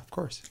 Yeah, of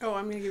course. Oh,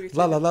 I'm gonna give you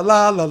La three. la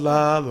la la la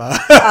la la.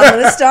 I'm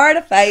gonna start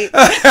a fight.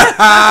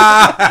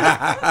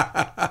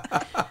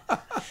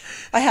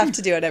 I have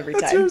to do it every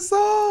That's time. your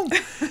song.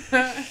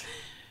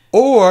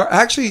 Or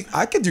actually,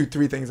 I could do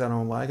three things I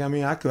don't like. I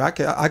mean, I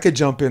could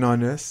jump in on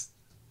this.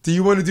 Do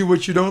you want to do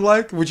what you don't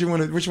like? Which one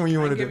you want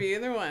I'll to give do? you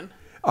either one.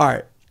 All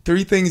right.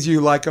 Three things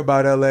you like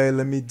about LA.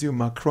 Let me do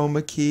my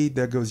chroma key.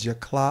 There goes your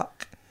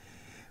clock.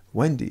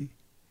 Wendy,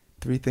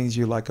 three things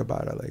you like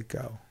about LA.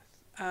 Go.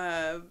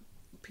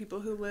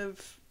 People who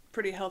live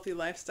pretty healthy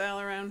lifestyle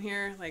around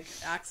here, like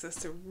access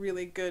to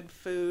really good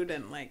food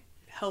and like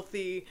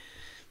healthy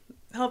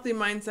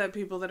mindset,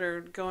 people that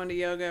are going to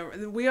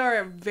yoga. We are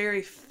a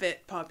very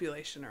fit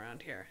population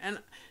around here. And,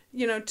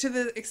 you know, to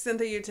the extent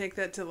that you take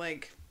that to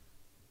like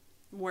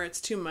where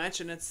it's too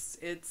much and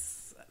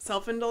it's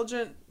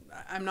self-indulgent,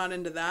 I'm not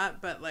into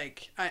that. But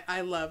like,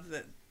 I love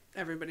that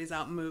everybody's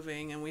out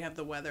moving and we have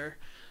the weather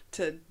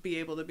to be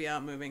able to be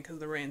out moving because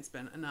the rain's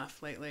been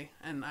enough lately.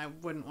 And I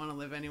wouldn't want to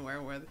live anywhere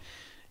where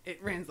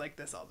it rains like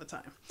this all the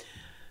time.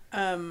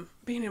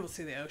 Being able to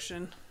see the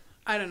ocean.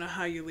 I don't know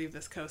how you leave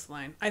this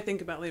coastline. I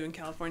think about leaving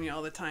California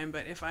all the time,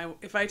 but if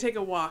I take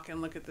a walk and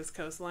look at this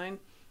coastline,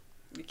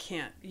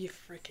 you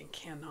freaking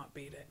cannot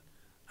beat it.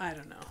 I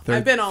don't know.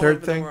 I've been all over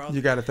the world.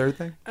 You got a third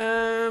thing?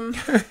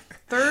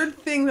 Third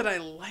thing that I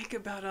like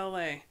about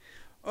LA.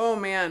 Oh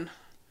man.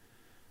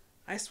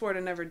 I swore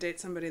to never date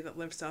somebody that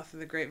lives south of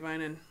the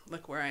Grapevine, and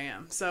look where I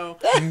am. So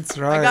That's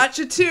right. I got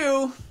you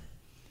too.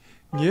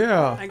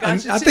 Yeah. I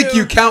got you I think too.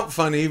 you count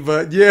funny,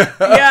 but yeah.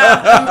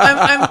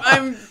 Yeah,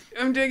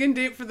 I'm digging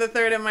deep for the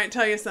third. I might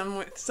tell you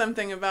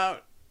something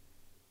about.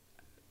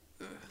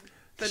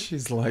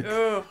 She's like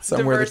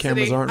somewhere the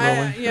cameras aren't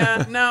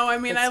rolling. No. I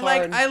mean, It's I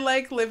hard.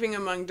 like living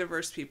among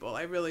diverse people.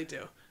 I really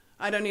do.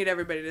 I don't need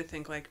everybody to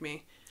think like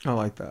me. I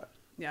like that.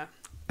 Yeah.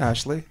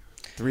 Ashley,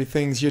 three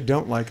things you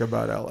don't like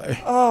about LA.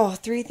 Oh,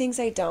 three things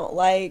I don't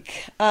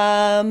like.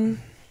 The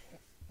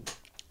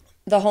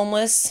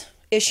homeless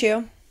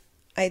issue.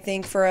 I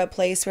think for a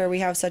place where we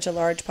have such a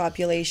large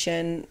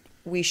population,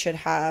 we should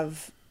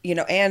have,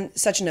 and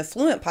such an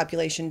affluent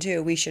population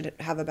too, we should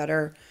have a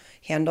better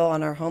handle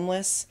on our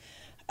homeless.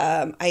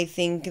 I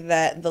think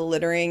that the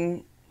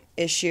littering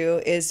issue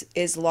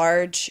is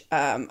large.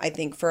 I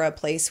think for a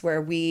place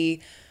where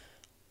we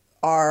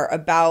are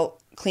about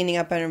cleaning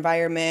up our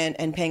environment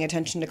and paying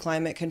attention to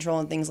climate control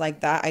and things like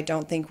that, I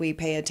don't think we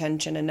pay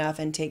attention enough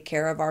and take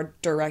care of our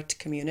direct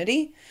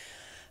community.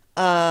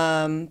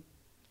 And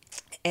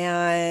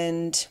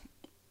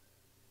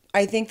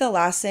I think the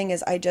last thing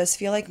is I just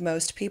feel like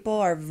most people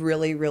are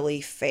really,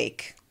 really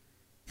fake.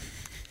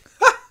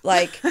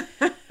 Like,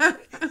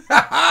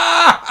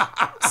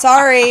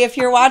 sorry if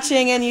you're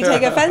watching and you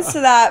take offense to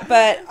that,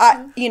 but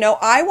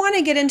I want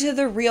to get into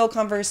the real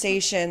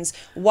conversations.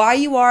 Why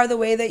you are the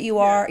way that you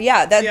are.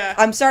 Yeah.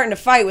 I'm starting to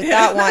fight with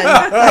that one.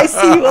 I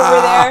see you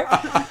over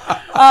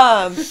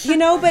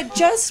there. But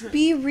just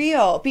be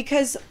real,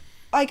 because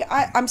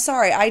I'm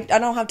sorry, I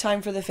don't have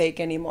time for the fake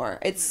anymore.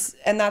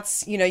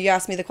 That's, you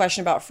asked me the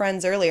question about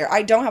friends earlier.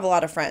 I don't have a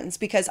lot of friends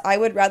because I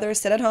would rather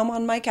sit at home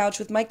on my couch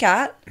with my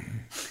cat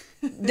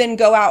than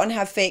go out and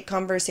have fake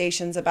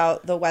conversations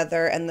about the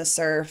weather and the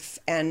surf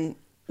and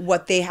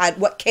what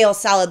kale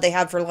salad they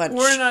had for lunch.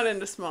 We're not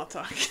into small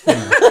talk.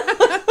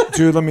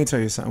 Dude, let me tell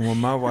you something. When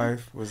my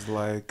wife was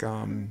like,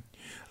 I'm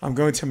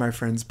going to my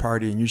friend's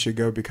party and you should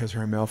go because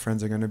her male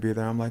friends are going to be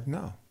there. I'm like,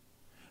 no.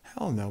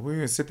 Hell no. We're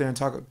going to sit there and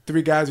talk.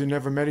 Three guys who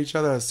never met each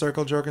other, a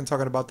circle jerking,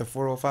 talking about the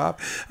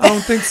 405. I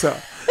don't think so.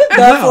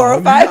 The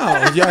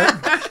 405? No, yeah.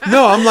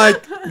 No, I'm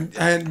like,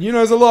 and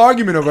there's a little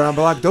argument over it. I'm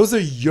like, those are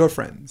your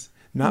friends.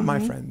 Not my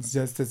friends.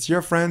 Just it's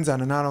your friends,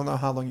 and I don't know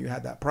how long you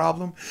had that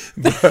problem,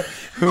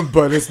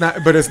 but it's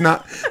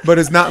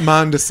not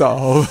mine to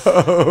solve.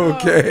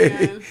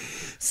 Okay,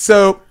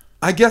 so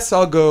I guess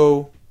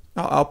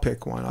I'll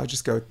pick one. I'll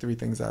just go three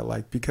things I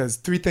like, because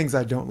three things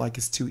I don't like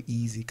is too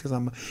easy, because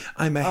I'm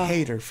a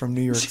hater from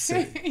New York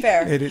City.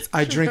 Fair. It is.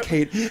 I drink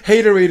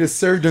Haterade is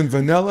served in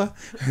vanilla,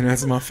 and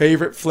that's my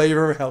favorite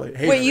flavor.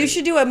 Haterade. Wait, you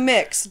should do a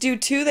mix. Do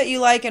two that you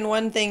like and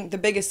one thing, the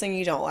biggest thing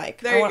you don't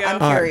like. There you go.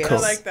 I'm All right, curious. cool.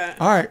 I like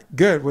that. All right,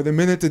 good. With a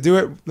minute to do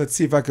it, let's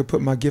see if I could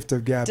put my gift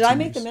of gab. Did I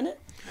make the minute?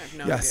 I have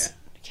no Yes. idea.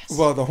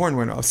 Well, the horn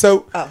went off.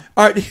 So, Oh.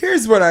 All right,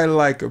 here's what I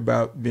like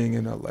about being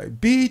in LA.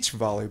 Beach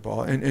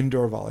volleyball and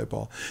indoor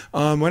volleyball.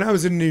 When I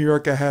was in New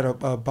York, I had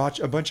a bunch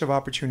of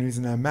opportunities,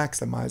 and I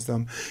maximized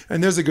them.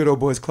 And there's a good old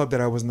boys club that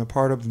I wasn't a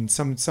part of. In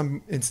some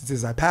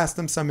instances, I passed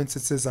them. Some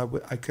instances, I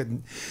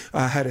couldn't.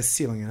 I had a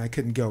ceiling, and I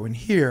couldn't go. And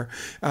here,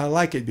 I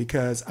like it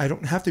because I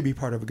don't have to be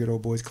part of a good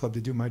old boys club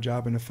to do my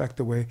job and affect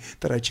the way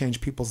that I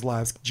change people's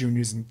lives,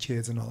 juniors and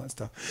kids and all that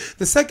stuff.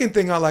 The second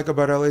thing I like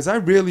about LA is I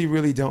really,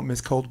 really don't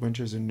miss cold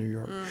winters in New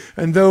York.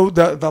 And though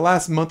the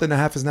last month and a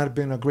half has not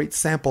been a great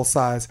sample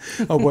size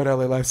of what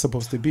LA life's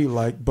supposed to be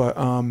like, but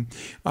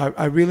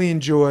I really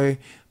enjoy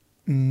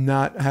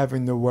not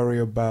having to worry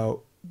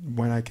about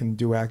when I can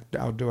do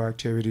outdoor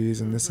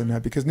activities and this and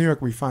that, because New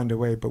York, we find a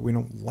way, but we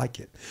don't like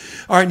it.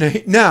 All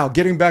right, now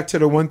getting back to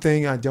the one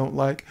thing I don't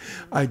like,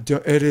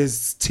 it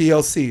is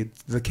TLC,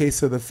 the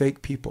case of the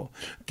fake people.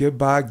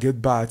 Goodbye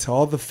to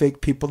all the fake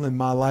people in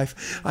my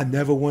life. I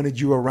never wanted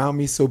you around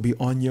me, so be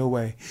on your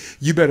way.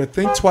 You better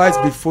think twice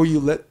before you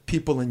let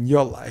people in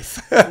your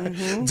life.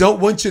 Don't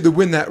want you to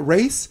win that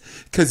race,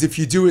 because if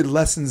you do, it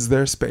lessens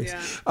their space.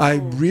 Yeah. I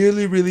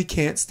really, really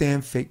can't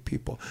stand fake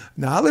people.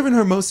 Now, I live in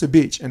Hermosa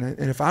Beach, and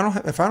if I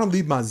don't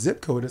leave my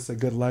zip code, it's a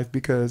good life,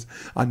 because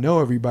I know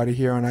everybody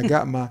here, and I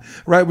got my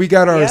right. We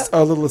got our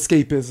little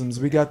escapisms.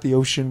 We got the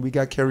ocean. We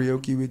got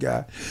karaoke. We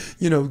got,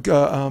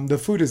 the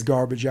food is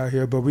garbage out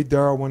here, but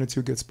there are one or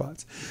two good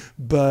spots.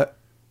 But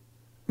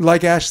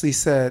like Ashley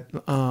said,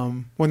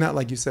 well, not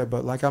like you said,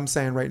 but like I'm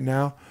saying right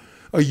now,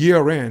 a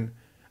year in,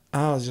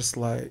 I was just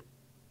like,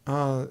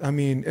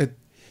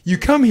 you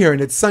come here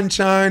and it's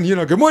sunshine,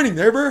 good morning,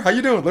 neighbor. How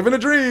you doing? Living a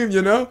dream,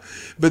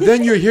 But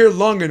then you're here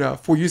long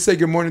enough where you say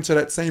good morning to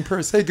that same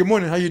person. Hey, good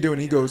morning. How you doing?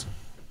 He goes,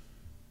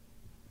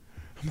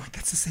 I'm like,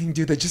 that's the same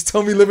dude that just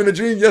told me living a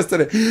dream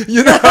yesterday, And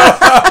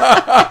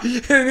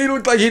he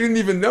looked like he didn't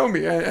even know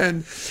me.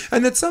 And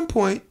at some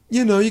point,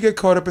 you get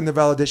caught up in the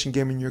validation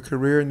game in your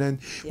career. And then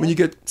when you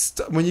get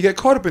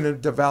caught up in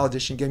the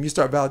validation game, you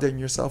start validating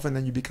yourself, and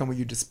then you become what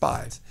you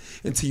despise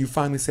until you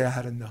finally say, I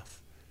had enough.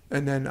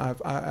 And then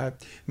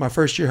my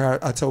first year,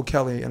 I told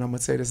Kelly, and I'm going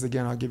to say this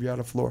again, I'll give you out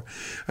the floor.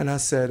 And I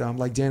said,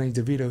 like Danny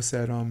DeVito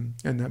said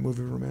in that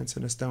movie Romance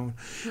in the Stone,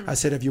 I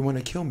said, if you want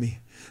to kill me,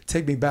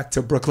 take me back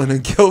to Brooklyn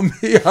and kill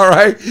me, all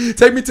right?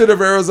 Take me to the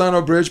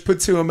Verrazano Bridge, put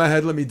two in my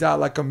head, let me die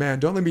like a man.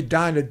 Don't let me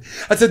die in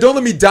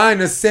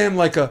the sand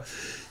like a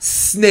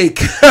snake,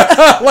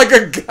 like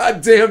a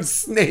goddamn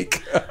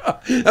snake.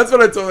 That's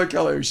what I told her,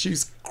 Kelly. She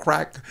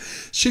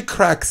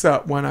cracks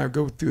up when I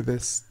go through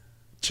this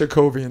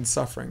Chekhovian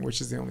suffering, which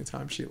is the only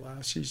time she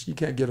laughs. You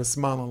can't get a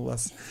smile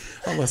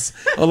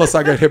unless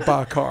I got hit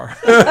by a car.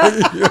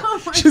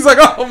 She's like,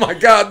 oh my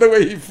God, the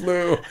way he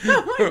flew.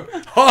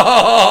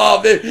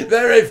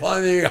 Very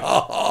funny.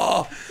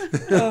 Oh,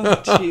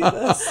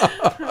 Jesus.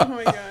 Oh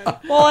my God.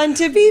 Well, and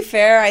to be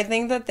fair, I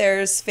think that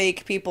there's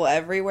fake people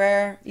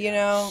everywhere,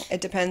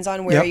 It depends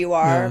on where you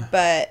are,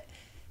 but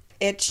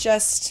it's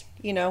just,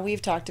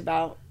 we've talked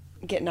about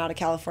getting out of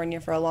California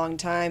for a long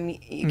time.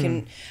 You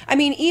can,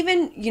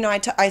 even,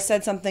 I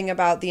said something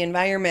about the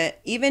environment,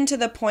 even to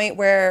the point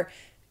where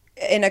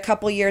in a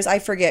couple years, I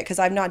forget, because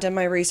I've not done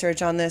my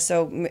research on this,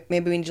 so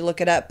maybe we need to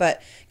look it up,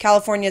 but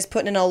California is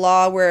putting in a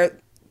law where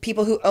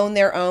people who own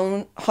their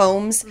own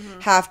homes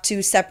have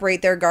to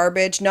separate their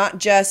garbage, not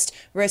just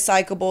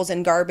recyclables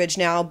and garbage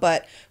now,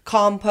 but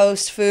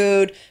compost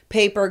food,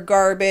 paper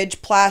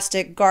garbage,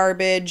 plastic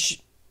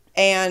garbage,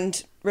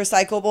 and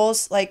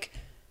recyclables. Like,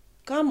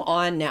 come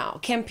on now.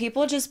 Can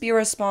people just be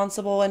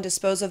responsible and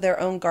dispose of their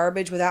own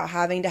garbage without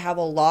having to have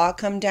a law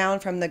come down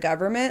from the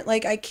government?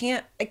 Like, I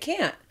can't.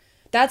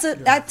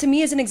 That to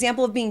me is an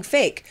example of being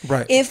fake.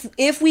 Right.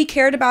 If we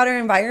cared about our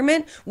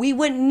environment, we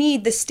wouldn't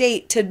need the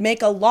state to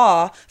make a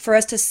law for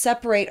us to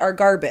separate our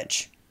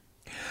garbage.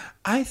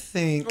 I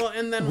think. Well,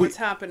 and then what's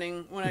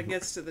happening when it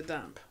gets to the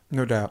dump?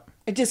 No doubt.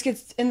 It just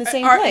gets in the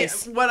same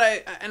place.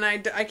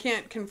 I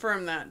can't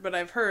confirm that, but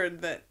I've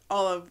heard that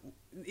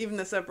even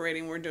the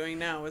separating we're doing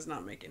now is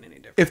not making any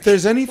difference. If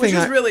there's anything, which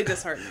is really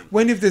disheartening.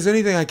 Wendy, if there's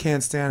anything I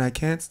can't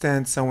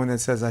stand someone that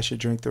says I should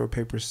drink through a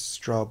paper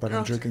straw, but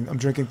I'm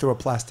drinking through a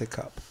plastic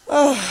cup.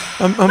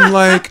 I'm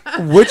like,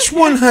 which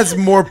one has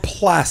more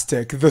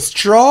plastic, the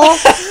straw,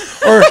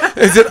 or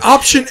is it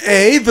option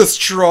A, the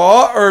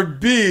straw, or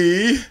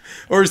B,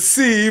 or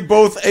C,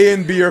 both A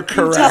and B are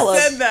correct? Tell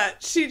us. Said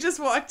that. She just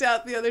walked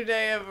out the other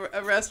day of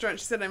a restaurant.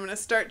 She said, I'm going to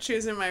start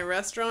choosing my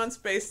restaurants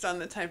based on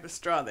the type of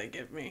straw they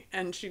give me.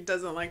 And she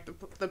doesn't like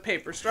the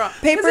paper straw.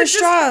 Paper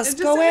straws,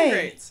 go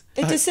away.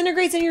 It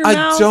disintegrates in your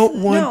mouth. I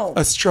don't want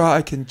a straw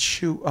I can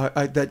chew,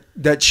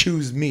 that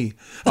chews me.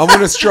 I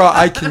want a straw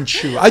I can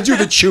chew. I do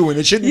the chewing.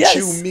 It shouldn't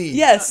chew me.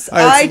 Yes,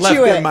 I chew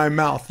it. left in my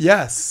mouth.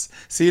 Yes.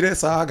 See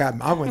this?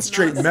 I went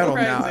straight metal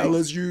now.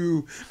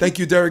 LSU. Thank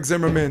you, Derek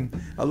Zimmerman.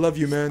 I love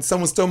you, man.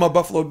 Someone stole my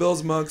Buffalo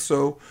Bills mug,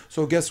 so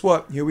guess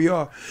what? Here we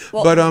are.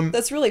 Well, but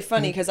that's really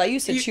funny because I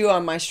used to chew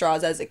on my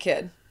straws as a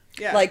kid.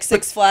 Yeah. Like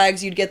Six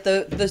Flags, you'd get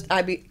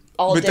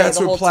all but day, that's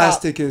the what whole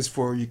plastic top. is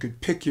for. You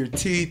could pick your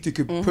teeth. You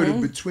could put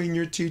it between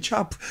your teeth.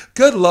 Chop.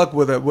 Good luck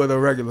with a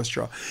regular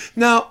straw.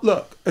 Now,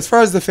 look, as far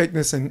as the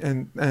fakeness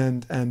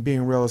and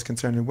being real is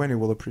concerned, and Wendy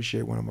will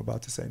appreciate what I'm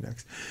about to say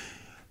next.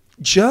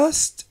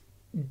 Just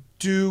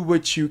do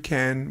what you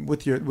can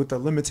with the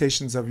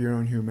limitations of your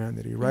own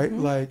humanity, right?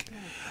 Like,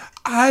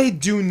 I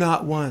do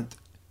not want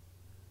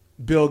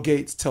Bill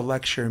Gates to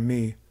lecture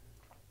me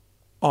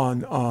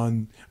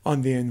on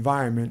the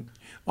environment,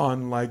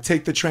 on like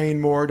take the train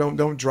more,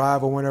 don't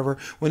drive or whatever,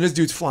 when this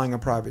dude's flying a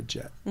private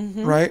jet,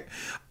 right?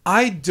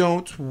 I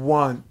don't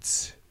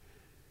want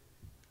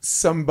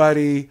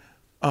somebody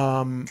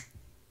or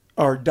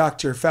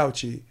Dr.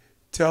 Fauci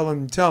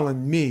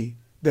telling me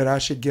that I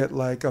should get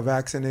like a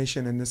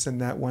vaccination and this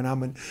and that when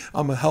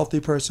I'm a healthy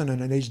person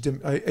and an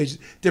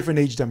different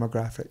age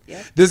demographic.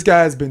 Yep. This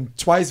guy has been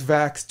twice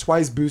vaxxed,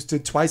 twice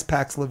boosted, twice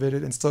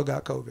Paxlovided, and still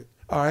got COVID.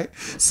 All right.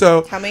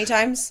 So How many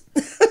times?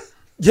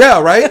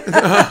 yeah, right.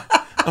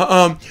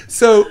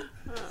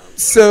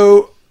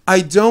 So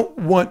I don't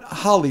want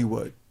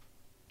Hollywood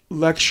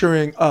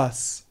lecturing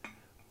us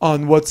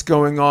on what's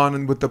going on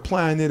and with the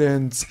planet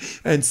and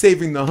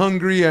saving the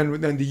hungry and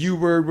the U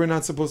word we're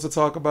not supposed to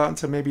talk about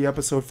until maybe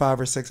episode 5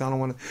 or 6. I don't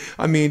want to.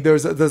 I mean,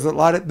 there's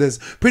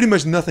pretty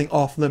much nothing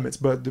off limits,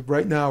 but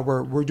right now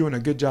we're doing a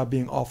good job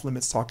being off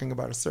limits, talking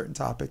about a certain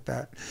topic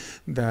that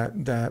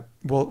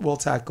we'll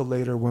tackle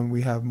later when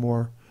we have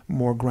more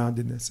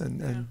groundedness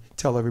and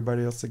tell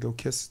everybody else to go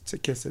kiss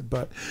it.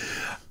 But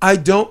I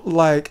don't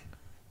like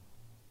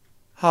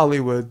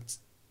Hollywood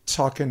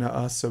talking to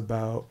us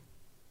about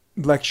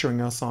lecturing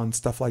us on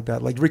stuff like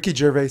that. Like Ricky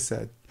Gervais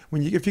said,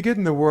 if you get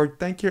in the word,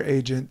 thank your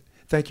agent,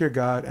 thank your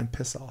God, and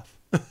piss off.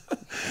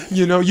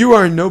 You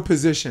are in no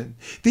position.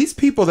 These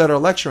people that are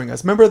lecturing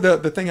us. Remember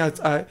the thing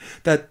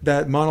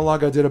that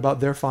monologue I did about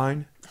They're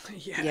Fine?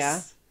 Yes.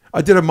 Yeah.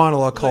 I did a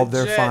monologue called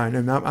Legit. They're Fine,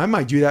 and I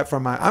might do that for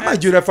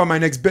my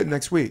next bit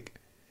next week.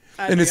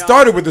 That'd And be it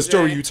started awesome, with the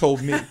story Jay. you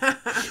told me.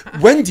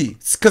 Wendy,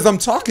 because I'm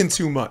talking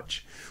too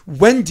much.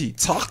 Wendy,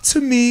 talk to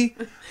me.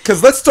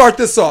 Because let's start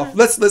this off.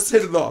 Let's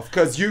hit it off.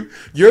 Because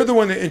you're the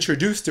one that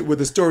introduced it with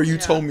the story you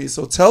told me.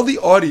 So tell the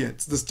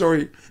audience the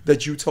story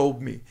that you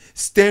told me.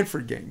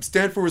 Stanford game.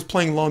 Stanford was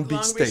playing Long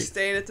Beach State. Long Beach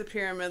State at the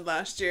Pyramid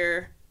last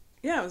year.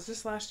 Yeah, it was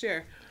just last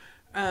year.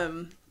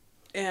 And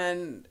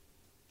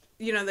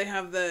they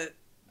have the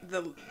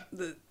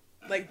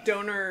like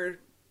donor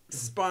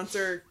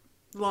sponsor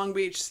Long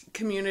Beach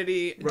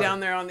community down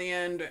there on the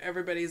end.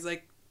 Everybody's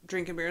like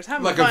drinking beers,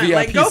 having Like a fun.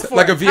 VIP Go for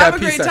like it. a VIP Have a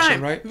great section,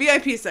 time. right?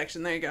 VIP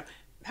section. There you go.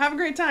 Have a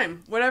great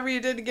time. Whatever you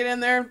did to get in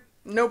there,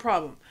 no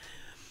problem.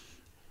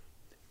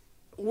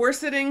 We're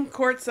sitting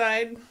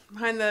courtside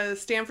behind the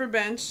Stanford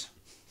bench.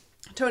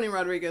 Tony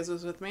Rodriguez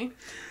was with me,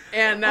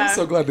 and I'm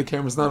so glad the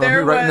camera's not on me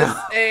right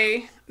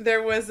now.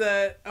 There was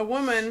a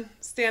woman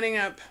standing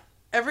up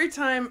every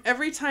time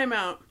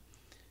out.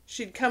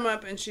 She'd come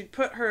up and she'd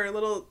put her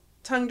little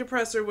tongue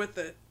depressor with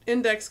the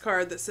index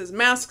card that says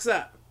 "Masks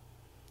up,"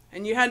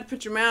 and you had to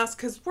put your mask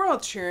because we're all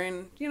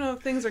cheering.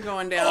 Things are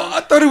going down. Oh,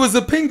 I thought it was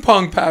a ping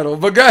pong paddle,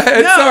 but go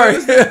ahead. No, Sorry. it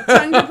was the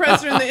tongue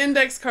depressor and the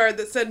index card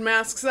that said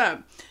 "Masks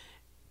up,"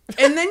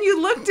 and then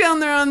you look down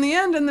there on the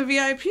end in the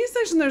VIP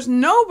section. There's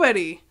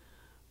nobody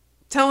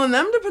telling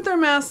them to put their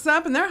masks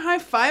up, and they're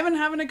high-fiving,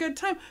 having a good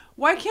time.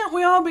 Why can't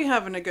we all be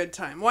having a good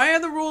time? Why are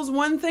the rules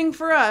one thing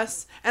for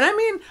us? And I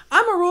mean,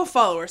 I'm a rule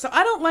follower, so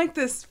I don't like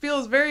this.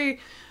 Feels very,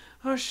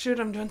 oh shoot,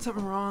 I'm doing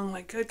something wrong.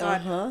 Like, good God.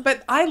 Uh-huh.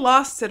 But I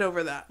lost it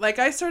over that. Like,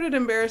 I started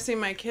embarrassing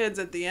my kids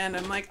at the end.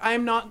 I'm like,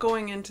 I'm not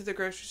going into the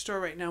grocery store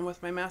right now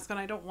with my mask on.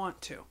 I don't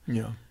want to.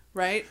 Yeah.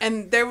 Right?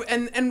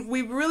 And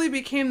we really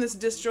became this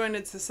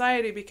disjointed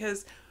society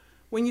because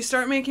when you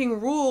start making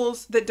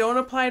rules that don't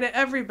apply to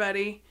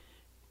everybody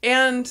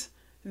and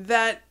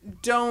that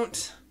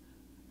don't,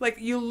 like,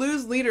 you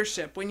lose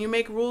leadership when you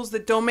make rules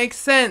that don't make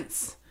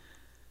sense.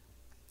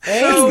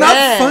 It's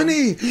not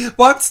funny.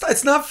 Well,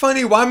 it's not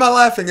funny. Why am I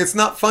laughing? It's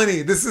not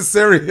funny. This is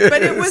serious.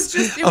 But it was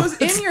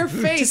in your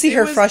face. To see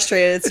her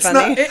frustrated, it's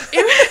funny.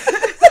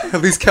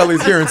 At least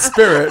Kelly's here in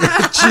spirit.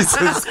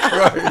 Jesus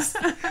Christ.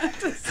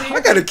 I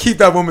got to keep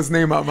that woman's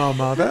name out my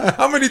mouth.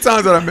 How many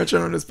times did I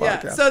mention on this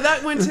podcast? Yeah, so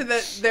that went to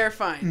they're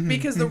fine.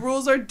 Because the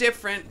rules are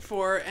different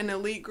for an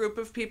elite group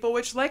of people,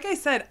 which, like I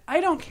said,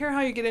 I don't care how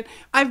you get in.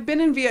 I've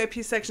been in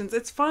VIP sections.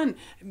 It's fun.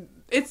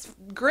 It's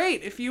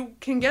great. If you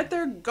can get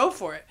there, go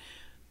for it.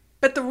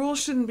 But the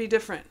rules shouldn't be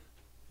different.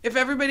 If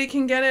everybody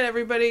can get it,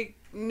 everybody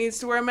needs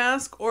to wear a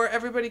mask, or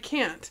everybody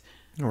can't.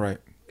 All right.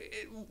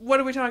 What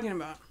are we talking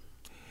about?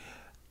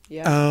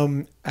 Yeah.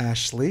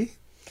 Ashley,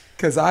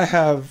 because I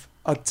have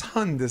a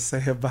ton to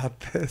say about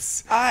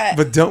this, I-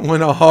 but don't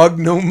want to hog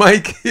no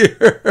mic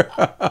here.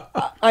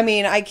 I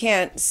mean, I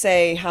can't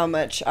say how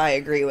much I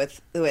agree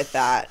with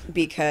that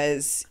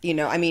because,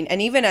 I mean,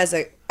 and even as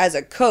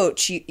a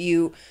coach,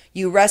 you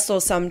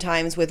wrestle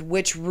sometimes with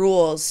which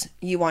rules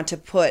you want to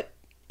put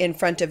in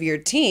front of your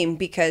team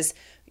because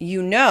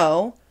you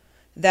know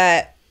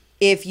that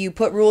if you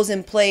put rules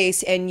in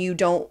place and you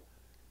don't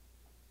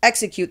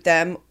execute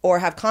them or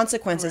have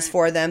consequences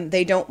for them,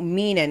 they don't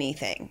mean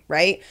anything,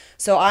 right?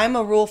 So I'm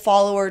a rule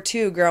follower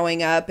too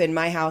growing up in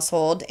my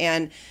household,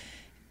 and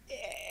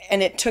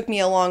it took me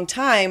a long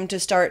time to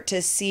start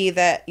to see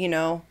that,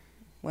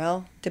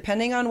 well,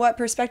 depending on what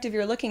perspective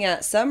you're looking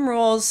at, some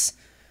rules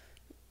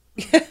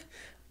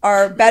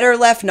are better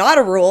left not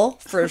a rule,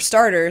 for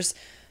starters.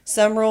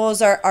 Some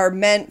rules are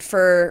meant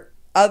for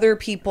other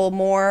people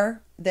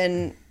more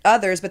than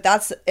others, but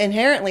that's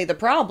inherently the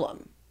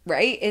problem,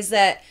 right? Is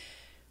that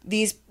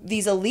these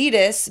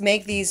elitists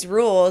make these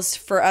rules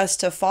for us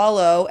to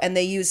follow, and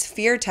they use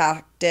fear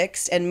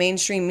tactics and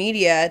mainstream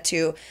media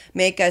to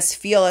make us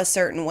feel a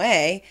certain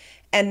way.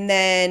 And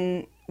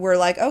then we're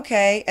like,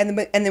 okay. And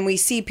then we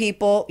see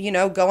people,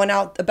 going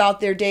out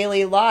about their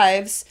daily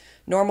lives,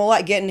 normal,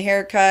 like getting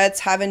haircuts,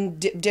 having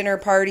dinner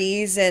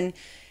parties, and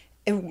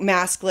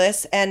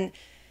maskless. And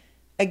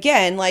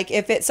again, like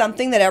if it's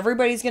something that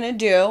everybody's going to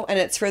do and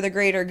it's for the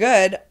greater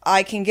good,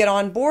 I can get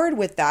on board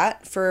with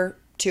that for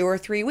 2 or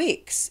 3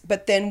 weeks.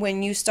 But then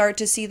when you start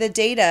to see the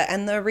data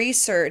and the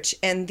research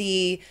and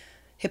the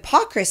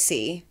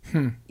hypocrisy,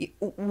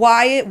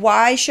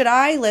 why should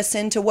I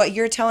listen to what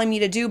you're telling me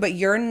to do, but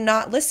you're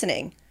not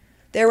listening?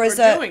 There was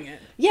doing it.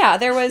 Yeah,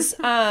 there was,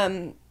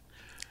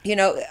 you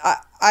know,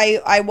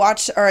 I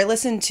watched or I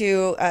listened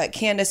to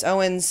Candace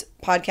Owens'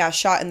 podcast,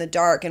 Shot in the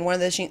Dark. And one of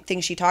the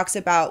things she talks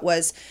about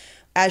was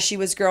as she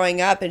was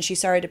growing up and she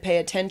started to pay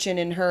attention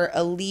in her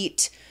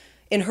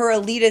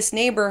elitist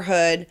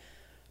neighborhood,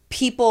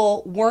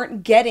 people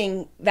weren't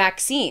getting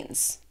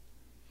vaccines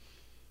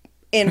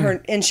in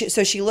her. And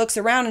so she looks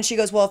around and she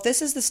goes, well, if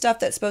this is the stuff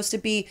that's supposed to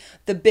be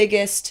the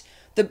biggest,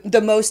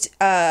 the most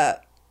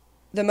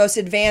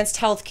advanced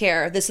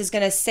healthcare, this is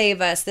going to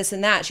save us, this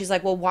and that. She's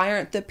like, well, why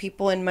aren't the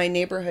people in my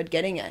neighborhood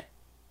getting it?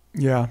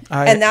 Yeah.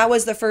 And that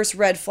was the first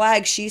red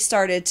flag she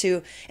started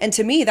to, and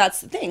to me,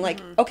 that's the thing. Like,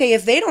 okay,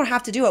 if they don't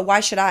have to do it, why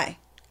should I?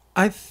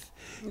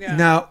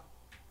 Now,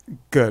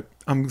 good.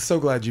 I'm so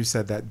glad you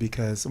said that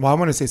because, well, I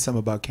want to say something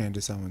about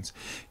Candace Owens.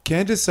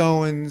 Candace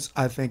Owens,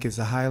 I think, is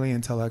a highly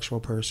intellectual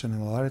person,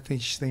 and a lot of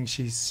things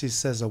she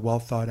says are well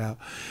thought out.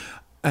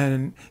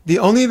 And the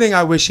only thing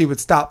I wish she would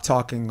stop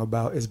talking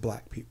about is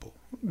black people.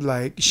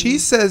 Like, she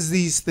says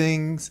these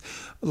things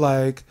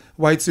like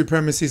white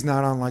supremacy is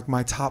not on like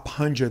my top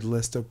 100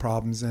 list of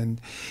problems.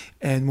 And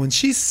when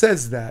she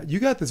says that, you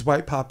got this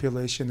white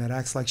population that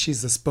acts like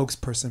she's the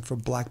spokesperson for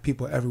black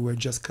people everywhere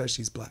just because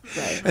she's black.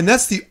 Right. And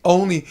that's the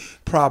only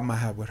problem I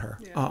have with her.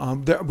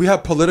 Yeah. We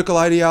have political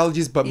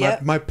ideologies, but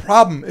my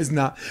problem is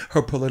not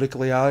her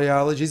political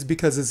ideologies,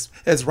 because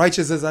as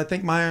righteous as I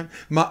think mine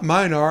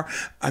are,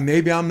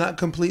 maybe I'm not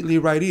completely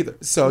right either.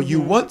 So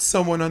you want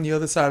someone on the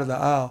other side of the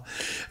aisle,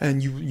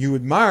 and you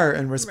admire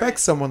and respect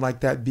someone like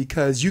that,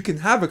 because you can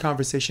have a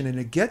conversation and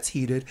it gets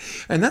heated,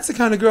 and that's the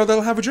kind of girl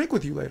that'll have a drink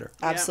with you later.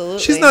 Absolutely.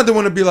 She's not the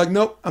one to be like,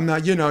 nope, I'm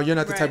not, you're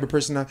not the type of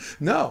person.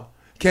 No.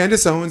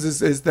 Candace Owens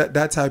is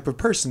that type of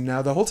person.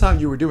 Now, the whole time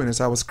you were doing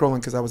this, I was scrolling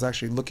because I was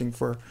actually looking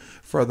for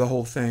the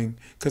whole thing,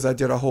 because I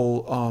did a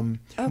whole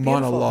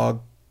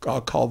monologue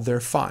called They're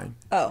Fine.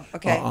 Oh,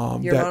 okay.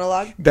 Your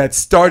monologue? That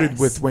started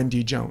with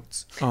Wendy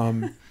Jones.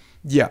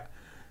 Yeah.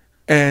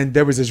 And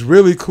there was this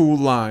really cool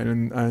line,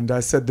 and I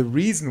said, the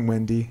reason,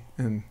 Wendy,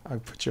 and I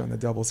put you on the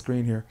double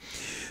screen here,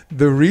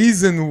 the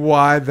reason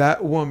why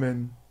that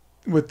woman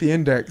with the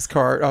index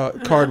card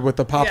with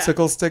the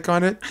popsicle stick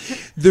on it,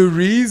 the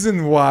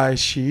reason why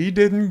she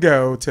didn't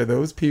go to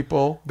those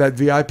people, that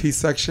VIP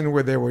section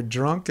where they were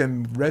drunk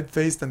and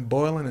red-faced and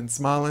boiling and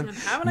smiling,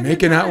 and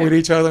making out with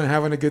each other and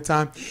having a good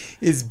time,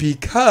 is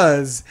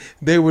because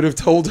they would have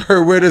told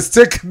her where to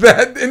stick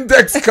that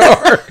index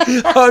card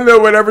on the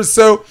whatever.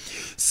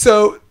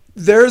 So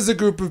there's a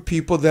group of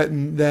people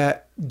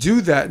that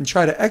do that and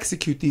try to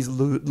execute these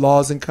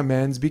laws and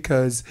commands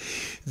because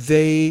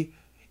they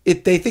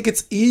think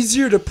it's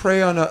easier to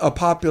prey on a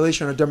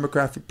population or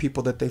demographic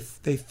people that they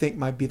think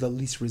might be the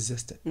least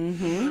resistant.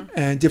 Mm-hmm.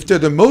 And if they're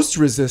the most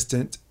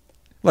resistant,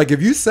 like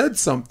if you said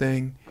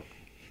something,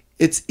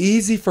 it's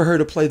easy for her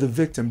to play the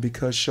victim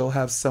because she'll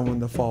have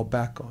someone to fall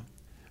back on,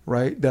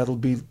 right? That'll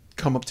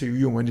come up to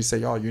you when you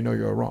say, oh,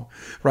 you're wrong,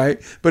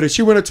 right? But if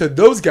she went up to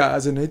those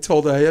guys and they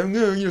told her,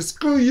 hey,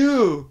 screw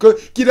you, go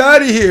get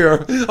out of here.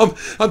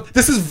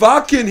 This is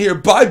vodka in here,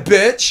 bye,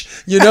 bitch.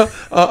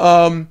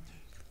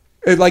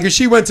 Like if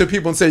she went to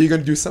people and said, you're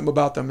going to do something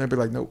about them, they'd be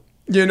like, nope.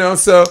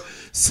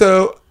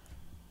 So,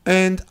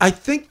 and I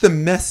think the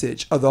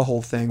message of the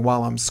whole thing,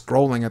 while I'm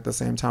scrolling at the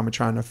same time and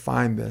trying to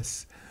find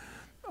this,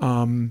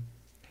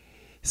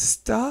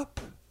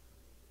 stop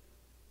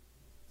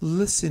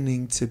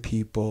listening to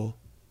people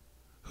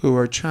who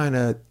are trying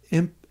to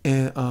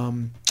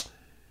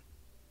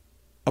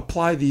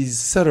apply these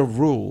set of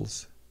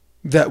rules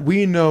that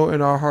we know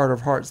in our heart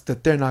of hearts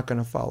that they're not going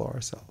to follow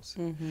ourselves.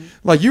 Mm-hmm.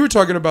 Like you were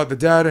talking about the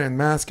data and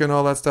mask and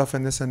all that stuff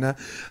and this and that.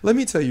 Let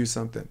me tell you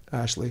something,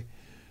 Ashley.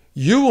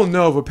 You will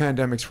know if a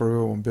pandemic's for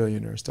real when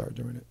billionaires start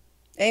doing it.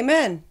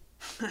 Amen.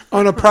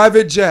 On a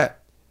private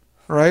jet,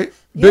 right?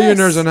 Yes.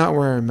 Billionaires are not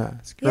wearing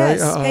masks, right?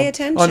 Yes, pay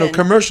attention. On a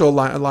commercial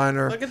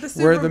liner, look at the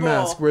Super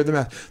Bowl. Wear the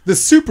mask. The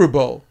Super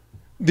Bowl.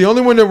 The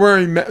only one that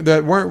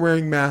weren't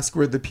wearing masks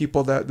were the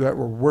people that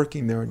were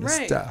working there and the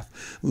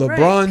staff.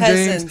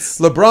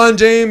 LeBron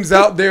James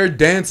out there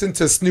dancing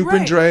to Snoop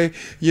and Dre.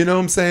 You know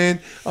what I'm saying?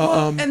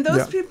 And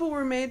those people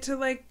were made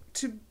to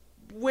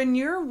when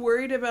you're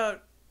worried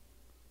about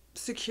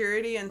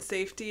security and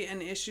safety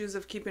and issues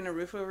of keeping a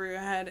roof over your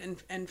head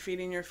and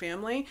feeding your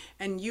family,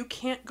 and you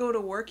can't go to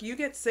work, you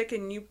get sick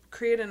and you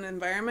create an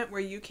environment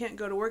where you can't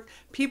go to work.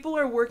 People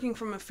are working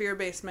from a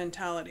fear-based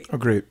mentality.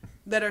 Agreed.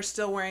 That are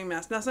still wearing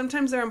masks. Now,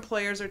 sometimes their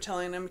employers are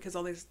telling them because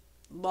all these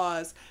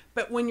laws,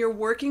 but when you're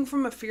working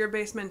from a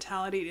fear-based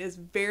mentality, it is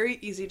very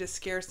easy to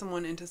scare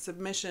someone into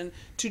submission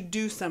to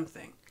do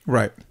something.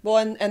 Right. Well,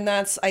 and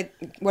that's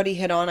what he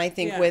hit on, I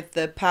think, Yeah. with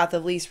the path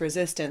of least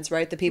resistance,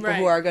 right? The people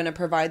who Right. are going to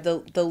provide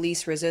the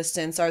least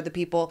resistance are the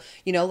people,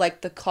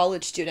 like the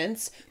college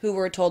students who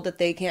were told that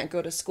they can't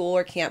go to school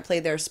or can't play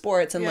their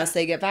sports unless Yeah.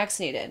 they get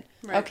vaccinated.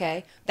 Right.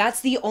 Okay. That's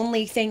the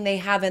only thing they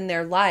have in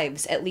their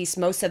lives. At least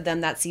most of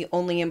them, that's the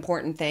only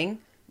important thing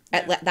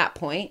at that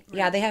point.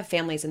 Yeah, they have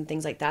families and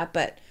things like that,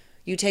 but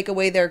you take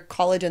away their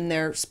college and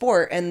their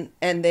sport and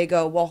they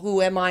go, well,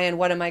 who am I and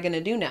what am I going to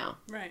do now?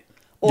 Right.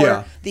 Or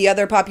Yeah. the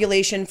other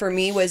population for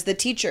me was the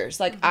teachers.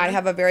 Like I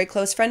have a very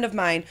close friend of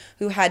mine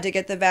who had to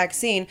get the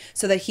vaccine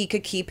so that he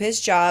could keep his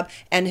job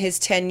and his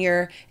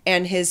tenure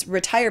and his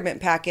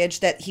retirement package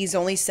that he's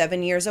only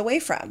 7 years away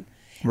from.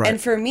 Right. And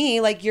for me,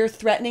 like you're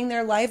threatening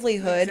their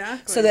livelihood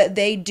Exactly. so that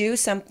they do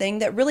something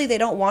that really they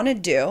don't want to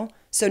do.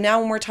 So now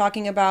when we're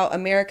talking about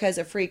America as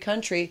a free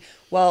country,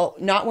 well,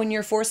 not when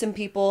you're forcing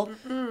people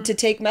to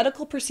take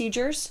medical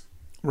procedures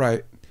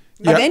Right.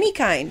 of any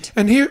kind.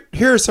 And here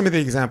are some of the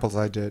examples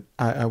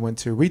I went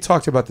to. We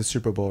talked about the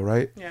Super Bowl,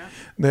 right? Yeah.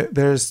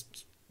 There's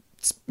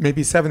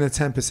maybe 7 to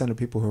 10% of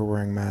people who are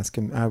wearing masks,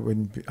 and I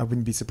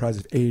wouldn't be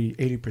surprised if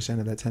 80%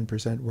 of that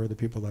 10% were the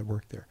people that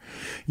work there.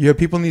 You have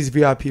people in these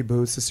VIP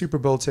booths. The Super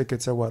Bowl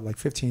tickets are what, like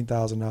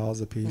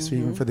 $15,000 a piece,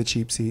 even for the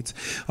cheap seats.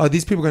 Are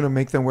these people going to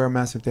make them wear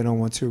masks if they don't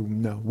want to?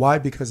 No. Why?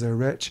 Because they're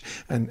rich.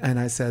 And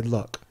I said,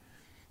 look,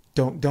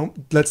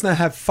 let's not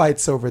have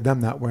fights over them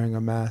not wearing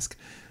a mask.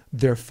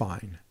 They're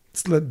fine.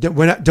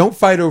 Don't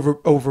fight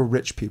over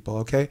rich people,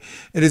 okay?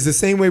 It is the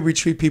same way we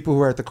treat people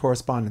who are at the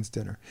correspondence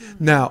dinner.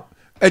 Now,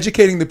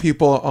 educating the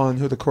people on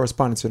who the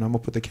correspondence dinner, I'm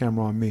going to put the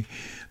camera on me.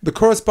 The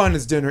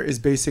correspondence dinner is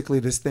basically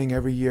this thing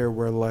every year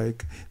where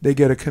like they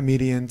get a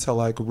comedian to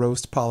like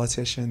roast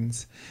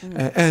politicians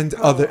and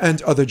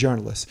other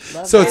journalists.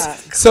 Love So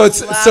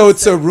that.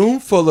 it's a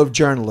room full of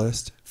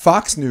journalists.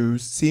 Fox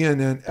News,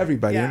 CNN,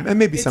 everybody, Yeah. and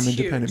maybe It's some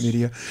independent huge.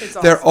 media. It's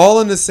They're awesome. all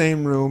in the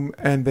same room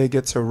and they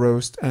get to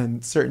roast,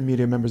 and certain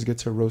media members get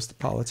to roast the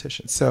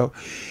politicians. So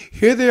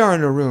here they are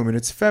in a room, and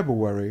it's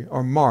February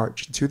or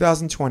March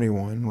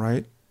 2021,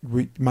 right?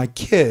 My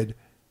kid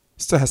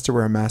still has to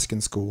wear a mask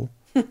in school,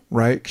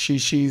 right?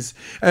 She's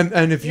and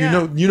if you Yeah,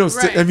 know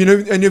right.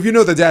 if you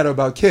know the data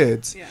about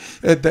kids,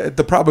 Yeah.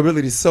 the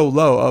probability is so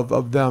low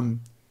of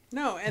them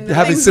No, and the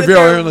having things that severe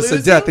they're illness or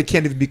losing, death, they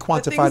can't even be the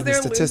quantified in things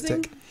a they're statistic.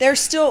 losing, They're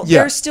still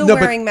Yeah. No,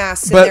 wearing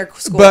masks in their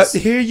schools. But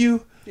here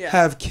you Yeah.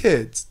 have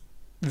kids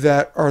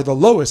that are the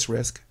lowest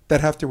risk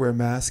that have to wear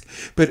masks.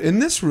 But in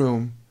this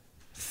room,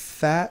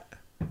 fat,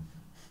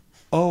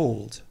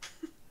 old,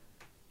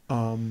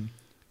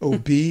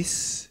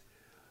 obese,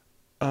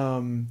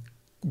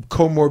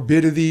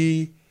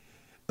 comorbidity,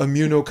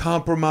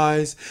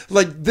 immunocompromised.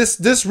 Like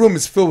this room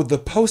is filled with the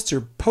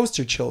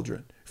poster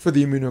children for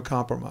the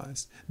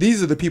immunocompromised.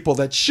 These are the people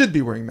that should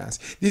be wearing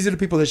masks. These are the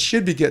people that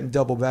should be getting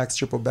double vaxxed,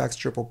 triple vaxxed,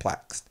 triple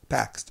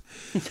paxed.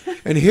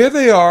 And here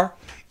they are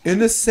in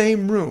the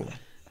same room.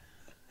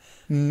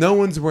 No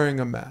one's wearing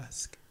a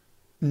mask.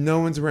 No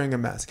one's wearing a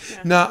mask.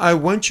 Yeah. Now, I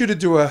want you to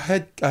do a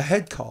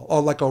head call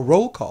or like a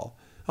roll call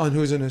on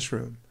who's in this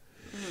room.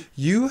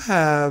 You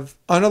have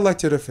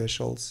unelected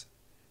officials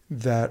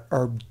that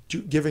are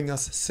giving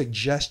us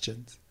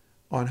suggestions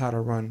on how to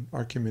run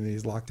our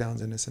communities,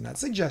 lockdowns, and this and that.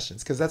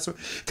 Suggestions,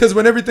 because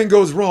when everything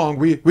goes wrong,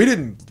 we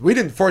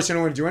didn't force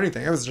anyone to do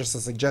anything. It was just a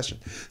suggestion.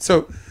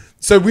 So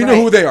we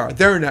know who they are.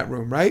 They're in that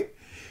room, right?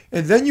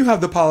 And then you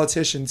have the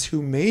politicians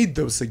who made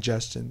those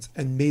suggestions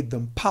and made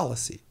them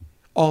policy,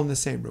 all in the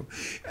same room.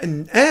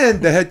 And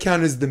the head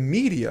count is the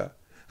media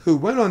who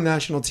went on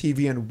national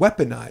TV and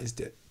weaponized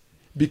it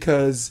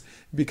because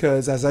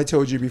as I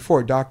told you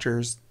before,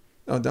 doctors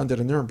under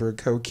the Nuremberg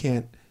Code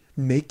can't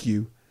make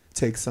you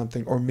take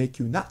something or make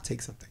you not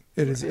take something.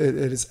 It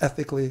is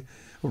ethically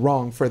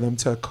wrong for them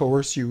to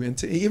coerce you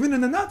into even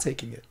into not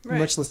taking it,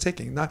 much less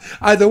taking. Not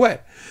either way.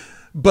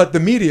 But the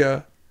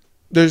media,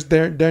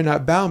 they're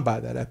not bound by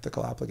that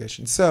ethical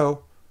obligation.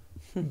 So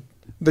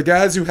the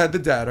guys who had the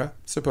data,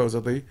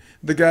 supposedly,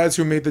 the guys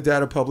who made the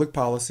data public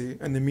policy,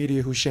 and the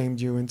media who shamed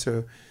you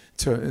into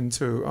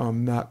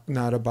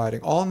not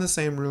abiding, all in the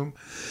same room.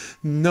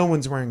 No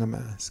one's wearing a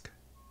mask.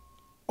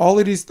 All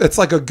of these, it's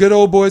like a good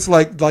old boys,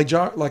 like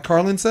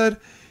Carlin said,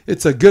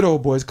 it's a good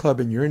old boys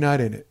club and you're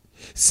not in it.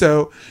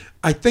 So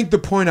I think the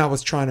point I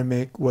was trying to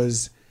make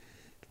was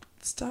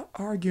stop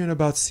arguing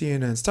about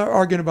CNN, start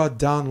arguing about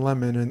Don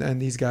Lemon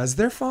and these guys.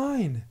 They're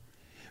fine.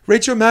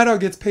 Rachel Maddow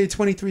gets paid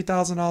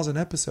 $23,000 an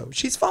episode.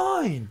 She's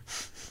fine.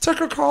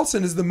 Tucker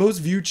Carlson is the most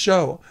viewed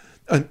show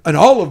on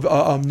all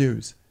of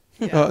news.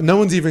 Yeah. No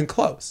one's even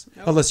close,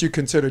 unless you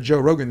consider Joe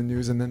Rogan the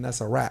news, and then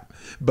that's a wrap.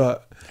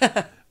 But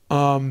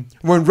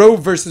when Roe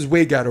versus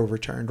Wade got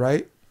overturned,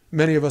 right?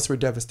 Many of us were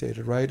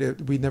devastated,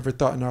 right? We never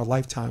thought in our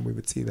lifetime we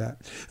would see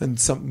that. And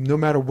no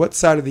matter what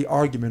side of the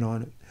argument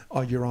on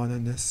it you're on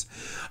in this,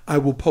 I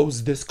will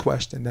pose this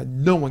question that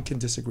no one can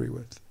disagree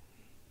with.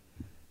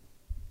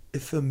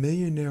 If a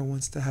millionaire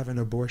wants to have an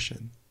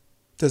abortion,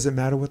 does it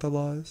matter what the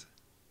law is?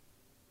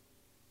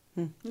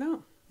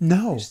 No.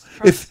 No.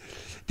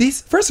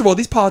 First of all,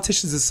 these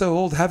politicians are so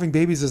old. Having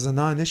babies is a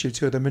non-issue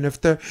to them, and if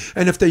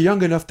they're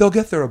young enough, they'll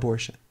get their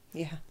abortion.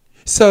 Yeah.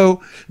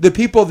 So the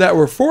people that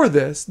were for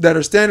this, that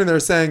are standing there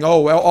saying,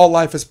 "Oh, well, all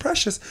life is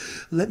precious,"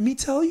 let me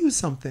tell you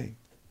something.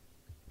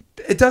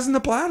 It doesn't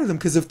apply to them,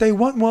 because if they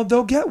want one,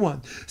 they'll get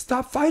one.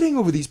 Stop fighting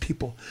over these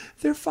people.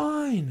 They're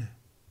fine.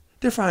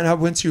 They're fine. I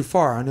went too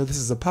far. I know this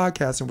is a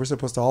podcast and we're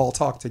supposed to all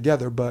talk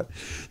together, but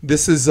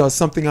this is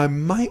something I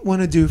might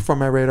want to do for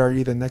my radar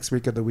either next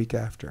week or the week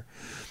after.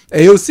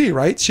 AOC,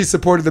 right? She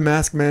supported the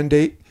mask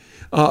mandate,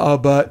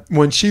 but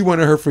when she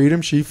wanted her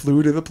freedom, she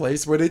flew to the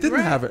place where they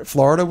didn't have it,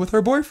 Florida, with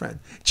her boyfriend,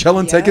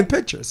 chilling, taking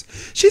pictures.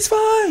 She's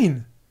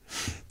fine.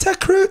 Ted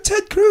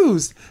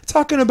Cruz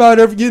talking about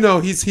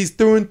he's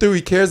through and through.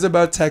 He cares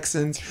about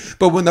Texans,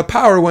 but when the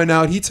power went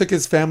out, he took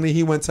his family.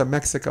 He went to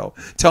Mexico,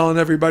 telling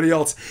everybody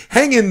else,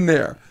 "Hang in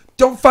there.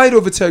 Don't fight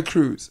over Ted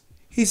Cruz.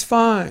 He's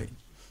fine."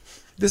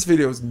 This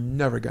video is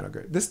never gonna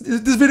get this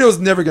video is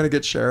never gonna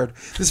get shared.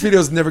 This video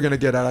is never gonna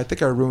get out. I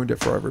think I ruined it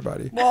for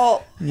everybody.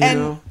 Well,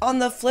 on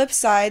the flip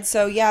side,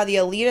 so yeah, the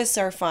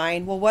elitists are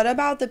fine. Well, what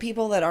about the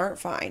people that aren't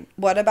fine?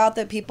 What about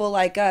the people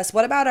like us?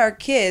 What about our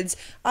kids?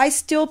 I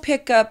still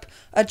pick up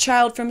a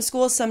child from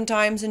school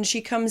sometimes, and she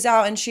comes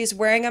out and she's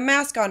wearing a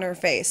mask on her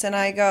face, and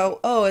I go,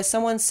 "Oh, is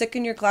someone sick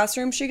in your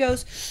classroom?" She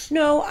goes,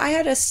 "No, I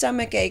had a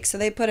stomach ache, so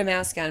they put a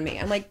mask on me."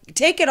 I'm like,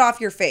 "Take it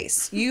off your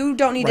face. You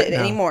don't need it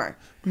anymore."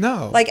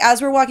 No. Like,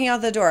 as we're walking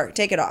out the door,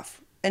 take it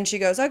off. And she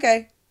goes,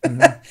 "Okay."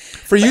 Mm-hmm.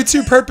 For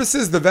YouTube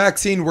purposes, the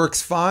vaccine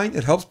works fine.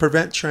 It helps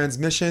prevent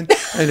transmission,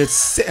 and it's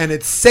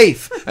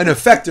safe and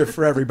effective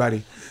for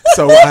everybody.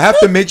 So I have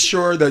to make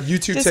sure that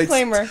YouTube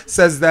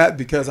says that,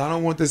 because I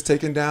don't want this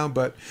taken down.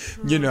 But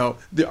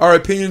our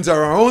opinions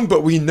are our own,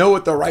 but we know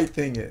what the right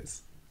thing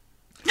is.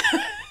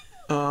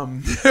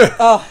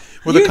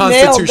 With a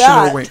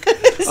constitutional wink.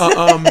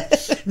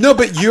 No,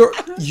 but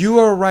you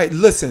are right.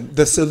 Listen,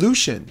 the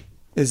solution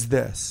is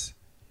this.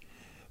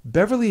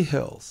 Beverly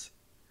Hills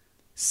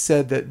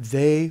said that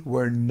they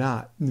were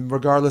not,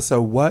 regardless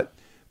of what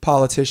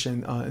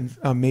politician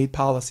made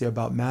policy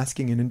about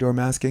masking and indoor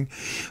masking,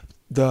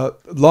 the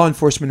law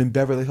enforcement in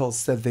Beverly Hills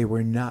said they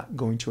were not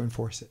going to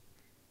enforce it.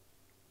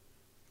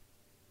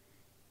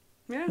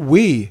 Yeah.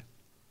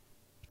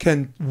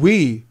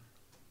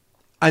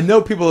 I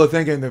know people are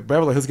thinking that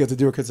Beverly Hills get to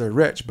do it because they're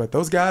rich, but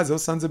those guys,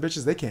 those sons of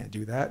bitches, they can't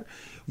do that.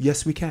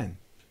 Yes, we can.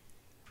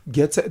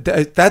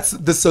 That's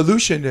the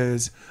solution,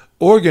 is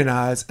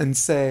organize and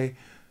say,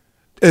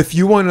 if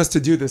you want us to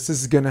do this,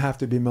 this is going to have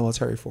to be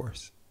military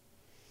force.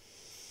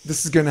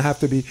 This is going to have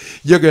to be,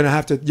 you're going to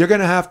have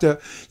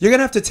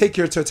to take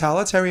your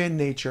totalitarian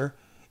nature,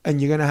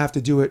 and you're going to have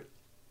to do it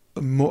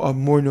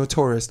more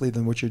notoriously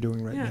than what you're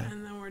doing right now.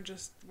 And then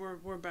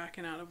we're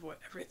backing out of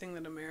everything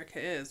that America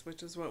is,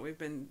 which is what we've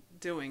been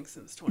doing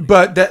since 20.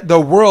 But the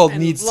world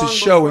needs to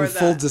show in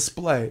full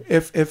display.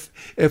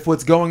 If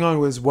what's going on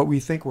was what we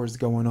think was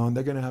going on,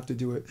 they're gonna have to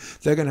do it.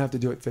 They're gonna have to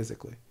do it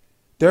physically.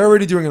 They're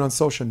already doing it on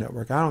social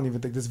network. I don't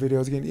even think this video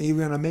is even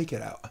gonna make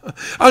it out.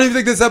 I don't even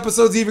think this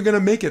episode's even gonna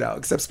make it out,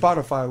 except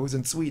Spotify was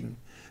in Sweden.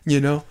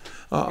 No.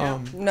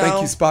 Thank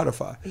you,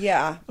 Spotify.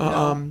 Yeah.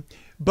 No.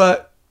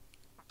 But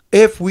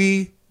if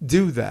we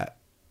do that,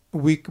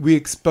 we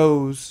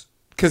expose.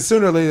 Because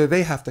sooner or later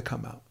they have to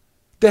come out.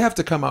 They have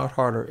to come out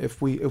harder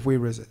if we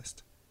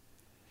resist.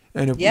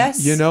 And if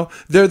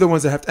they're the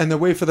ones that have to, and the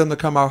way for them to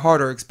come out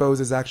harder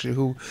exposes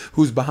actually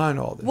who's behind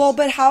all this. Well,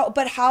 but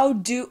how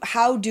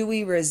do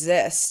we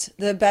resist?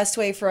 The best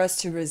way for us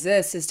to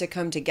resist is to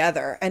come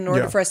together. And in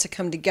order for us to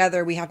come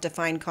together, we have to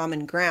find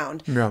common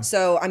ground. Yeah.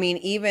 So I mean,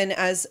 even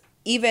as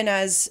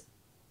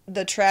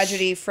the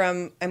tragedy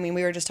from, we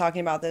were just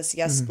talking about this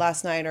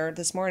last night or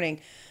this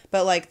morning,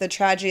 but like the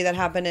tragedy that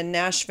happened in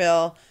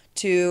Nashville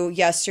to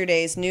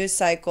yesterday's news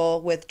cycle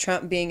with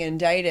Trump being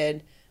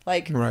indicted,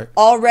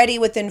 already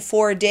within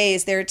 4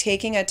 days, they're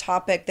taking a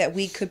topic that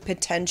we could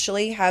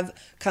potentially have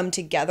come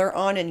together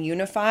on and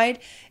unified,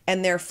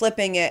 and they're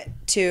flipping it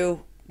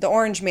to the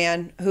orange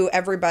man, who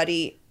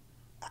everybody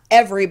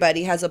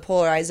has a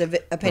polarized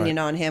opinion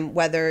on him,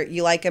 whether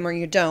you like him or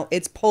you don't.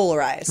 It's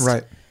polarized.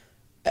 Right.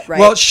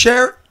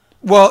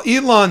 Well,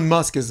 Elon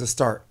Musk is the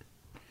start.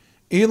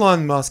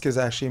 Elon Musk has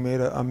actually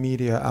made a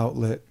media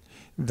outlet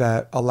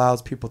that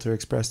allows people to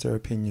express their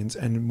opinions.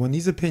 And when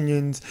these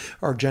opinions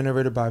are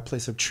generated by a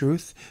place of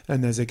truth,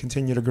 and as they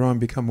continue to grow and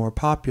become more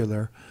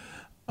popular,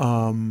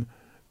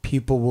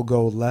 people will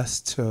go less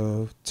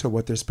to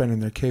what they're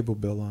spending their cable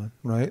bill on,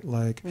 right?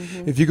 Like,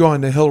 if you go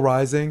on the Hill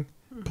Rising,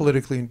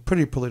 pretty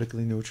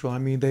politically neutral.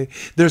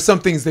 There's some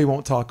things they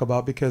won't talk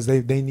about because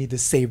they need to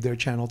save their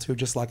channel too,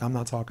 just like I'm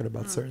not talking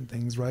about certain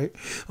things, right?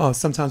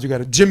 Sometimes we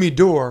got Jimmy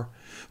Dore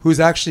who's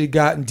actually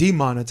gotten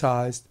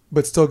demonetized,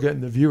 but still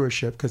getting the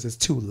viewership because it's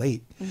too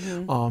late.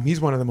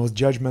 He's one of the most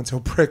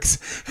judgmental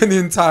pricks in the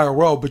entire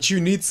world. But you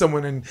need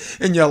someone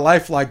in your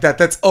life like that.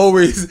 That's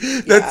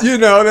always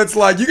that's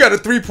like you got a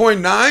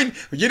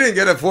 3.9, but you didn't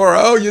get a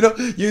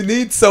 4.0. You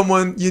need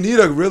someone. You need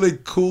a really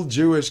cool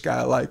Jewish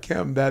guy like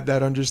him that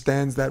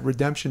understands that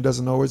redemption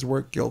doesn't always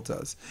work. Guilt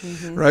does,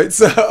 right?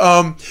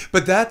 So,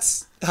 but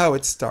that's how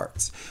it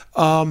starts.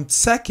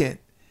 Second,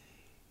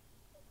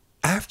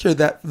 after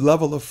that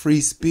level of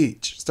free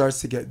speech starts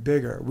to get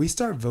bigger, we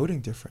start voting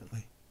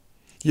differently.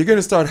 You're going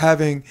to start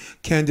having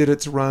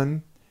candidates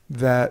run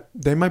that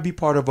they might be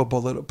part of a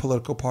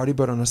political party,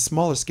 but on a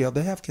smaller scale,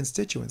 they have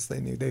constituents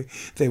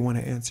they want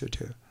to answer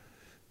to.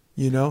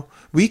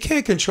 We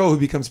can't control who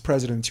becomes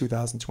president in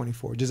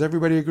 2024. Does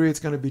everybody agree it's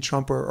going to be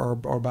Trump or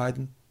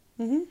Biden?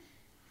 Mm-hmm.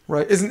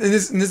 Right?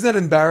 Isn't that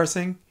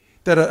embarrassing?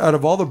 That out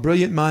of all the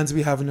brilliant minds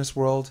we have in this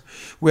world,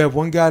 we have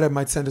one guy that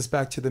might send us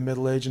back to the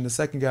Middle Age, and the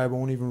second guy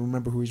won't even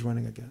remember who he's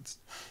running against.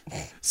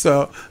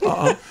 So,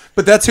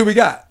 but that's who we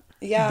got.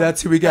 Yeah,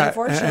 that's who we got.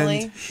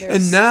 Unfortunately,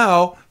 and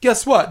now,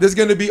 guess what? There's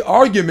going to be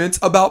arguments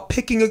about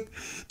picking a. Do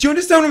you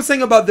understand what I'm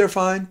saying about they're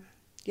fine?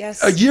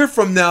 Yes. A year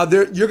from now,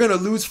 you're going to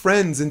lose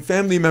friends and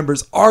family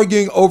members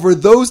arguing over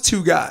those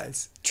two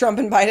guys. Trump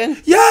and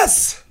Biden?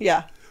 Yes.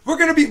 Yeah. We're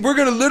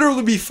gonna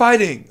literally be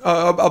fighting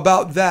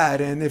about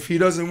that, and if he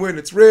doesn't win,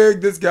 it's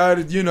rigged. This guy,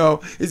 is he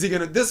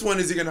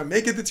gonna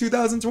make it to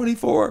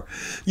 2024?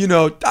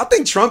 I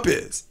think Trump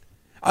is.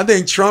 I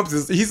think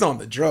he's on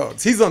the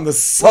drugs. He's on the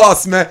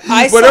sauce, man.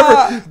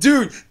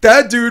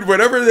 That dude,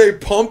 whatever they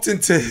pumped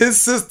into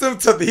his system,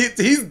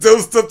 he's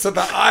dosed up to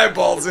the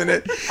eyeballs in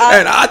it.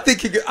 And I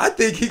think he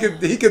could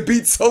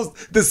beat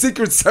the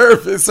Secret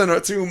Service in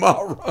a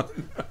 2-mile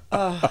run.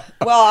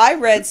 Well, I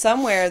read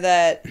somewhere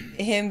that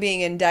him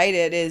being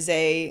indicted is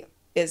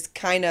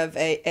kind of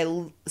a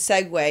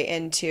segue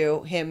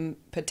into him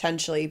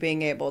potentially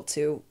being able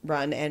to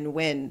run and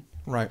win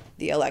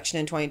the election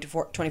in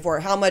 2024.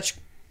 How much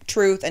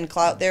truth and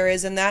clout there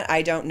is in that,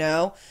 I don't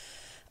know.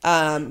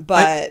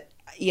 But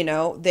they've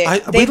not let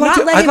him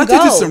go. I'd like to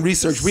do some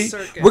research.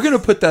 We're going to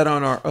put that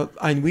on our,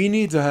 and we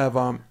need to have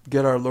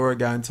get our lawyer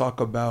guy and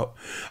talk about.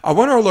 I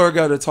want our lawyer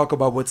guy to talk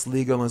about what's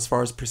legal as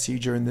far as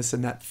procedure and this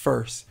and that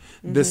first.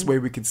 This way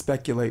we can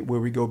speculate where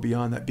we go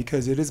beyond that,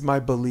 because it is my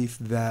belief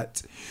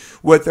that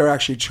what they're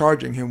actually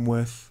charging him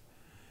with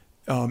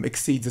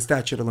exceeds the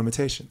statute of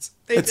limitations.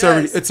 It's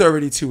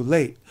already too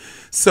late.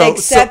 So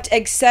except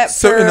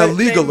for in a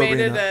legal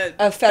arena, it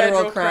a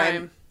federal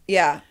crime.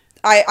 Yeah.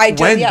 When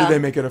did they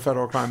make it a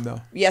federal crime though?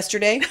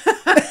 Yesterday.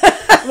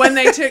 when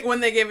they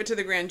gave it to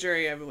the grand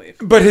jury, I believe.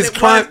 But his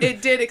crime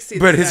it did exceed.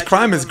 But his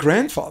crime is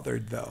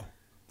grandfathered though.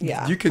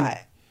 Yeah. You can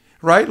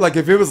right? Like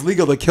if it was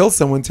legal to kill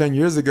someone 10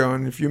 years ago,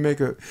 and if you make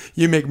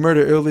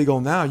murder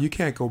illegal now, you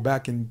can't go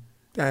back and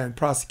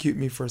prosecute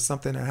me for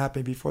something that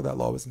happened before that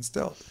law was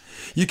instilled.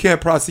 You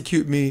can't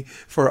prosecute me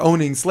for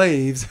owning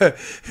slaves, before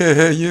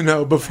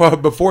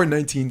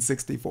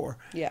 1964.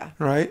 Yeah.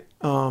 Right.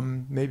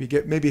 Maybe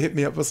hit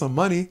me up for some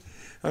money.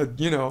 A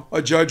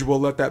judge will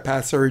let that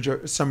pass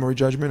summary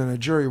judgment, and a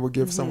jury will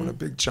give someone the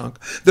big chunk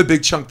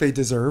they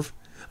deserve.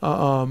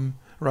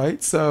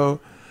 Right.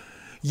 So.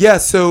 Yeah,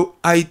 so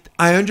I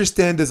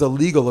understand there's a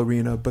legal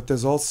arena, but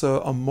there's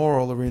also a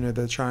moral arena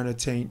they're trying to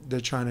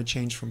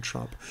change from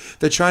Trump.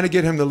 They're trying to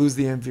get him to lose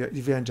the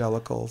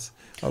evangelicals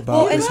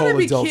about this whole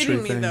adultery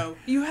thing. Me, though.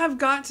 You have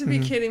got to be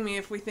kidding me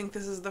if we think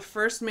this is the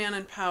first man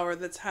in power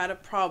that's had a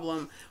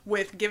problem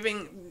with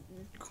giving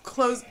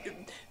close.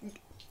 Look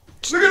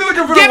for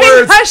the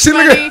words. Hush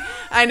money.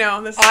 I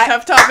know this is a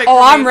tough topic.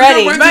 I'm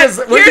ready. Wendy as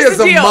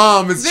a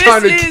mom is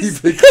trying to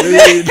keep it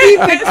clean. Keep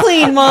it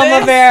clean,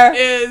 Mama Bear.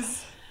 This is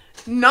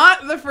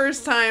not the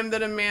first time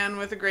that a man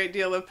with a great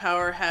deal of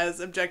power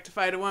has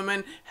objectified a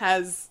woman,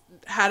 has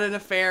had an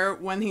affair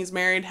when he's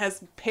married,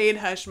 has paid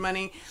hush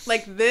money.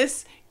 Like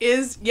this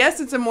is, yes,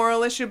 it's a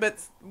moral issue, but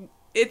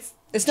it's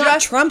not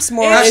Trump's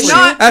moral issue.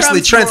 Ashley,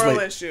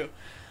 translate.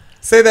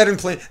 Say that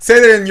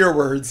in your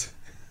words.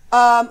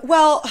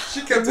 Well,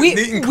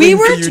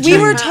 we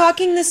were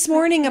talking this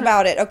morning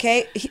about it.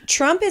 Okay,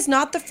 Trump is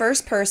not the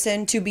first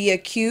person to be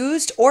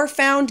accused or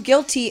found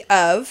guilty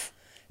of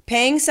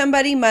paying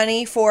somebody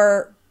money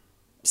for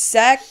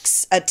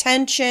sex,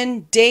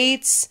 attention,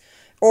 dates,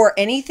 or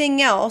anything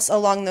else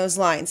along those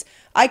lines.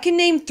 I can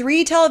name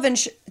 3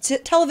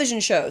 television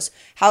shows: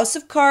 House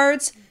of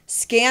Cards,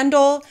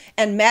 Scandal,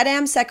 and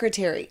Madame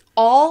Secretary.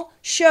 All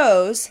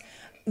shows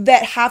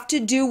that have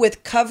to do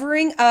with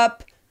covering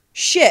up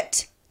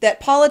shit that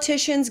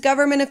politicians,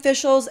 government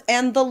officials,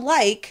 and the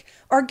like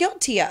are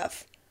guilty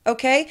of.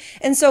 Okay?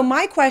 And so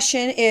my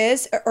question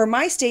is, or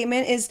my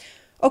statement is,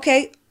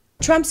 okay,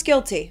 Trump's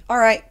guilty. All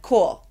right,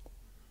 cool.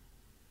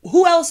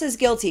 Who else is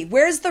guilty?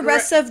 Where's the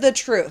rest of the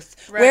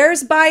truth? Right.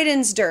 Where's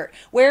Biden's dirt?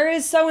 Where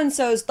is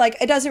so-and-so's?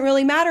 Like, it doesn't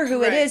really matter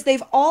who it is.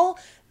 They've all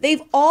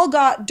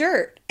got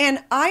dirt.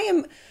 And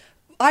I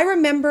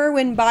remember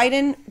when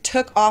Biden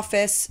took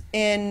office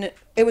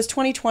it was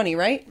 2020,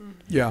 right?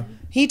 Yeah.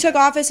 He took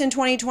office in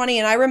 2020,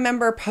 and I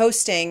remember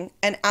posting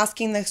and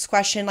asking this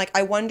question, like,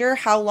 I wonder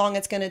how long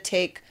it's going to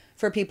take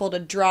for people to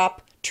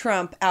drop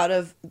Trump out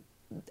of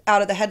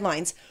the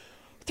headlines.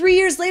 3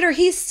 years later,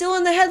 he's still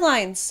in the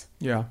headlines.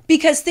 Yeah.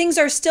 Because things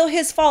are still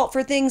his fault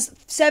for things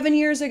 7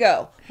 years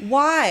ago.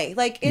 Why?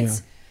 Like,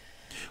 it's...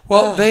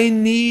 Well, they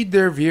need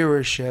their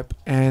viewership,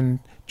 and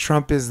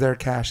Trump is their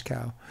cash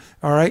cow.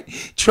 All right?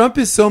 Trump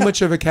is so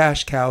much of a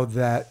cash cow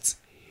that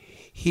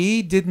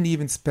he didn't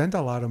even spend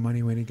a lot of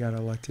money when he got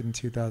elected in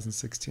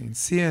 2016.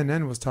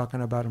 CNN was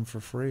talking about him for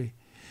free.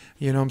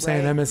 You know what I'm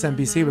saying? Right.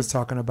 MSNBC was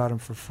talking about him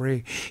for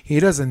free. He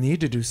doesn't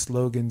need to do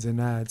slogans and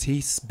ads.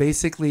 He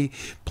basically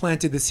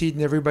planted the seed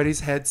in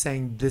everybody's head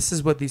saying, this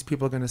is what these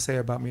people are going to say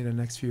about me in the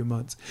next few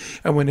months.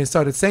 And when they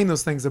started saying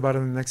those things about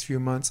him in the next few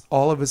months,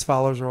 all of his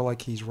followers were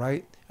like, he's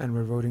right, and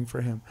we're voting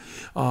for him.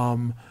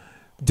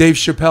 Dave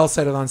Chappelle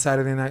said it on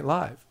Saturday Night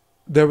Live.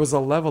 There was a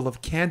level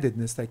of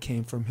candidness that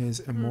came from his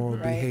immoral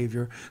Right.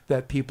 behavior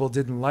that people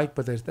didn't like,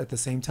 but at the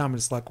same time,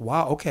 it's like,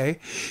 wow, okay,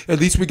 at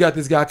least we got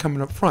this guy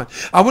coming up front.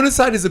 I want to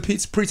cite as a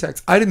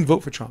pretext. I didn't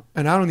vote for Trump,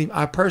 and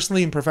I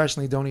personally and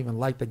professionally don't even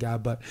like the guy,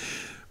 but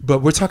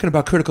we're talking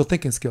about critical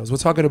thinking skills. We're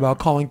talking about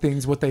calling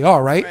things what they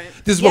are, right?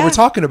 This is what Yeah. we're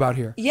talking about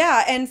here.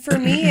 Yeah, and for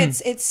me,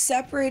 it's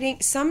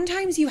separating.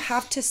 Sometimes you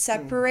have to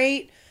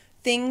separate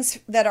things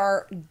that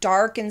are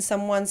dark in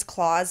someone's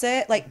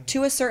closet, like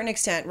to a certain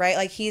extent, right?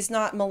 Like he's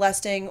not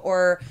molesting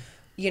or,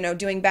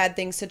 doing bad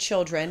things to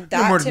children.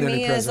 No more That to than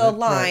any me is a president.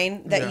 line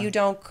Right. that Yeah. you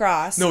don't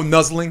cross. No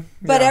nuzzling.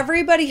 But Yeah.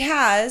 everybody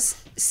has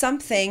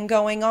something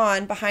going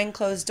on behind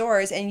closed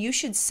doors, and you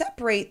should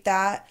separate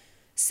that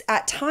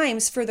at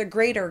times for the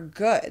greater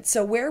good.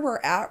 So where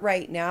we're at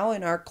right now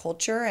in our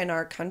culture and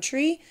our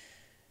country,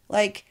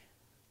 like,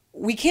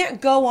 we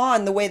can't go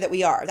on the way that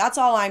we are. That's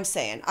all I'm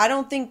saying. I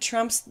don't think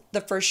Trump's the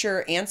for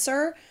sure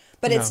answer,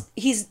 but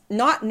he's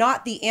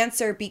not the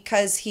answer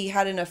because he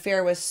had an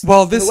affair with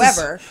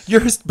whoever.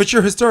 But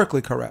you're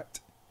historically correct,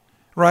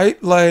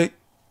 right? Like,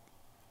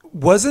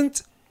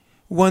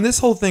 when this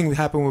whole thing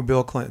happened with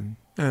Bill Clinton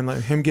and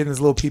like him getting his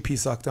little pee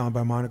sucked on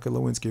by Monica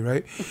Lewinsky,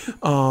 right?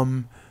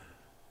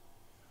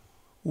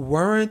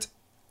 Weren't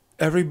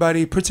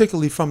everybody,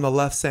 particularly from the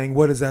left, saying,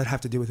 what does that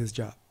have to do with his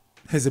job?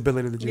 His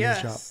ability to do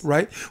his job,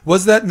 right?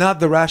 Was that not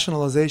the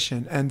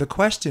rationalization? And the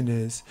question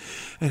is,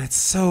 and it's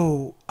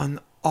so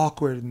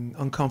awkward and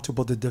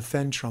uncomfortable to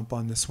defend Trump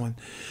on this one,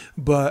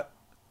 but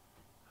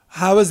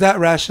how is that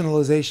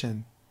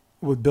rationalization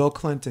with Bill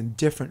Clinton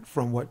different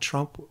from what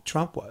Trump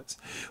was?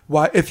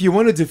 Why, if you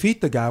want to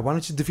defeat the guy, why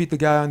don't you defeat the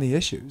guy on the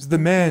issues? The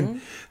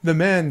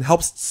man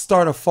helped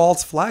start a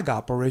false flag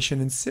operation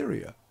in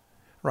Syria,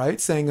 right?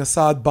 Saying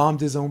Assad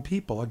bombed his own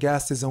people or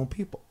gassed his own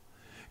people.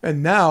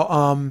 And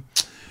now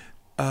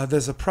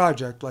there's a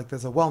project, like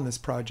there's a wellness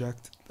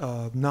project,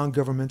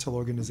 non-governmental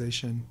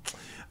organization,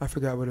 I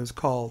forgot what it was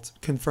called,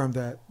 confirmed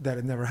that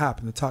it never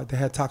happened. They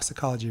had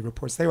toxicology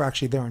reports. They were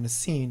actually there on the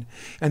scene,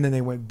 and then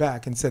they went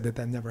back and said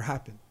that never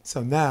happened.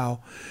 So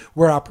now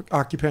we're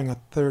occupying a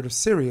third of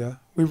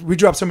Syria. We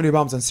dropped so many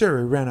bombs on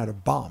Syria, we ran out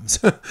of bombs.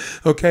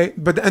 Okay?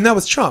 And that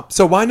was Trump.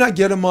 So why not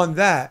get him on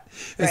that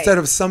instead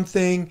of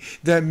something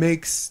that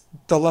makes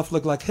the left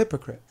look like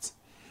hypocrites?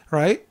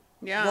 Right?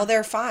 Yeah. Well,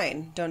 they're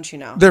fine, don't you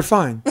know? They're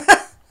fine.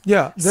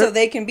 Yeah. So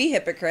they can be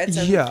hypocrites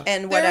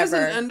and whatever. There is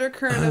an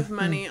undercurrent of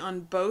money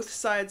on both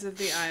sides of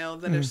the aisle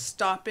that are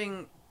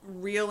stopping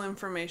real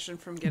information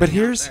from getting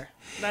out there.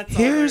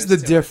 Here's the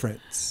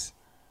difference.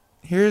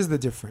 Here's the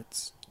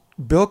difference.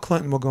 Bill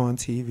Clinton will go on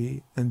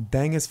TV and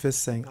bang his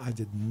fist saying, I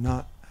did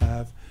not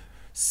have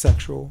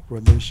sexual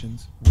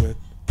relations with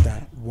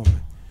that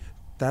woman.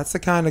 That's the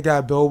kind of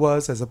guy Bill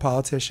was as a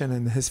politician,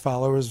 and his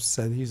followers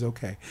said he's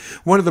okay.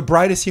 One of the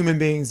brightest human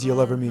beings you'll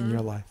ever meet in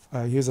your life.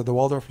 He was at the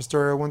Waldorf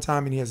Astoria one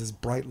time, and he has this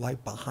bright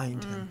light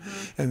behind him.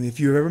 And if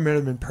you've ever met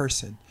him in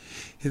person,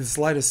 his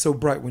light is so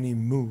bright when he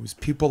moves.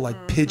 People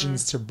like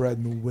pigeons to bread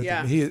move with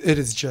him. It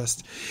is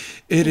just,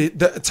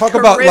 talk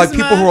about like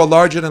people who are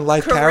larger than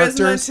life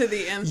characters. To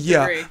the nth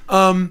degree.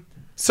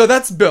 So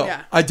that's Bill.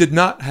 Yeah. I did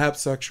not have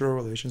sexual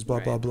relations,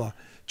 blah, blah, blah.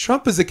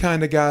 Trump is the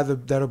kind of guy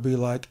that'll be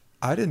like,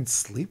 I didn't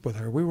sleep with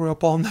her. We were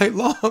up all night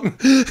long.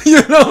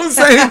 You know what I'm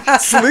saying?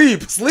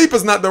 Sleep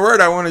is not the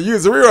word I want to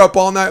use. We were up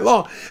all night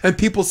long. And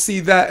people see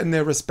that and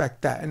they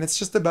respect that. And it's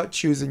just about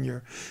choosing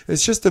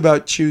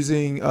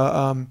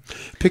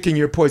picking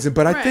your poison.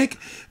 But I think,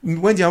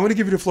 Wendy, I want to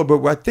give you the floor,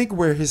 but I think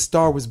where his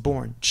star was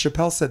born,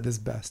 Chappelle said this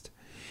best.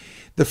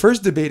 The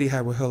first debate he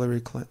had with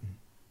Hillary Clinton,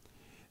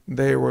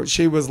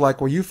 she was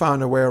like, well, you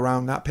found a way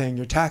around not paying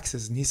your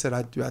taxes. And he said,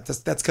 that's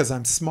because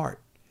I'm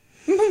smart.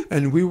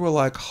 And we were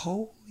like,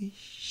 holy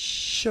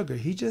sugar,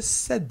 he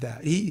just said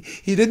that. He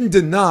didn't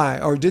deny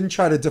or didn't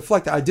try to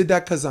deflect it. I did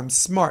that because I'm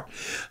smart.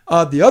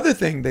 The other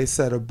thing they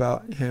said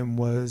about him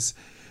was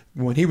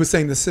when he was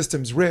saying the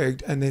system's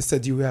rigged, and they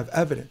said, do you have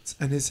evidence?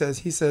 And he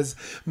says,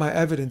 my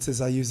evidence is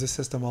I use the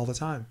system all the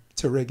time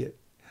to rig it.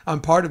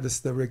 I'm part of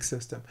the rig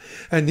system.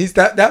 And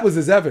that was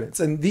his evidence.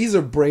 And these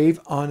are brave,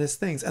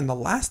 honest things. And the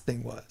last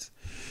thing was,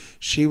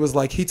 she was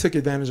like, he took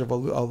advantage of a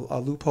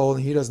loophole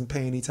and he doesn't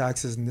pay any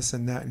taxes and this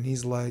and that. And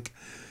he's like,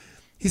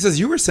 he says,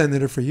 you were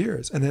senator for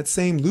years and that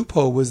same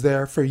loophole was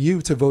there for you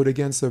to vote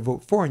against or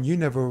vote for, and you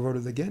never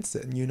voted against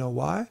it. And you know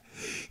why?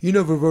 You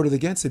never voted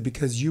against it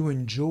because you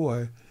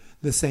enjoy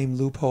the same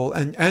loophole,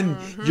 and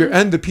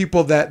the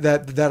people that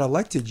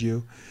elected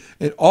you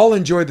and all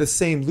enjoy the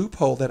same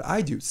loophole that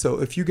I do. So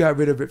if you got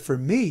rid of it for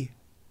me,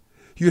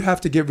 you have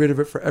to get rid of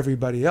it for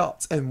everybody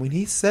else. And when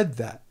he said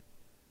that,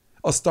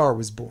 a star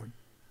was born.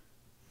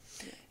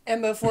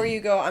 And before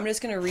you go, I'm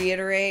just going to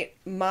reiterate,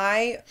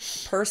 my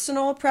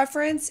personal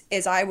preference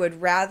is I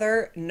would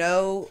rather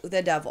know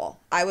the devil.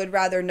 I would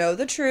rather know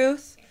the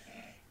truth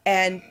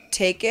and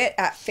take it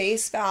at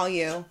face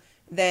value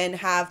than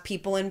have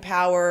people in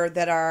power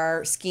that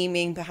are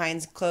scheming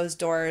behind closed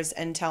doors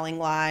and telling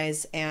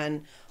lies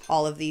and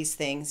all of these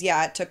things.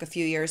 Yeah, it took a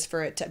few years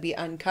for it to be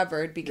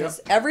uncovered because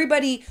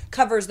everybody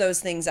covers those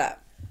things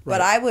up. Right.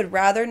 But I would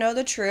rather know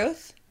the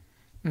truth.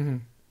 Mm-hmm.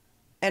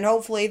 And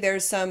hopefully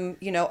there's some,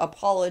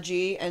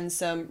 apology and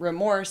some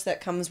remorse that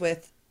comes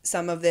with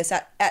some of this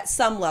at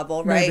some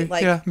level, right?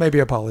 Maybe, maybe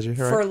apology.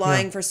 For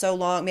lying for so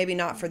long, maybe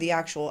not for the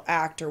actual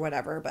act or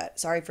whatever, but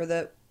sorry for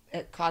what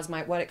it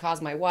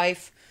caused my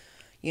wife,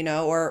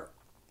 or,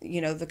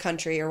 the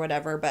country or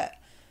whatever. But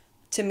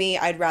to me,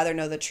 I'd rather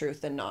know the truth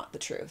than not the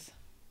truth.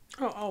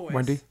 Oh, always.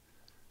 Wendy?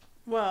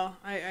 Well,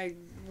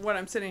 what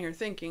I'm sitting here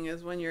thinking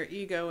is when your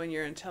ego and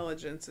your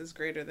intelligence is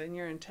greater than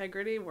your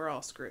integrity, we're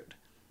all screwed.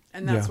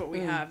 And that's what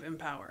we have in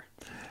power.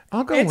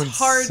 It's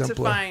hard to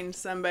find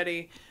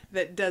somebody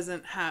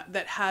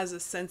that has a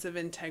sense of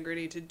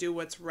integrity to do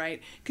what's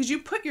right. Because you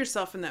put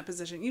yourself in that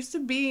position. It used to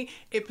be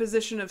a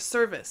position of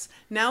service.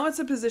 Now it's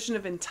a position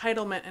of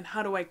entitlement and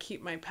how do I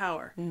keep my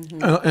power?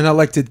 Mm-hmm. An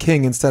elected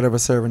king instead of a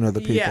servant of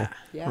the people.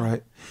 Yeah.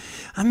 Right.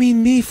 I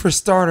mean, me, for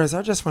starters,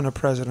 I just want a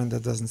president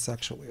that doesn't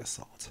sexually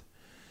assault.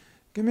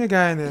 Give me a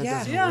guy in there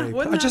that doesn't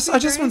rape. I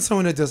just want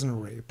someone that doesn't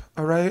rape.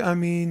 All right? I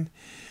mean,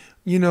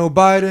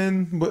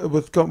 Biden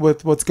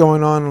with what's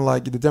going on,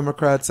 like the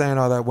Democrats saying,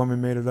 "Oh, that woman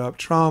made it up."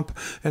 Trump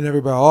and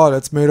everybody, "Oh,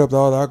 that's made up.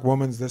 Oh, that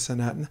woman's this and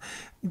that."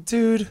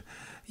 Dude,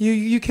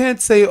 you can't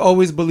say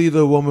always believe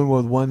the woman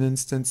with one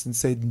instance and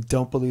say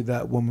don't believe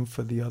that woman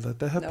for the other.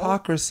 The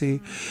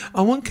hypocrisy. Nope.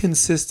 I want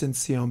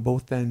consistency on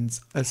both ends.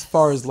 As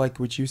far as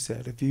like what you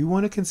said, if you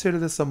want to consider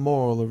this a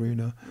moral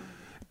arena,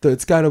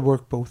 it's got to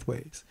work both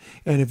ways.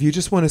 And if you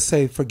just want to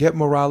say, forget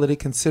morality,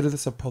 consider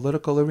this a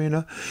political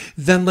arena,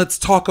 then let's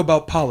talk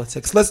about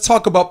politics. Let's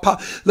talk about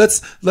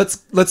let's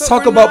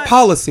talk about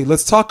policy.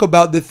 Let's talk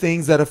about the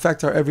things that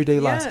affect our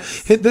everyday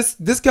lives.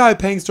 This guy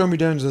paying Stormy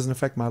Daniels doesn't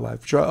affect my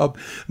life.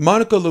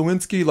 Monica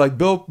Lewinsky, like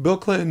Bill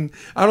Clinton,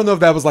 I don't know if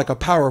that was like a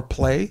power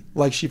play,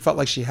 like she felt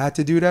like she had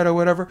to do that or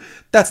whatever.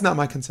 That's not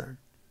my concern.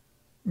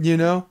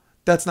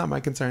 That's not my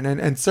concern,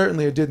 and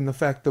certainly it didn't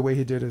affect the way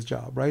he did his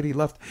job. Right, he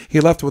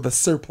left with a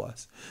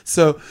surplus.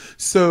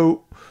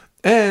 So,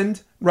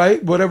 and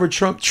right, whatever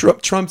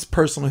Trump's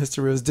personal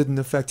history is didn't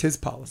affect his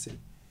policy.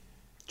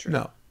 True.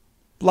 No,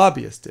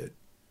 lobbyists did.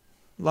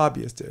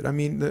 I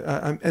mean,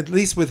 at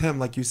least with him,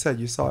 like you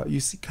said, you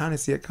kind of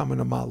see it coming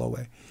a mile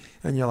away,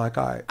 and you're like,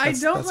 all right. I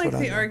don't like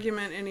the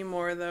argument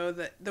anymore, though,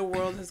 that the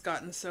world has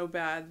gotten so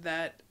bad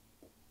that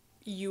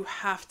you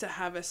have to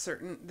have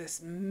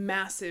this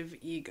massive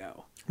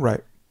ego.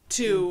 Right.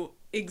 To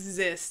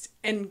exist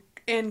and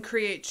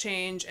create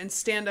change and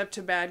stand up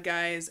to bad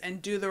guys and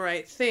do the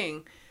right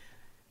thing.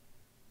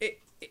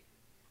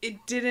 It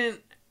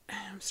didn't,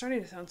 I'm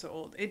starting to sound so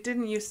old. It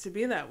didn't used to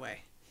be that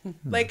way.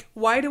 Like,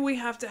 why do we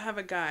have to have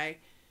a guy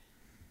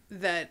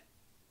that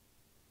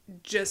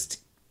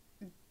just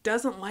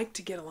doesn't like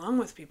to get along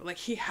with people? Like,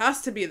 he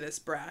has to be this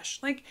brash.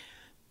 Like,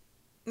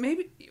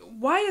 maybe,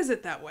 why is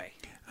it that way?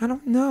 I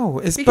don't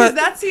know. Because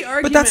that's the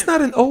argument. But that's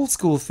not an old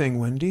school thing,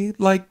 Wendy.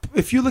 Like,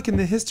 if you look in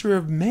the history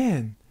of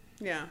man,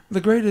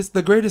 the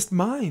greatest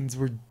minds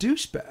were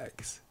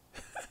douchebags.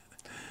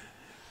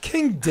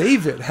 King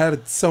David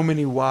had so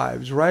many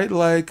wives, right?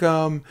 Like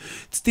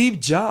Steve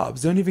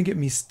Jobs. Don't even get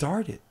me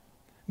started.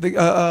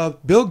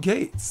 Bill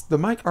Gates, our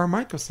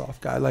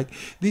Microsoft guy. Like,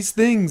 these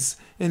things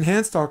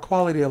enhanced our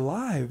quality of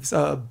lives.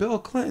 Bill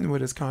Clinton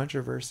with his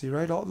controversy,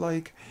 right?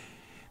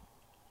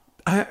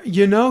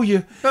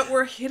 But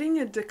we're hitting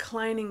a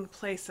declining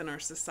place in our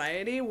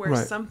society where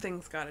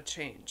something's got to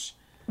change.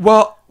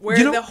 Well,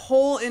 where the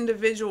whole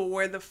individual,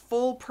 where the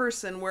full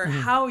person, where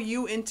how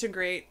you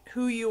integrate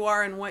who you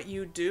are and what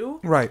you do,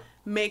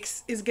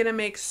 is going to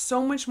make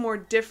so much more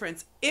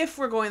difference if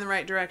we're going the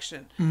right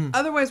direction.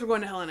 Otherwise, we're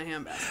going to hell in a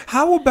handbasket.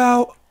 How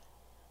about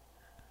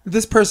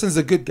this person's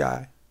a good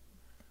guy,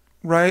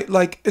 right?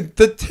 Like,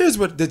 here's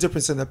what the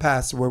difference in the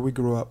past where we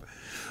grew up.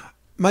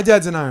 My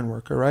dad's an iron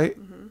worker, right?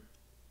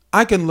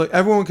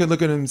 Everyone can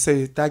look at him and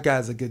say, that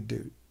guy's a good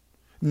dude.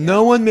 Yeah.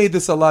 No one made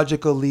this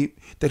illogical leap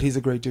that he's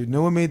a great dude.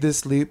 No one made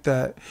this leap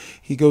that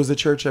he goes to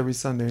church every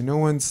Sunday. No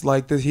one's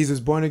like this. He's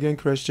a born again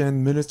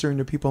Christian ministering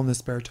to people in his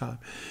spare time.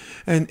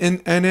 And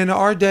in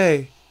our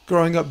day,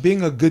 growing up,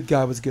 being a good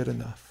guy was good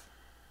enough.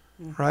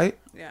 Right?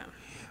 Yeah.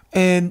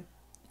 And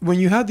when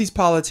you have these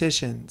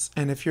politicians,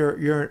 and if you're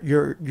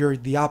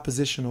the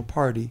oppositional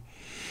party,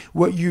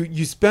 what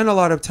you spend a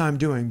lot of time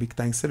doing,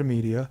 thanks to the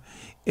media,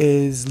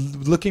 is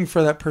looking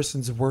for that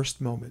person's worst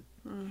moment.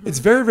 It's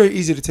very, very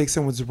easy to take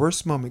someone's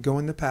worst moment, go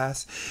in the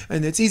past,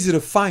 and it's easy to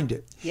find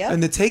it. Yep.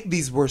 And to take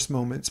these worst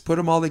moments, put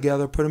them all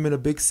together, put them in a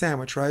big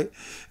sandwich, right?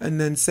 And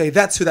then say,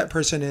 that's who that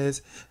person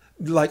is.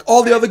 Like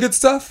all the other good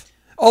stuff,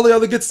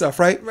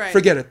 right? Right.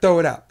 Forget it, throw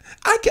it out.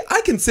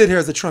 I can sit here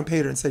as a Trump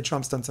hater and say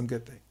Trump's done some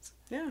good things.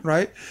 Yeah.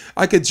 Right.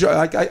 I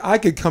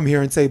could come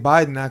here and say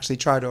Biden actually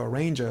tried to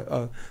arrange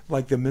a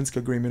like the Minsk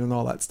agreement and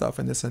all that stuff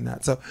and this and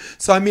that.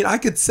 So I mean, I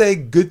could say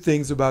good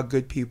things about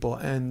good people.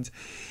 And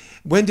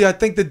Wendy, I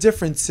think the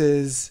difference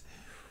is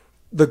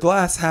the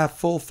glass half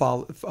full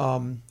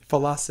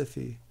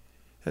philosophy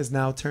has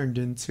now turned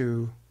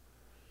into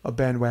a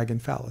bandwagon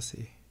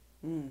fallacy.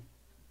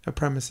 A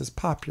premise is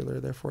popular,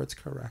 therefore it's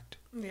correct.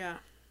 Yeah.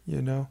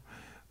 You know,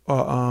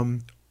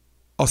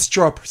 a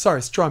straw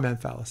man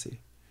fallacy.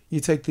 You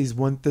take this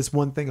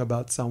one thing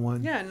about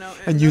someone,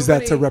 and use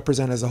that to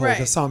represent as a whole.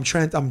 Right. So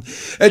I'm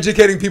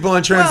educating people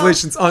on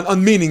translations,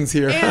 on meanings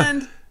here.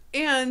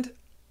 And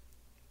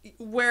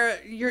where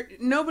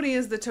nobody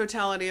is the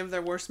totality of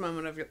their worst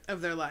moment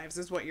of their lives,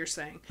 is what you're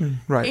saying.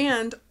 Right.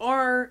 And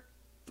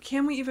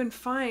can we even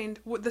find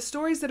the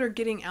stories that are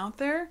getting out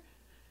there?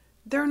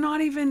 They're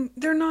not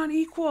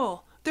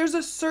equal. There's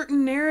a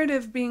certain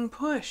narrative being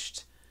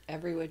pushed.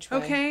 Every which way.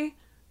 Okay?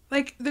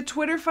 Like the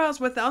Twitter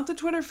files, without the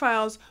Twitter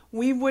files,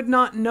 we would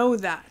not know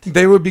that.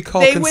 They would be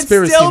called conspiracy nuts. They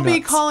would still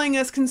be calling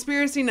us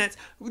conspiracy nuts.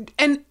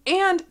 And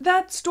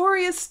that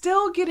story is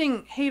still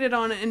getting hated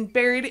on and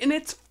buried, and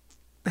it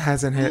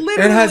hasn't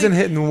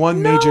hit in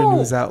one major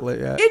news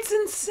outlet yet. It's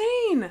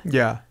insane.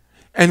 Yeah.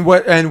 And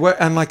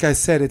like I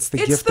said, it's the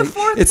gift. It's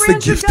the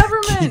gift of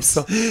government.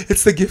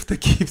 It's the gift that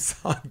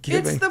keeps on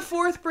giving. It's the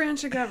fourth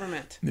branch of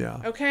government.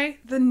 Yeah. Okay?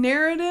 The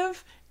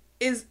narrative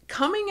is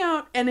coming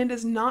out and it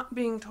is not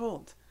being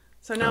told.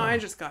 So now I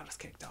just got us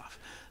kicked off.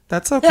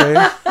 That's okay.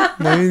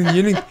 We're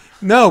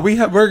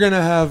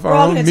gonna have our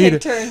own media.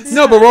 Turns.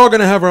 No, but we're all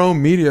gonna have our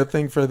own media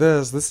thing for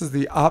this. This is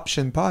the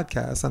Option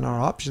podcast, and our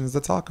options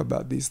to talk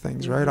about these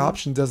things, right?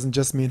 Option doesn't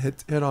just mean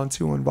hit on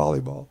two in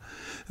volleyball,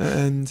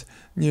 and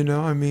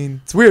I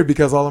mean, it's weird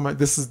because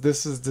this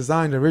is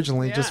designed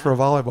originally just for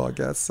volleyball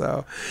guests.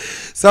 So,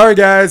 sorry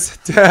guys.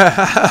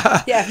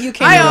 Yeah, you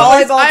came to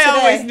volleyball today. I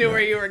always knew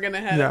where you were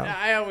gonna head. Yeah.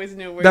 I always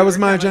knew where that was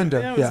my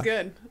agenda. That was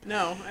good.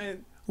 No.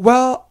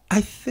 Well,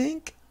 I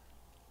think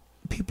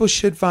people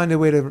should find a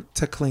way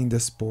to clean the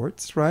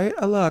sports, right?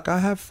 Look, I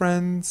have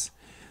friends.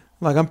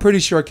 Like, I'm pretty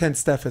sure Ken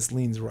Steffes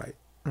leans right,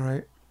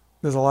 right?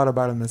 There's a lot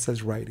about him that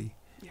says righty,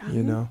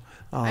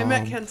 I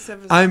met Ken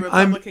Steffes at the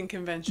Republican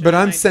convention. But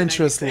I'm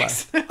centrist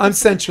left. I'm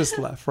centrist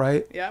left,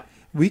 right? Yeah.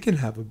 We can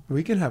have a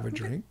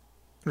drink,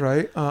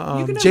 right?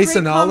 You can have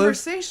Jason great Olive.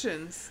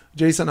 Conversations.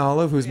 Jason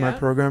Olive, who's my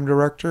program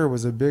director,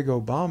 was a big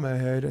Obama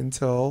head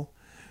until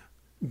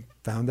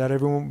found out we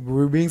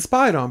were being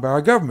spied on by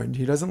our government.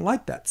 He doesn't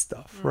like that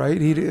stuff, right?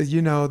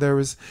 There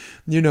was,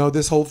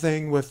 this whole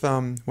thing with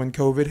when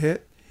COVID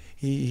hit.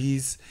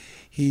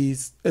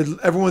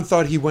 Everyone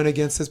thought he went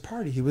against his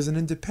party. He was an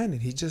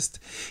independent.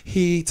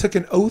 He took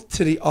an oath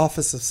to the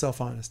office of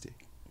self-honesty.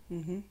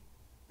 Mm-hmm.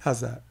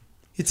 How's that?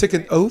 He took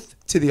an oath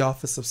to the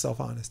office of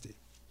self-honesty.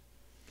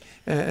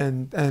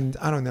 And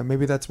I don't know.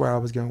 Maybe that's where I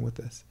was going with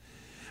this.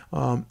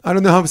 I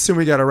don't know how soon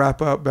we got to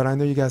wrap up, but I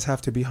know you guys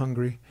have to be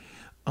hungry.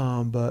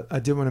 But I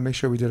did want to make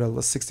sure we did a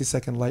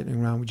 60-second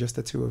lightning round with just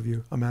the two of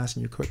you. I'm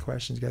asking you quick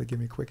questions. You got to give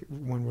me quick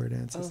one-word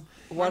answers.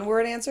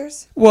 One-word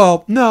answers?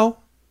 Well, no.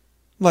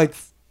 Like,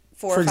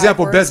 for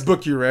example, words? Best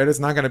book you read, it's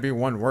not going to be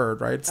one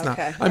word, right? It's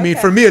okay. not. I mean,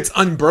 for me, it's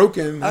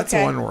Unbroken. That's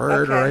one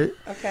word, right?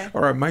 Okay.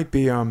 Or it might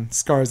be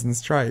Scars and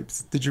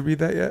Stripes. Did you read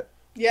that yet?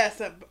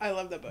 Yes, I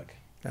love that book.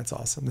 That's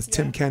awesome. It's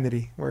Tim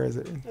Kennedy. Where is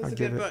it? That's a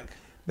good book.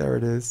 There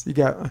it is. You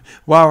got,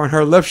 on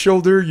her left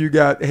shoulder, you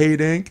got Hate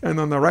Inc. And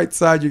on the right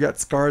side, you got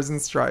Scars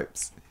and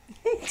Stripes.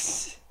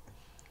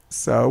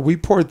 So we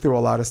poured through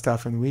a lot of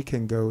stuff, and we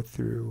can go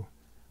through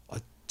a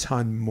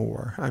ton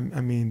more. I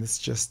mean, this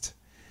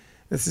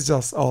is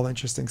just all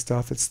interesting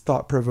stuff. It's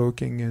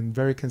thought-provoking and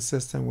very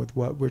consistent with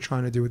what we're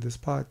trying to do with this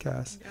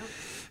podcast.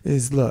 Yeah.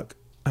 Look,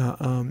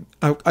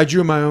 I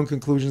drew my own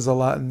conclusions a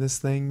lot in this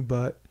thing,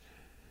 but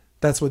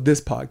that's what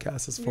this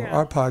podcast is for. Yeah.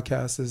 Our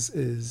podcast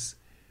is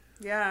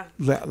let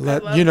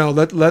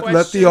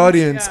the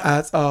audience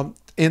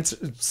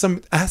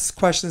ask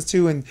questions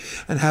too, and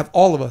have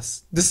all of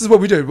us. This is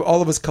what we did.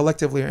 All of us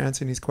collectively are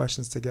answering these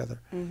questions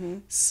together. Mm-hmm.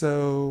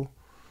 So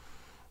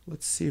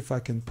let's see if I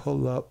can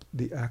pull up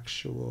the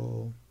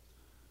actual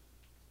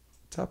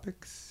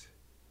topics.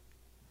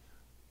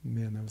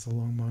 Man, that was a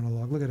long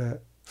monologue. Look at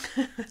that.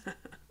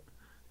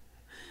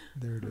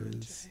 There it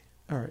is.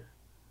 All right.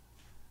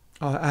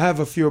 I have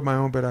a few of my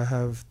own, but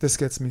this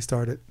gets me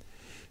started.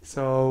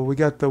 So we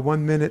got the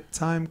 1 minute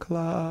time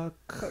clock.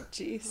 Oh,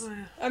 jeez.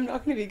 I'm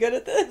not going to be good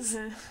at this.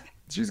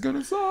 She's going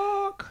to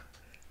suck.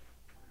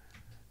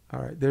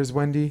 All right. There's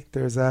Wendy.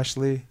 There's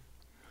Ashley.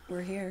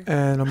 We're here.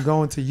 And I'm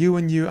going to you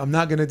and you. I'm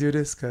not going to do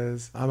this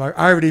because I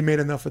already made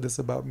enough of this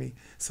about me.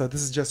 So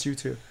this is just you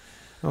two.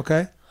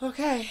 Okay?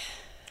 Okay.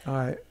 All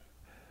right.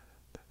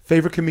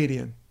 Favorite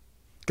comedian?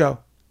 Go.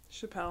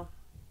 Chappelle.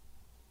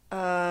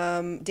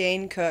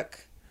 Dane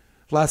Cook.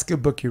 Last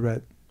good book you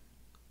read?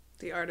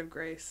 The Art of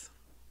Grace.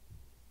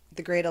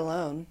 The Great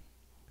Alone.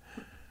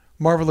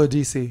 Marvel or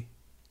DC?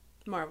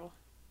 Marvel.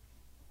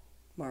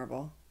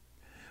 Marvel.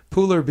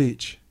 Pool or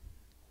beach?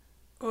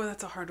 Oh,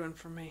 that's a hard one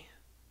for me.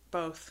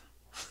 Both.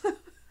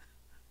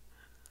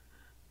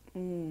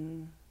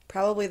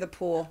 Probably the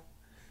pool.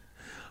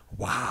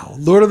 Wow.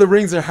 Lord of the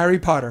Rings or Harry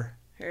Potter?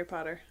 Harry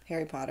Potter.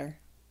 Harry Potter.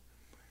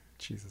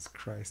 Jesus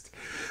Christ.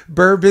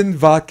 Bourbon,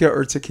 vodka,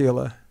 or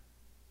tequila?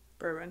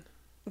 Bourbon.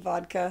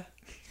 Vodka.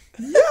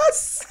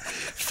 Yes!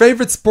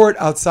 Favorite sport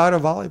outside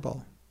of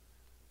volleyball?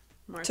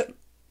 March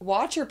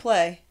Watch or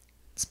play?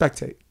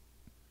 Spectate.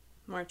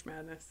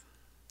 Madness.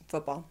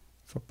 Football.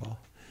 Football.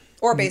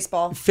 Or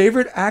baseball.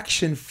 Favorite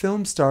action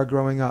film star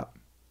growing up?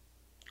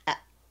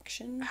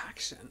 Action.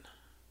 Action.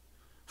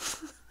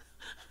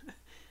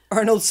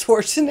 Arnold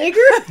Schwarzenegger?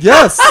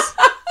 Yes!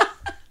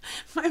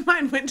 My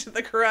mind went to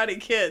the Karate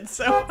Kid,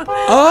 so.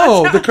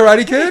 Oh, the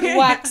Karate Kid?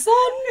 Wax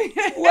on,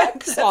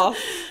 wax off.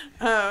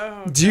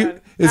 Oh, Do you-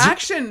 God. is it-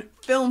 Action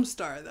film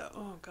star, though.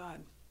 Oh,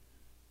 God.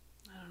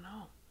 I don't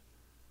know.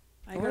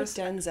 I Or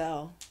gotta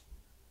Denzel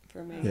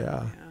for me.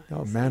 Yeah. Yeah.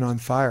 Oh, man on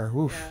fire.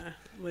 Oof. Yeah,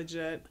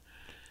 legit.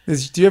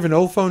 Do you have an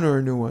old phone or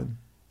a new one?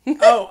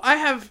 Oh,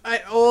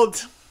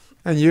 old.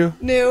 And you?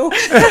 New.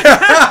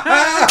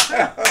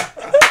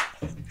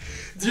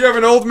 Do you have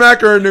an old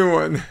Mac or a new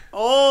one?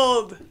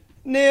 Old.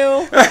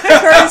 New.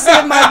 Courtesy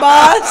of my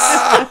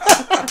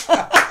boss.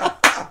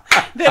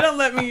 They don't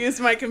let me use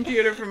my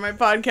computer for my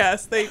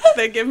podcast.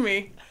 They give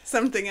me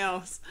something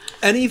else.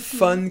 Any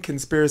fun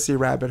conspiracy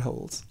rabbit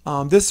holes?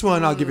 This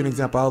one, I'll give you an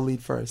example. I'll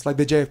lead first. Like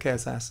the JFK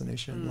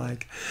assassination.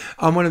 Like,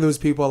 I'm one of those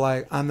people,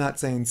 like, I'm not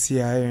saying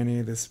CIA or any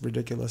of this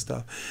ridiculous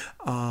stuff.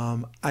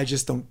 I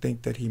just don't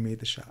think that he made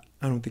the shot.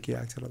 I don't think he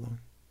acted alone.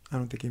 I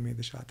don't think he made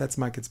the shot. That's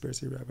my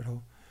conspiracy rabbit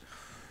hole.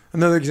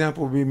 Another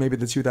example would be maybe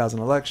the 2000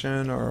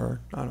 election, or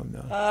I don't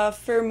know.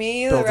 For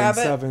me, Building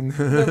 7.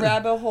 the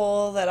rabbit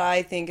hole that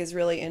I think is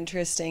really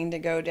interesting to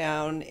go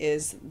down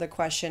is the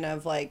question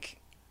of, like,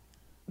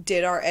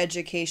 did our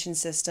education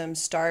system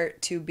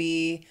start to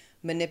be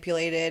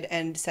manipulated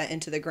and sent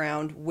into the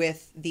ground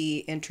with the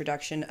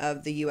introduction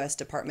of the U.S.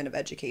 Department of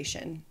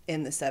Education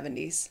in the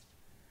 70s?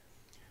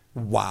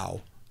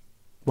 Wow.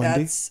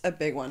 Wendy? That's a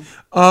big one.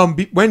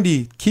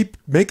 Wendy,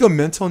 make a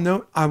mental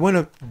note. I want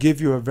to give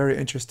you a very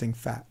interesting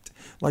fact.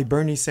 Like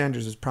Bernie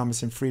Sanders was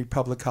promising free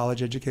public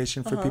college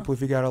education for people if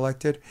he got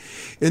elected.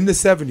 In the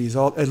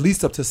 70s, at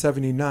least up to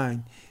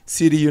 79,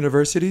 city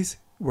universities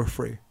were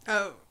free.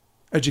 Oh.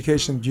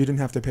 Education, you didn't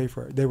have to pay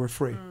for it. They were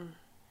free.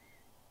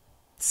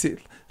 City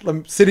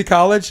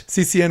College,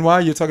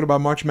 CCNY, you're talking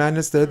about March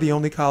Madness. They're the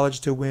only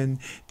college to win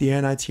the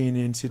NIT and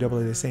the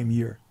NCAA the same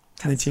year,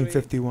 That's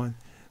 1951.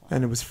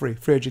 And it was free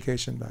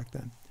education back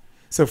then.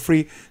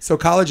 So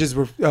colleges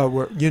were,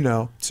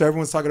 so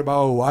everyone's talking about,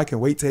 oh, I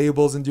can wait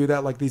tables and do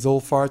that like these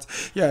old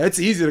farts. Yeah, it's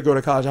easy to go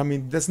to college. I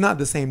mean, that's not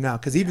the same now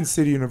because even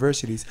city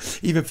universities,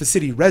 even for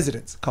city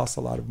residents, cost a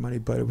lot of money,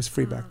 but it was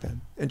free back then.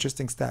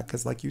 Interesting stat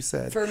because like you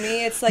said. For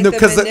me, it's like No,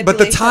 the but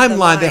the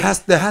timeline, there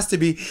there has to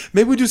be,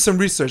 maybe we do some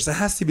research. There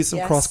has to be some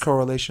Yes. cross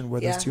correlation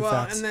with Yeah. those two Well,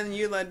 facts. and then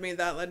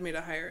that led me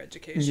to higher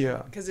education.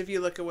 Yeah. Because if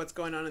you look at what's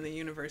going on in the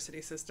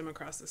university system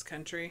across this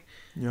country,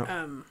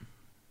 Yeah.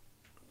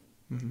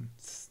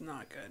 it's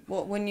not good.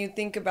 Well, when you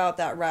think about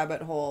that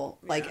rabbit hole,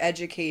 like Yeah.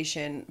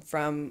 education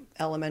from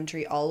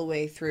elementary all the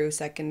way through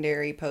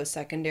secondary,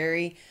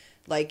 post-secondary,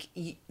 like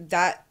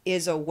that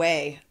is a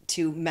way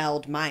to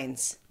meld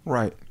minds.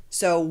 Right.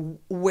 So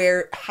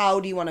how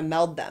do you want to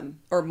meld them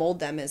or mold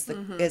them is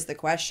the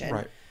question.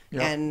 Right.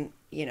 Yeah. And,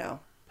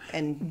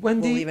 and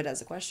Wendy, we'll leave it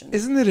as a question.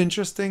 Isn't it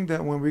interesting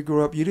that when we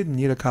grew up, you didn't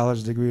need a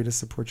college degree to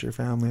support your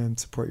family and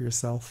support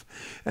yourself?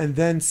 And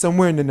then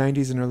somewhere in the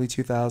 90s and early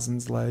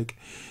 2000s, like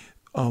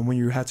when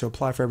you had to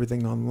apply for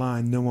everything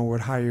online, no one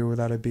would hire you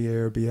without a BA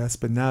or BS.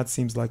 But now it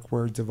seems like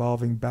we're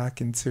devolving back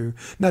into,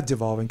 not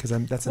devolving because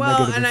that's a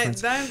negative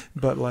influence.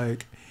 But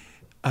like,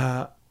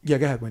 yeah,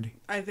 go ahead, Wendy.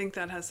 I think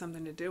that has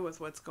something to do with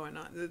what's going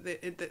on.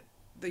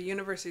 The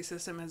university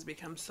system has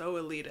become so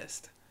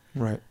elitist.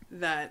 Right.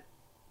 That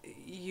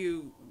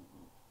you're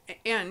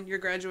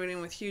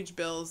graduating with huge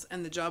bills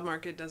and the job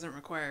market doesn't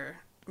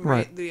require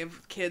Right. We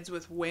have kids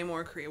with way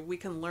more creative. We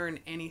can learn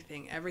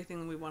anything.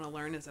 Everything we want to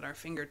learn is at our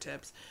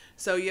fingertips.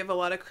 So you have a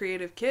lot of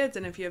creative kids,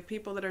 and if you have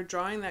people that are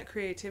drawing that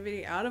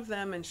creativity out of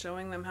them and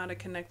showing them how to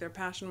connect their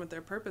passion with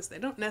their purpose, they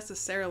don't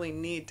necessarily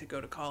need to go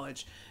to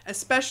college,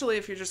 especially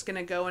if you're just going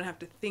to go and have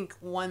to think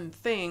one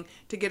thing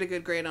to get a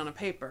good grade on a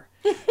paper.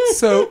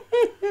 So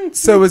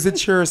is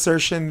it your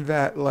assertion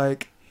that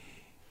like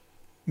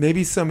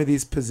maybe some of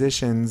these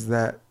positions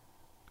that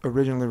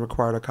originally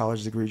required a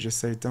college degree just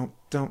say don't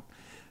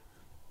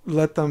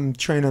let them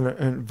train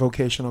on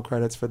vocational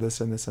credits for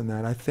this and this and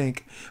that. I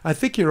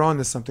think you're on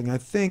to something. I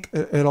think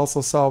it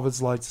also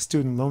solves like the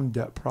student loan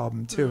debt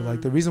problem too.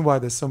 Like the reason why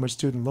there's so much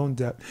student loan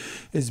debt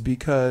is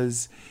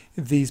because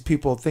these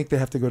people think they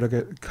have to go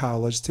to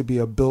college to be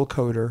a bill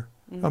coder,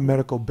 a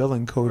medical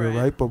billing coder,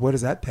 right? But what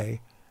does that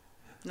pay?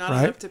 Not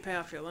enough to pay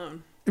off your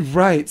loan.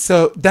 Right.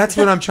 So that's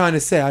what I'm trying to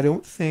say. I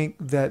don't think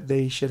that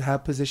they should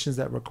have positions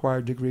that require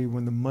a degree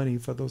when the money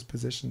for those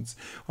positions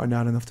are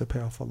not enough to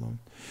pay off a loan.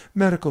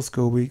 Medical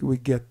school, we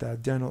get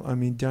that. Dental,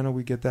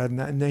 we get that.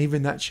 And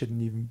even that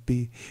shouldn't even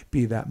be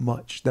that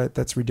much.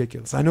 That's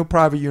ridiculous. I know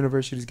private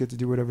universities get to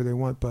do whatever they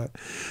want, but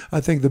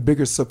I think the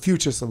bigger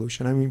future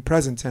solution,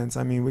 present tense,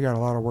 we got a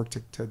lot of work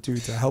to do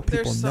to help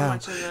people now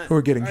who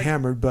are getting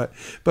hammered. But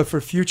for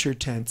future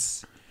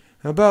tense,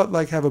 how about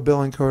like have a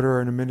billing coder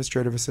or an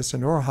administrative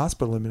assistant or a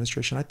hospital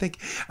administration? I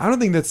don't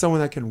think that someone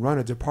that can run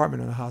a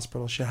department in a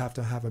hospital should have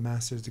to have a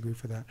master's degree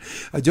for that.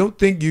 I don't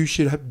think you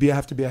should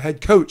have to be a head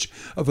coach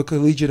of a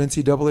collegiate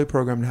NCAA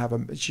program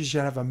to she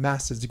should have a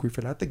master's degree for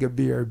that. I think a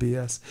B or a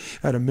BS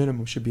at a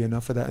minimum should be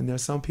enough for that. And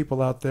there's some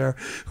people out there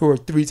who are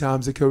 3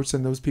 times a coach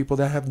than those people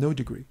that have no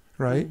degree,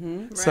 right?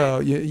 Right. So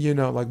you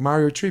know, like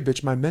Mario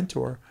Trebich, my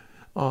mentor,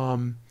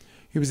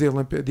 he was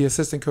the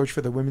assistant coach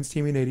for the women's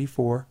team in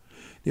 '84.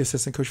 The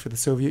assistant coach for the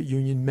Soviet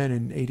Union men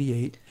in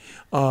 '88,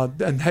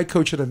 and head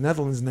coach of the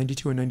Netherlands in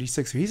 '92 and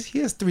 '96. He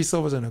has 3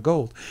 silvers and a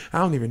gold. I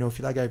don't even know if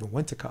that guy even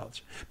went to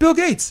college. Bill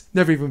Gates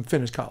never even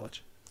finished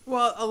college.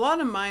 Well, a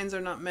lot of minds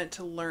are not meant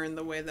to learn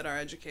the way that our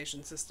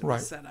education system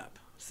is set up.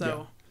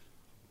 So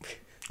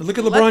look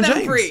at LeBron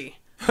James. Free.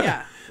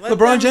 Yeah.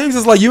 LeBron James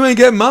is like, you ain't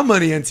getting my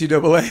money,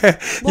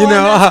 NCAA.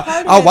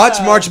 Well, I'll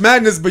watch March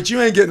Madness, but you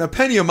ain't getting a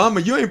penny of my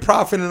money. You ain't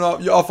profiting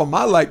off of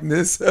my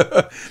likeness.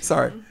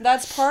 Sorry.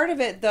 That's part of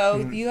it, though.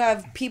 You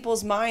have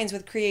people's minds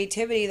with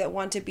creativity that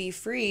want to be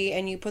free,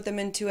 and you put them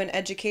into an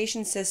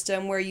education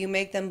system where you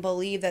make them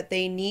believe that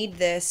they need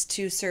this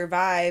to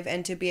survive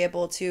and to be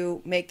able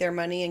to make their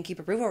money and keep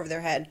a roof over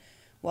their head.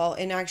 Well,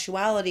 in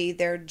actuality,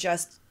 they're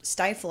just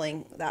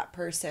stifling that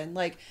person.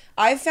 Like,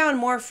 I've found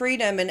more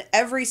freedom in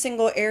every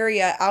single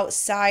area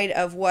outside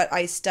of what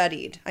I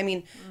studied.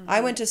 I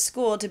went to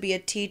school to be a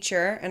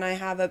teacher, and I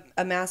have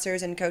a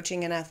master's in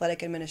coaching and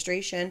athletic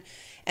administration.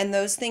 And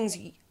those things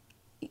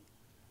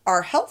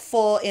are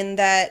helpful in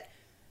that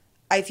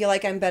I feel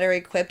like I'm better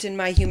equipped in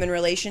my human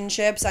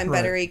relationships. I'm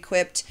better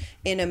equipped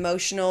in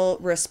emotional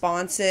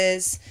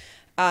responses.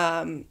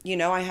 I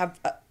have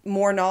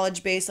more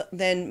knowledge base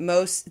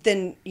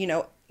than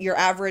your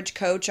average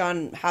coach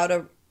on how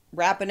to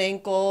wrap an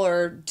ankle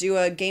or do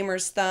a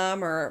gamer's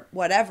thumb or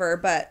whatever.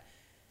 But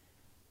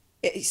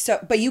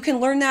you can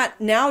learn that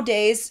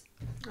nowadays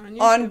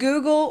on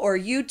Google or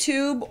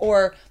YouTube,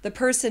 or the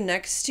person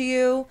next to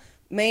you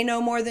may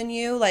know more than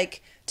you.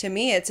 Like, to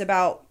me, it's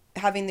about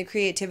having the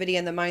creativity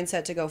and the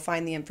mindset to go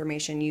find the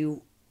information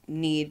you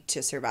need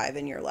to survive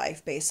in your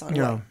life based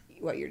on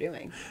what you're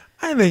doing.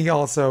 I think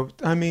also,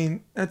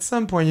 at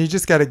some point you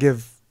just got to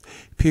give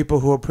people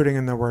who are putting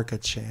in the work a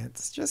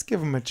chance. Just give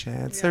them a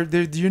chance. Yeah.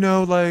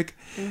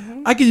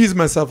 I could use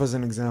myself as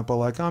an example.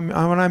 Like when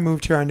I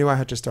moved here, I knew I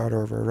had to start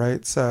over,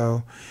 right?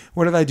 So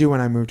what did I do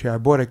when I moved here? I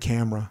bought a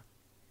camera,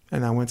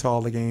 and I went to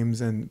all the games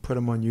and put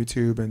them on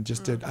YouTube and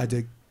just I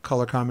did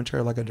color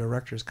commentary like a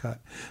director's cut,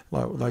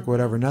 like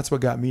whatever. And that's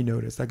what got me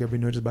noticed. I got me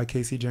noticed by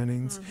Casey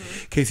Jennings.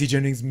 Casey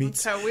Jennings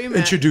meets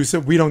introducer.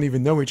 We don't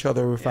even know each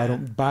other if I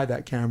don't buy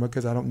that camera,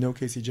 because I don't know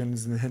Casey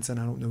Jennings, and hence I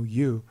don't know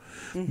you.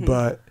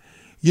 But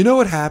you know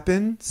what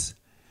happens?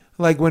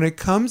 Like, when it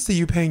comes to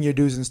you paying your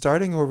dues and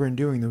starting over and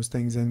doing those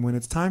things, and when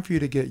it's time for you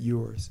to get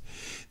yours,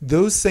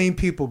 those same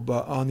people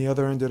on the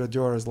other end of the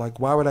door is like,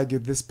 why would I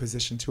give this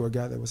position to a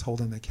guy that was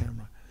holding the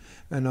camera?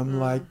 And I'm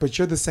like, but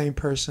you're the same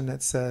person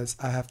that says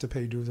I have to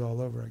pay dues all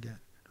over again,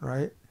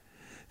 right?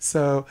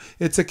 So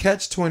it's a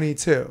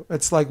catch-22.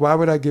 It's like, why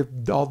would I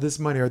give all this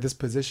money or this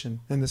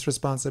position and this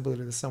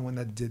responsibility to someone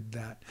that did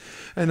that?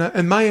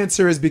 And my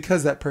answer is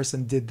because that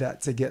person did that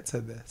to get to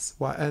this.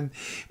 Why?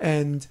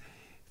 And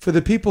for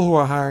the people who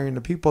are hiring,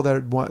 the people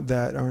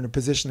that are in a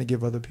position to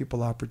give other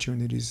people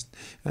opportunities,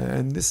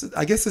 and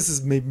I guess this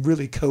is maybe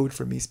really code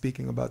for me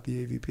speaking about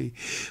the AVP,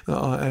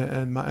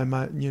 and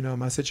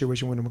my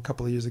situation with him a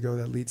couple of years ago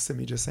that leads to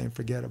me just saying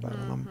forget about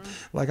him.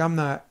 I'm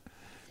not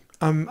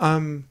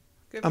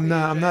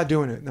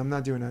doing it. I'm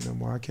not doing that no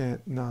more. I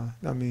can't. No.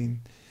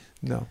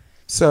 No.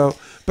 So,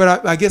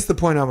 but I guess the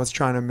point I was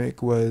trying to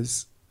make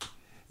was,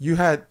 you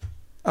had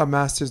a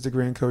master's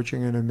degree in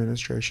coaching and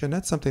administration.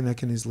 That's something that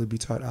can easily be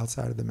taught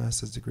outside of the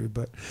master's degree.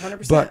 But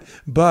 100%.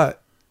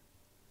 But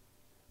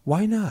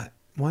why not?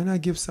 Why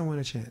not give someone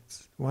a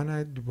chance? Why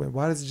not?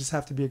 Why does it just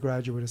have to be a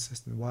graduate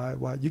assistant? Why?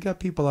 You got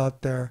people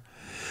out there,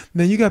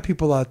 man. You got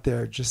people out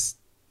there just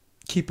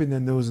keeping their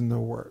nose in their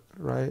work,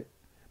 right?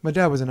 My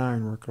dad was an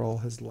iron worker all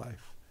his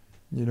life,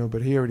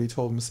 but he already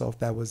told himself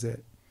that was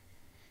it,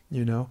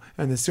 And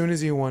as soon as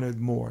he wanted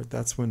more,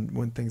 that's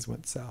when things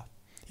went south.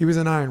 He was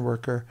an iron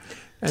worker.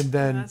 And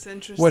then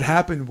what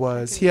happened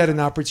was he had an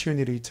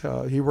opportunity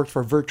he worked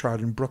for Vertrod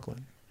in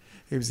Brooklyn.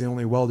 He was the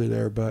only welder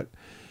there, but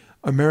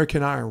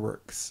American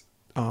Ironworks,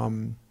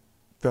 the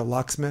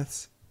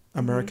locksmiths,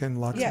 American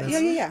locksmiths.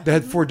 Yeah. They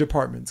had 4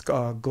 departments: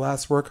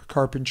 glasswork,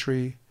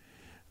 carpentry,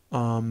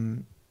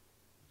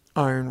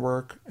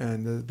 ironwork,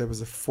 and there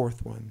was a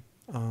 4th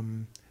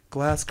one: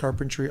 glass,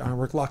 carpentry,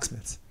 ironwork,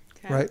 locksmiths.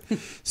 Okay. Right.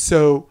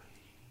 So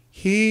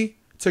he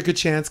took a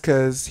chance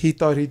because he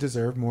thought he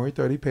deserved more. He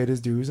thought he paid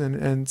his dues,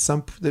 and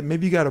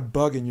maybe you got a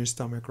bug in your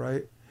stomach,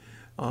 right?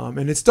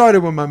 And it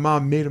started when my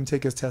mom made him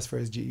take his test for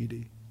his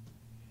GED,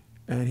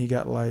 and he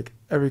got like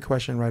every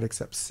question right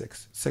except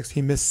 6.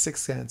 He missed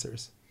 6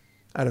 answers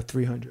out of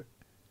 300,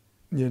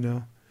 you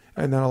know.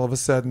 And then all of a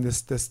sudden,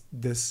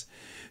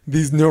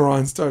 these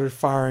neurons started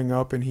firing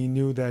up, and he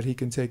knew that he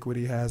can take what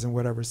he has and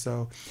whatever.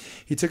 So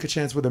he took a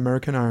chance with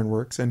American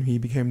Ironworks, and he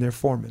became their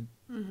foreman,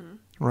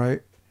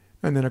 right?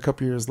 And then a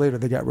couple years later,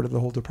 they got rid of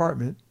the whole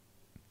department,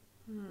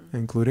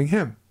 including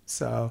him.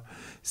 So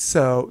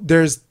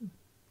there's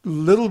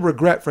little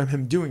regret from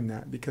him doing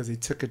that because he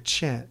took a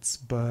chance.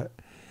 But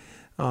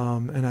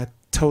and I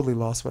totally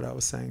lost what I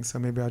was saying. So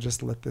maybe I'll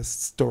just let this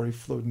story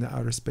float into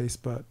outer space.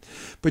 But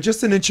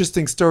just an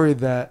interesting story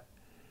that,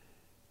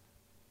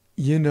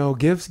 you know,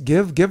 give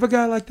a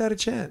guy like that a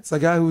chance. A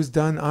guy who's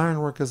done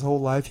ironwork his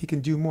whole life, he can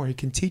do more. He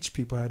can teach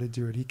people how to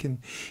do it.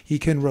 He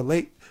can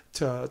relate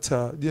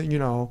to you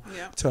know,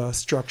 to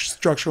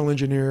structural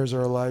engineers,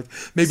 or like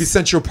maybe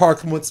Central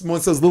Park wants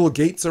those little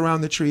gates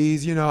around the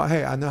trees. You know,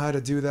 hey, I know how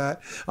to do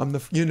that.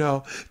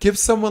 Give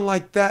someone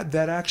like that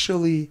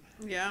actually.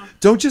 Yeah.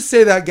 Don't just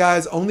say that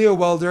guy's only a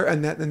welder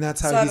and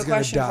that's how So I have he's a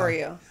going to die. question for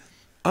you.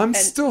 I'm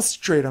still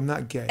straight. I'm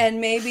not gay. And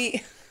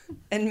maybe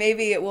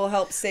it will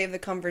help save the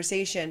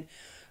conversation.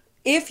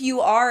 If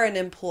you are an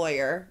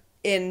employer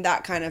in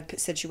that kind of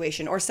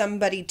situation, or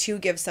somebody to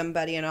give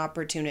somebody an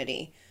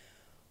opportunity,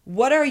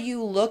 what are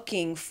you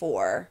looking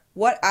for?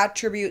 What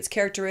attributes,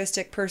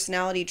 characteristic,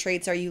 personality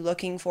traits are you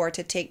looking for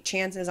to take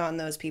chances on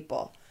those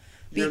people?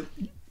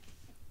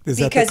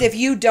 Because if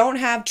you don't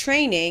have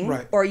training,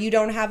 right, or you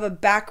don't have a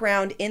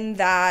background in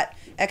that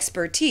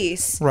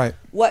expertise, right,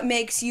 what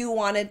makes you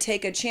want to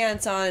take a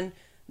chance on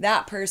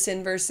that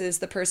person versus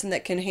the person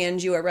that can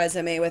hand you a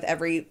resume with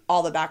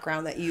all the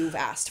background that you've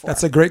asked for?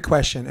 That's a great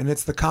question. And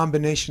it's the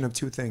combination of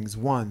 2 things.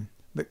 One,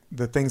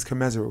 the things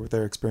commensurate with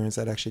their experience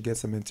that actually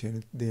gets them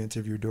into the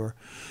interview door.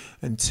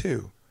 And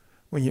 2,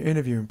 when you're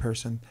interviewing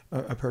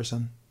a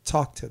person,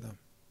 talk to them.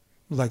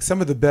 Like some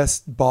of the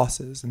best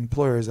bosses,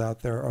 employers out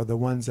there are the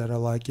ones that are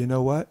like, you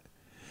know what?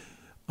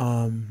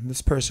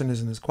 This person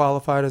isn't as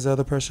qualified as the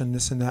other person,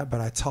 this and that,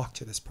 but I talk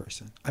to this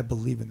person. I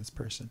believe in this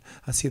person.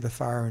 I see the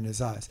fire in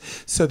his eyes.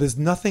 So there's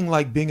nothing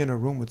like being in a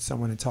room with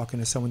someone and talking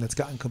to someone that's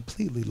gotten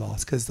completely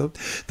lost, because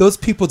those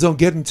people don't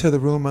get into the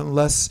room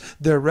unless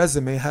their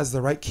resume has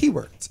the right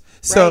keywords.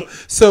 Right.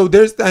 So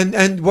there's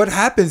and what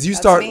happens? You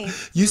start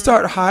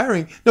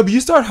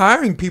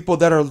hiring people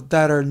that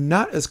are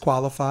not as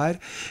qualified,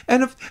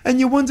 and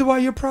you wonder why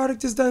your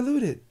product is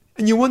diluted.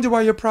 And you wonder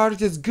why your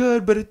product is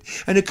good, but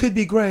it could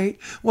be great.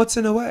 What's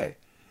in a way?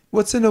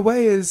 What's in a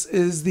way is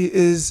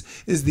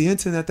the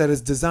internet that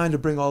is designed to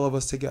bring all of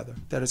us together.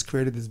 That has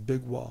created this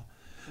big wall.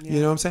 Yeah. You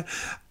know what I'm saying?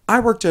 I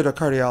worked at a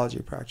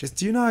cardiology practice.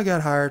 Do you know I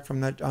got hired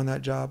on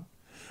that job?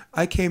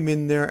 I came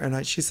in there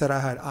and she said I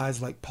had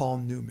eyes like Paul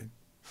Newman.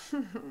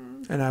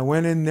 And I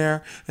went in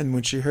there, and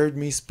when she heard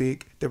me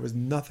speak, there was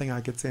nothing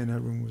I could say in that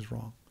room was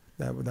wrong.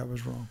 That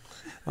was wrong.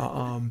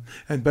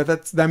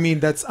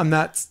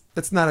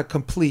 That's not a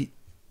complete,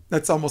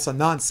 that's almost a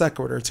non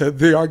sequitur to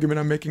the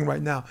argument I'm making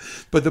right now.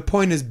 But the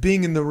point is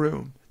being in the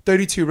room,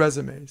 32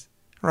 resumes,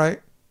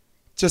 right?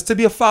 Just to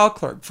be a file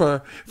clerk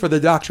for the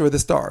doctor of the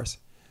stars.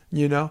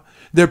 You know,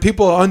 there are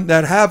people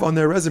that have on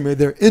their resume,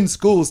 they're in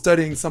school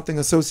studying something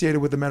associated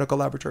with the medical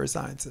laboratory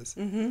sciences.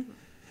 Mm-hmm.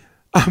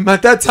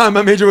 At that time,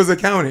 my major was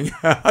accounting.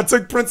 I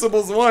took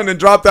Principles 1 and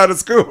dropped out of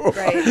school.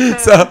 Right.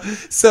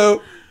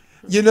 So,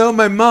 you know,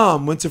 my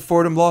mom went to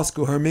Fordham Law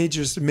School. Her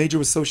major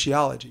was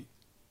sociology.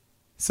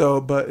 So,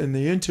 but in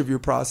the interview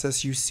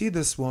process, you see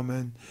this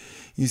woman,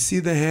 you see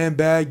the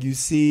handbag, you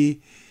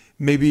see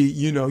maybe,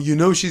 you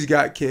know she's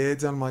got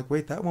kids. And I'm like,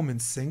 wait, that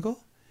woman's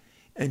single?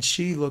 And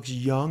she looks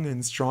young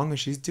and strong, and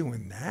she's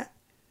doing that?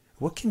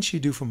 What can she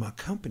do for my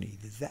company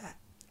to that?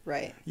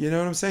 Right. You know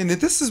what I'm saying?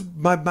 That this is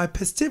my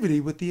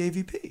festivity with the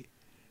AVP,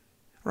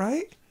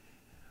 right?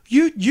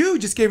 You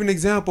just gave an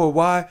example of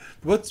why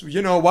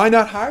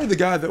not hire the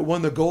guy that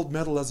won the gold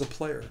medal as a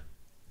player,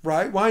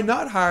 right? Why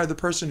not hire the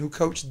person who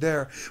coached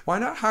there? Why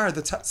not hire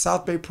the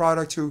South Bay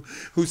product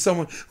who's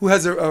someone who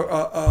has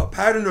a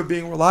pattern of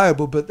being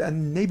reliable,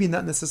 and maybe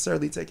not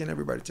necessarily taking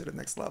everybody to the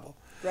next level?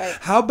 Right.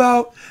 How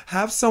about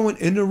have someone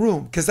in the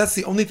room? Because that's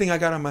the only thing I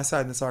got on my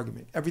side in this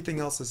argument. Everything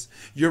else is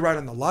you're right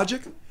on the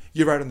logic.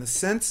 You're right in the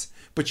sense,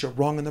 but you're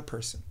wrong in the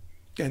person.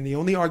 And the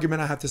only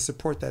argument I have to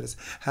support that is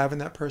having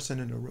that person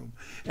in the room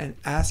and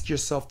ask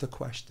yourself the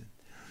question,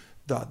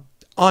 the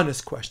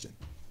honest question.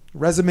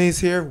 Resume's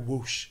here,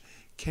 whoosh.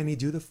 Can he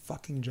do the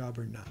fucking job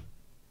or not?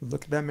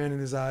 Look at that man in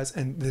his eyes,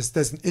 and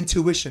there's an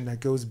intuition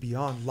that goes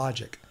beyond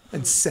logic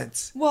and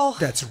sense. Well,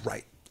 that's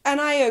right. And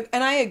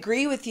I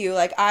agree with you.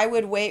 Like, I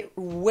would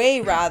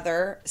way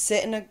rather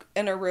sit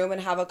in a room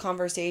and have a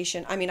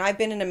conversation. I mean, I've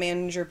been in a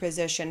manager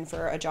position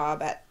for a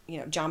job at,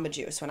 Jamba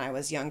Juice when I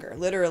was younger.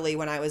 Literally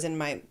when I was in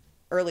my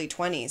early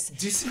 20s.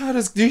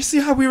 Do you see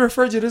how we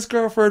referred to this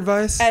girl for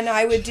advice? And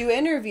I would do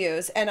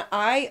interviews, and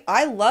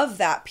I love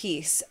that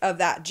piece of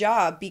that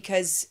job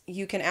because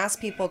you can ask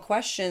people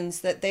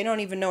questions that they don't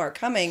even know are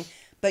coming,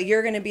 but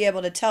you're going to be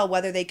able to tell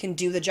whether they can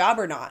do the job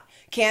or not.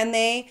 Can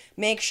they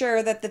make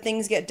sure that the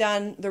things get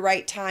done the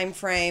right time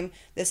frame,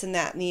 this and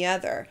that and the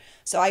other?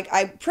 So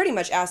I pretty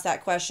much asked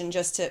that question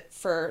just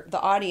for the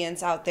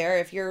audience out there.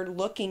 If you're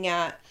looking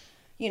at,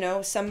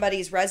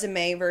 somebody's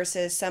resume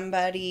versus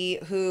somebody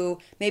who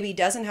maybe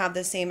doesn't have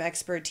the same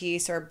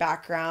expertise or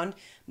background,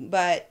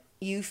 but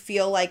you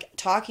feel like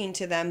talking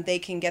to them, they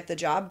can get the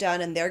job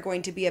done and they're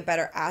going to be a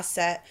better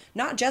asset,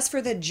 not just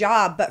for the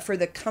job, but for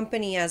the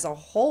company as a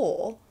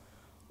whole,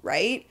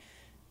 right?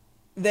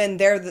 Then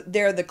they're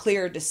the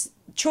clear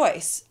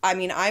choice. I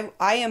mean, I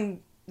am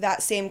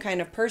that same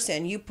kind of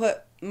person. You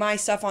put my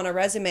stuff on a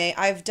resume.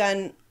 I've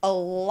done a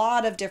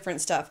lot of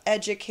different stuff: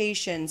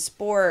 education,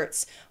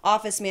 sports,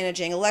 office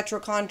managing,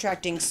 electrical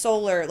contracting,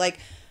 solar, like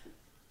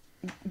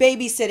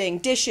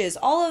babysitting, dishes,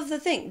 all of the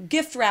things,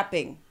 gift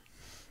wrapping.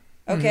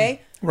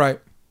 Okay? Right.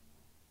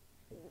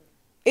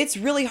 It's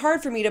really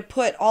hard for me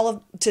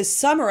to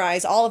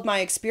summarize all of my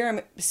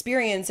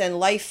experience and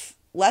life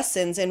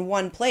lessons in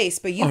one place,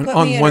 but you put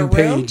me in a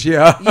room. Page,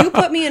 yeah. You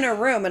put me in a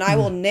room and I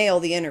will nail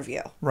the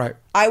interview. Right.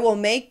 I will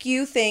make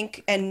you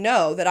think and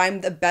know that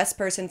I'm the best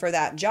person for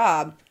that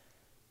job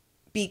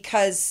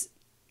because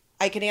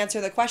I can answer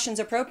the questions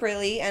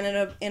appropriately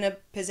and in a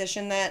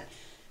position that,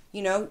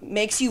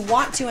 makes you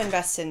want to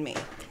invest in me.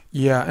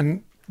 Yeah,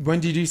 and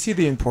Wendy, do you see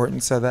the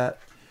importance of that?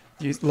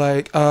 I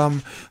worked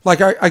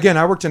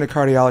in a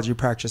cardiology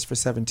practice for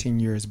 17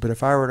 years, but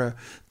if I were to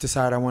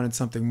decide I wanted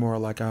something more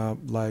like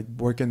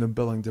work in the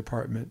billing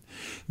department,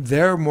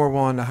 they're more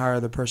willing to hire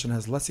the person who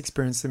has less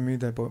experience than me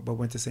but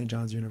went to St.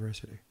 John's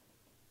University.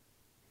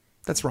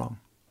 That's wrong.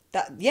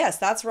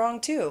 That's wrong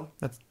too.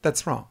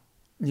 That's wrong.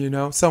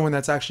 Someone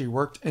that's actually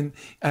worked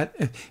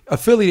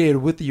affiliated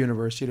with the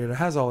university that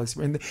has all this.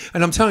 And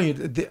I'm telling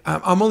you,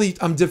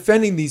 I'm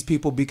defending these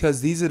people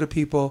because these are the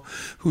people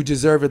who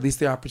deserve at least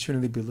the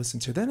opportunity to be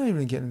listened to. They're not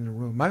even getting in the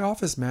room. My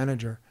office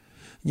manager,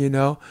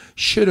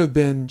 should have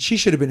been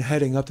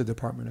heading up the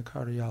Department of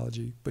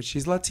Cardiology, but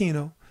she's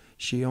Latino.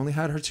 She only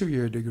had her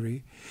 2-year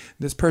degree.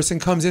 This person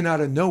comes in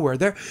out of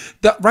nowhere.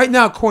 Right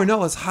now,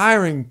 Cornell is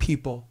hiring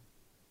people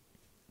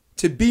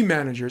to be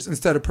managers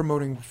instead of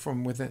promoting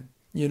from within.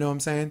 You know what I'm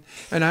saying?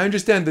 And I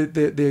understand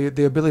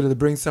the ability to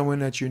bring someone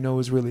that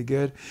is really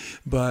good,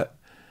 but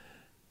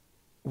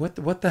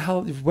what the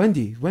hell,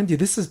 Wendy?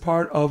 This is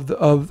part of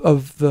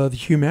the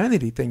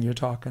humanity thing you're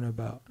talking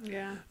about.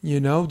 Yeah.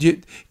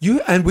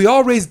 You and we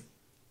all raised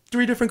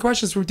 3 different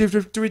questions from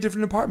 3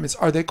 different departments.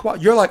 Are they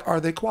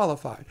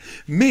qualified?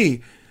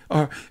 Me,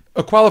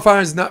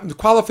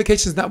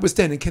 qualifications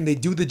notwithstanding, can they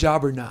do the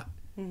job or not?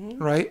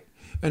 Mm-hmm. Right?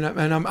 And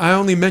I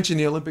only mention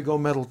the Olympic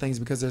gold medal things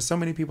because there's so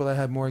many people that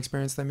have more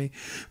experience than me.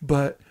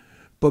 But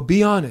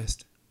be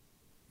honest.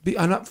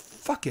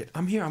 Fuck it.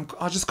 I'm here.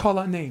 I'll just call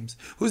out names.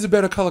 Who's a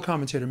better color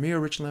commentator, me or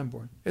Rich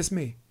Lamborn? It's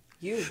me.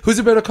 You. Who's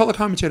a better color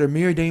commentator,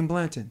 me or Dane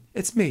Blanton?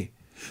 It's me.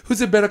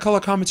 Who's a better color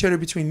commentator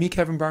between me,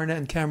 Kevin Barnett,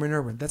 and Cameron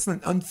Irwin? That's an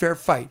unfair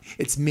fight.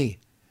 It's me.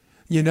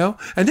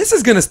 And this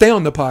is going to stay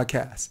on the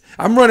podcast.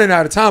 I'm running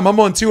out of time. I'm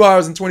on 2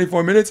 hours and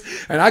 24 minutes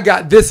and I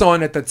got this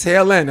on at the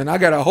tail end and I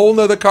got a whole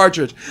nother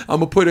cartridge I'm going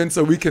to put in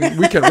so we can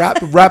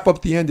wrap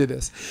up the end of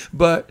this.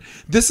 But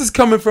this is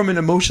coming from an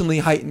emotionally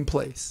heightened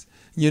place.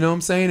 You know what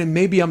I'm saying? And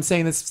maybe I'm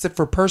saying this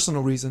for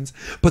personal reasons,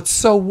 but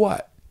so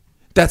what?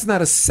 That's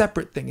not a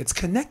separate thing. It's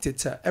connected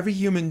to every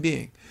human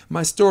being.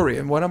 My story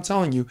and what I'm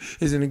telling you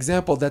is an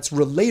example that's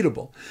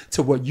relatable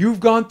to what you've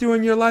gone through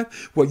in your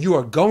life, what you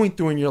are going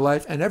through in your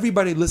life, and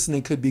everybody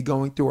listening could be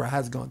going through or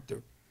has gone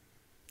through.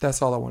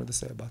 That's all I wanted to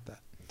say about that.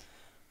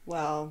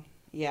 Well,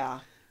 yeah.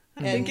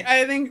 I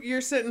think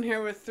you're sitting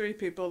here with 3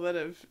 people that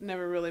have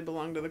never really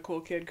belonged to the cool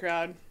kid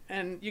crowd,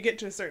 and you get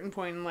to a certain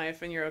point in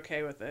life and you're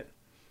okay with it.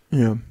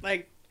 Yeah.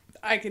 Like,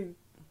 I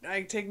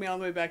take me all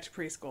the way back to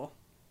preschool.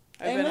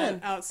 I've Amen. been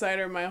an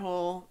outsider my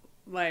whole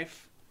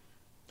life.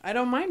 I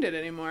don't mind it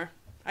anymore.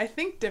 I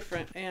think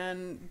different,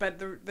 but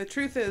the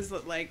truth is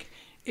that, like,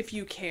 if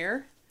you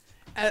care,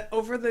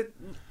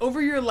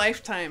 over your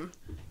lifetime,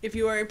 if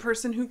you are a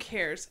person who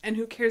cares and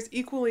who cares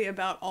equally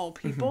about all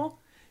people,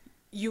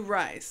 you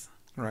rise.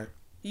 Right.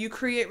 You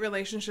create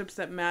relationships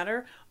that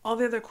matter. All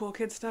the other cool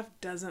kid stuff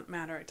doesn't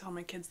matter. I tell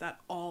my kids that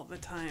all the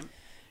time.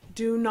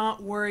 Do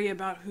not worry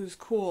about who's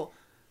cool.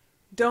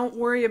 Don't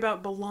worry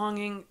about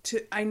belonging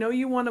to... I know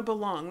you want to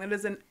belong. That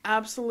is an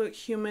absolute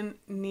human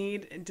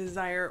need,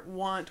 desire,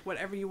 want,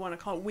 whatever you want to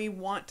call it. We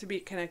want to be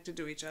connected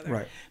to each other.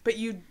 Right. But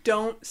you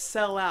don't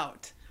sell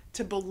out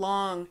to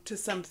belong to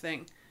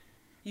something.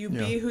 You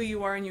be who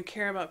you are, and you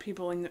care about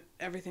people, and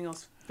everything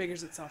else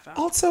figures itself out.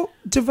 Also,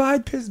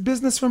 divide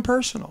business from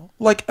personal.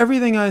 Like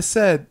everything I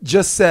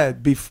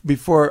said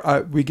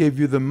before we gave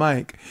you the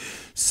mic,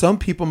 some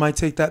people might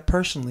take that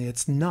personally.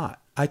 It's not.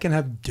 I can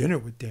have dinner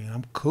with Dan.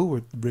 I'm cool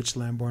with Rich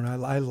Lamborn.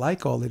 I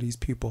like all of these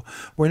people.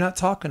 We're not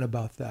talking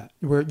about that.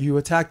 Where you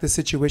attack the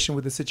situation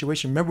with the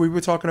situation. Remember we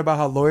were talking about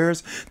how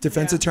lawyers,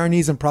 defense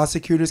attorneys, and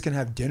prosecutors can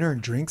have dinner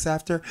and drinks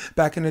after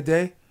back in the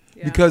day?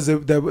 Yeah. Because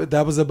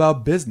that was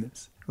about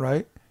business,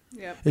 right?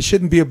 Yep. It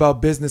shouldn't be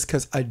about business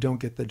because I don't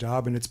get the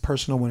job and it's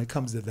personal when it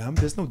comes to them.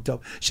 There's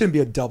shouldn't be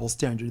a double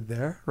standard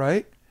there,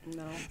 right?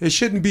 No. It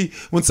shouldn't be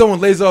when someone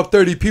lays off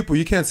 30 people,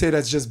 you can't say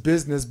that's just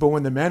business, but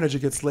when the manager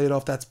gets laid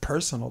off, that's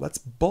personal. That's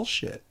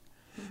bullshit.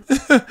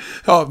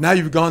 Oh, now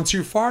you've gone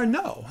too far?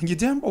 No. You're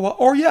damn well,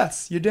 or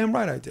yes, you're damn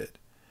right I did.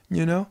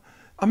 You know?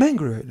 I'm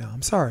angry right now.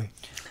 I'm sorry.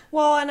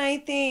 Well, and I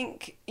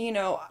think,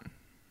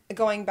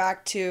 going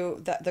back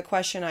to the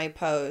question I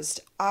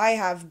posed, I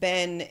have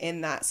been in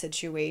that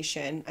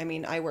situation. I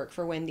mean, I work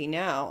for Wendy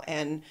now,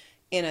 and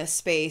in a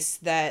space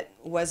that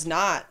was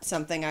not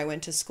something I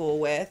went to school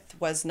with,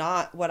 was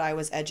not what I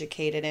was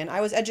educated in.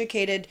 I was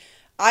educated,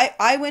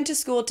 I went to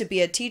school to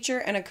be a teacher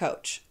and a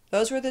coach.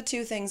 Those were the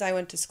two things I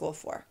went to school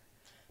for.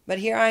 But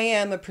here I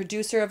am, a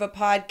producer of a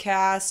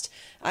podcast.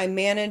 I'm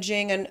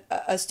managing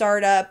a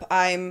startup.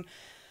 I'm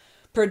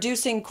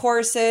producing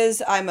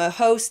courses. I'm a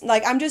host.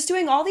 Like, I'm just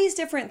doing all these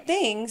different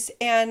things.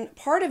 And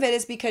part of it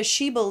is because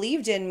she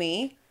believed in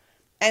me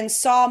and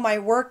saw my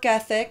work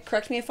ethic.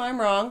 Correct me if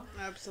I'm wrong.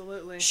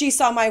 Absolutely. She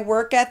saw my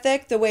work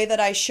ethic, the way that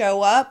I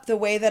show up, the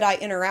way that I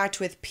interact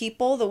with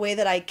people, the way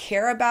that I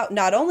care about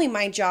not only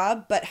my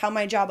job, but how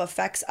my job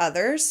affects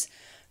others,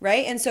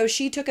 right? And so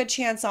she took a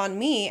chance on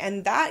me,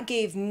 and that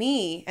gave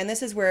me, and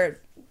this is where,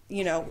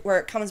 where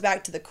it comes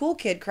back to the cool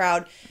kid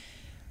crowd,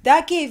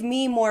 that gave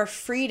me more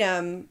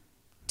freedom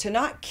to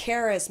not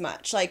care as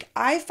much. Like,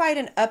 I fight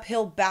an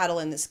uphill battle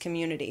in this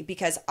community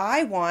because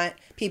I want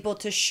people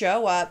to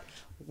show up,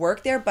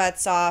 work their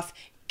butts off,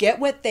 get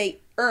what they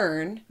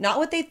earn, not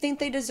what they think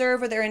they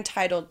deserve or they're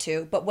entitled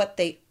to, but what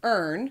they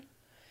earn.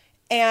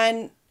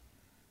 And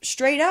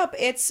straight up,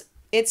 it's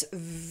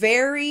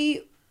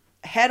very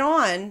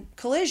head-on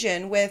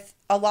collision with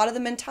a lot of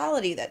the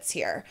mentality that's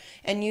here.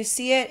 And you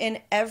see it in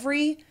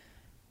every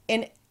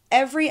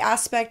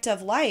aspect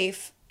of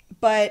life,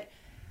 but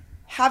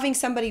having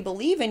somebody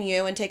believe in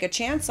you and take a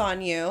chance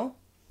on you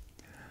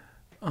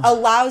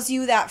allows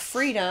you that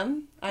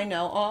freedom. I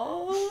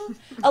know.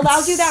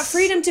 Allows you that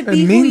freedom to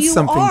be who you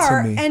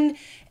are, and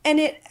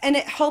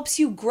it helps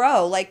you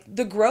grow. Like,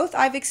 the growth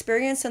I've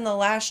experienced in the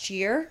last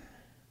year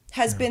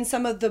has been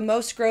some of the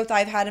most growth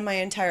I've had in my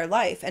entire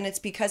life, and it's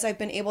because I've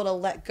been able to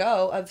let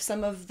go of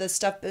some of the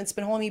stuff that's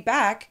been holding me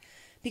back,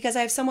 because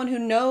I have someone who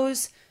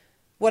knows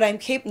what I'm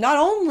not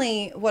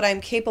only what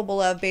I'm capable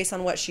of based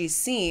on what she's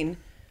seen,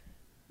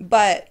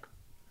 but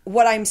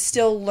what I'm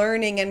still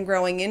learning and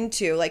growing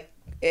into. Like,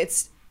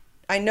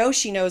 I know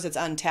she knows it's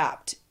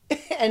untapped.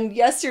 And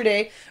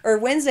yesterday or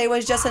Wednesday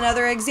was just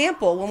another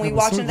example when we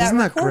walked into that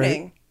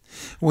recording.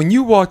 When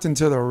you walked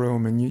into the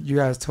room and you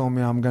guys told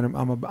me I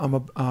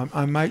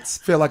might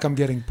feel like I'm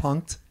getting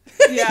punked.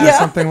 Yeah. Or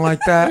something like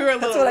that.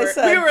 That's what I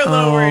said. We were a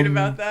little worried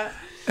about that.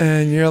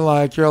 And you're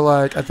like,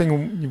 I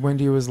think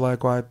Wendy was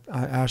like, well,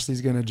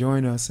 Ashley's going to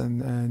join us.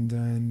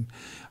 And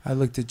I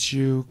looked at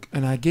you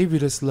and I gave you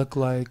this look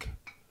like,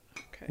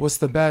 what's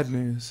the bad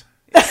news?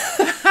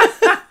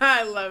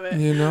 I love it.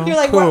 You're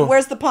like, cool.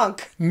 Where's the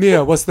punk?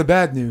 Mia, what's the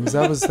bad news?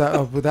 That was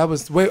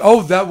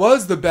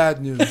the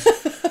bad news.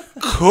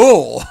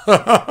 Cool.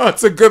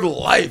 It's a good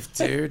life,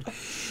 dude.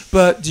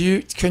 But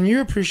can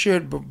you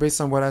appreciate, based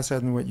on what I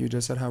said and what you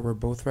just said, how we're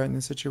both right in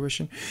this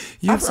situation?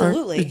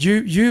 Absolutely.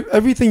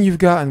 Everything you've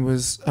gotten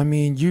was,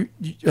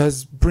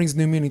 brings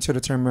new meaning to the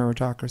term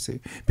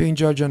meritocracy. Being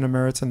judged on the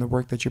merits and the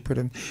work that you put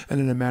in and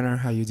in the manner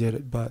how you did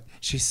it. But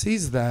she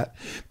sees that,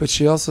 but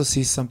she also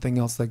sees something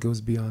else that goes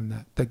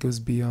beyond that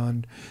goes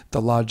beyond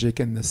the logic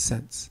and the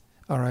sense.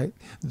 All right?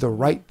 The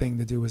right thing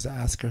to do is to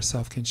ask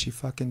herself, can she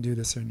fucking do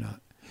this or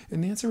not?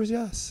 And the answer was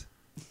yes.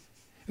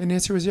 And the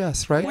answer was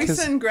yes, right? We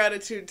send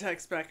gratitude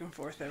texts back and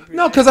forth every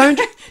No, day. because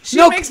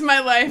she makes my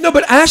life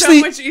so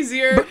much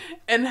easier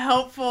and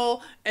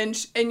helpful. And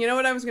you know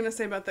what I was going to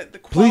say about that? The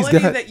quality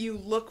that you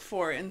look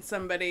for in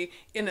somebody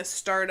in a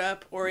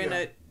startup or in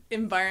an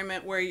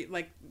environment where you,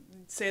 like,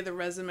 say the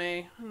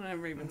resume. I've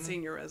never even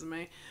seen your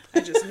resume.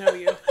 I just know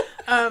you.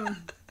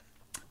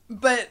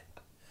 But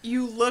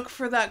you look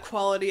for that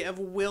quality of,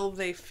 will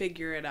they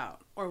figure it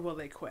out or will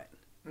they quit?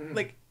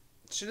 Like,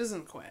 she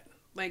doesn't quit.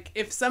 Like,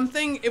 if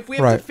we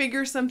have to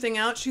figure something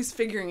out, she's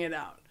figuring it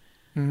out.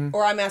 Mm-hmm.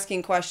 Or I'm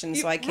asking questions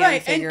so I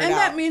can figure it out. And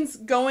that means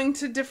going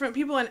to different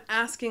people and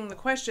asking the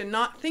question,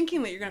 not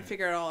thinking that you're going to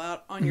figure it all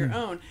out on your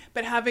own,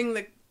 but having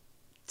the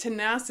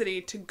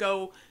tenacity to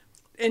go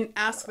and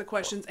ask the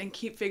questions and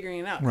keep figuring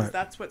it out, because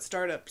that's what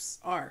startups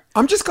are.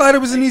 I'm just glad it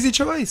was an easy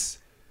choice.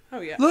 Oh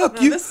yeah. Look,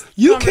 No, you this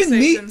you can conversation-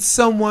 meet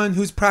someone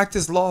who's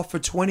practiced law for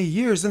 20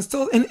 years and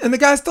still and the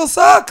guy still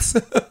sucks.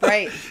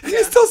 Right. And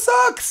he still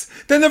sucks.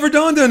 They never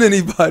dawned on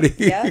anybody.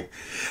 Yeah.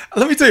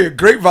 Let me tell you a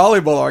great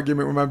volleyball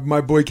argument with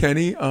my boy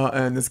Kenny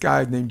and this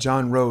guy named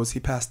John Rose. He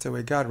passed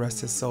away. God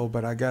rest his soul.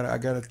 But I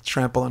gotta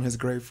trample on his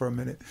grave for a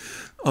minute.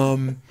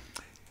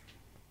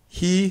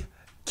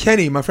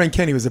 Kenny, my friend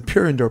Kenny, was a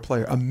pure indoor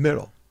player, a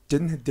middle.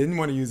 Didn't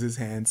want to use his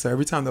hands. So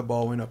every time the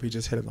ball went up, he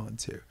just hit it on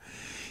two.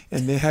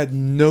 And they had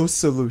no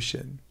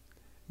solution.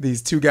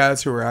 These two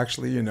guys who were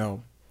actually,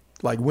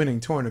 like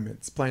winning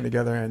tournaments, playing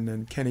together. And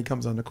then Kenny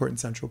comes on the court in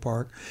Central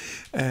Park.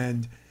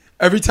 And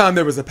every time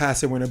there was a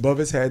pass, it went above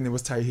his head and it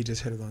was tight. He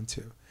just hit it on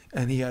two.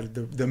 And he had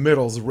the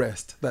middle's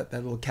wrist, that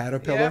little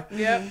caterpillar.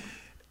 Yep.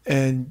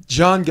 And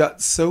John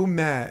got so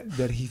mad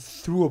that he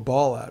threw a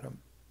ball at him.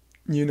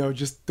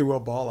 Just threw a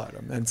ball at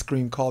him and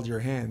screamed, "Called your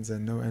hands!"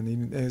 And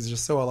it was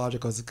just so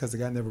illogical because the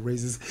guy never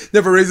raises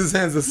his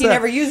hands to set. He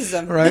never uses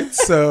them. Right?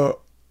 So,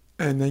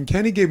 and then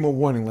Kenny gave him a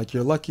warning, like,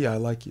 "You're lucky I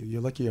like you.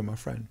 You're lucky you're my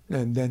friend."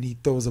 And then he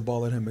throws a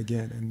ball at him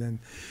again. And then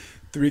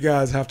three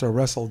guys have to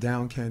wrestle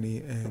down Kenny,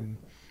 and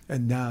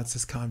now it's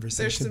this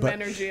conversation. There's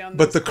some energy on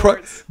but those the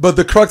courts. but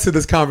the crux of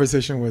this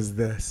conversation was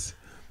this.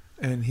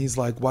 And he's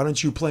like, "Why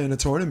don't you play in a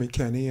tournament,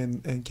 Kenny?"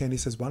 And Kenny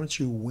says, "Why don't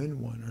you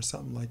win one?" or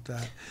something like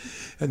that.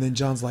 And then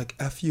John's like,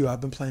 "F you,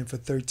 I've been playing for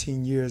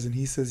 13 years. And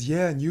he says,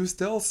 "Yeah, and you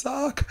still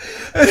suck."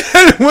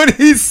 And when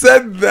he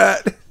said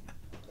that,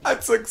 I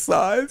took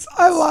sides.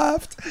 I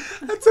laughed.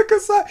 I took a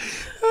side.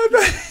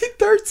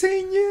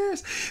 13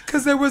 years.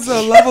 Because there was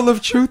a level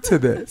of truth to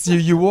this.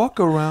 You walk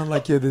around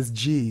like you're this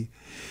G,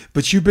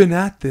 but you've been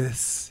at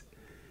this.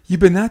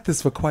 You've been at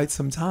this for quite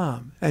some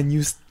time. And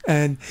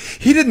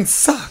he didn't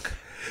suck.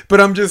 But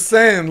I'm just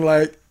saying,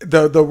 like,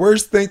 the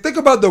worst thing, think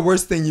about the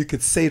worst thing you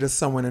could say to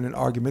someone in an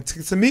argument.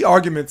 To me,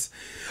 arguments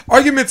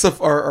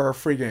are a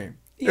free game.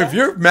 Yeah. If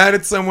you're mad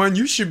at someone,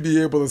 you should be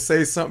able to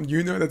say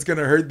something that's going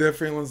to hurt their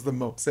feelings the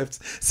most.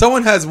 If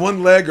someone has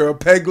one leg or a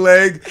peg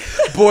leg,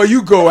 boy,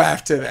 you go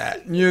after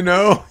that,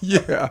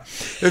 Yeah.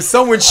 If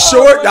someone's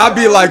short, I'll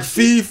be like,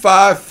 fee,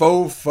 fi,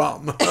 fo,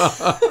 fum.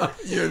 Well,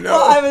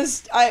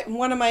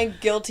 one of my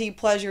guilty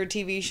pleasure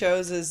TV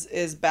shows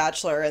is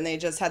Bachelor, and they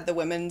just had the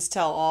women's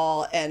tell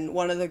all, and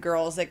one of the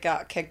girls that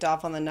got kicked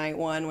off on the night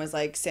one was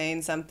like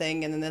saying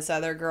something, and then this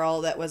other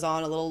girl that was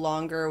on a little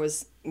longer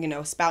was,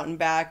 spouting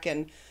back,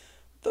 and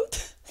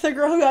the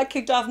girl who got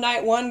kicked off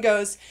night one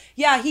goes,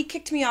 "Yeah, he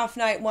kicked me off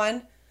night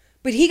one,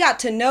 but he got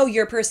to know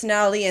your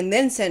personality and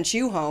then sent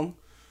you home."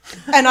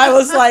 And I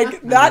was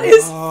like, that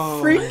is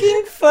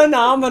freaking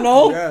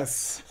phenomenal.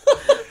 Yes.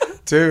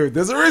 Dude,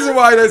 there's a reason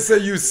why they say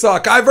you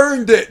suck. I've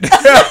earned it.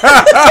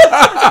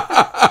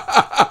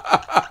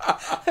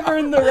 I've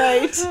earned the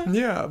right.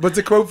 Yeah, but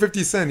to quote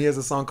 50 Cent, he has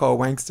a song called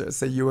Wankster.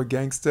 Say you a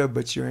gangster,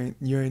 but you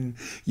ain't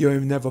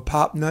never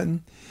popped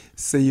nothing.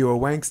 Say you a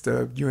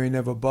wankster, you ain't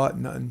never bought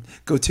nothing.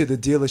 Go to the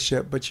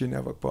dealership, but you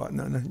never bought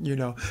nothing.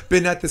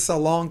 Been at this a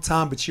long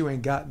time, but you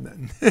ain't got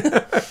nothing.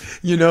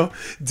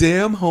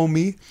 Damn,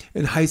 homie.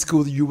 In high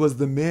school, you was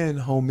the man,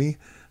 homie.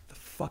 The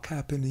fuck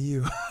happened to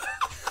you?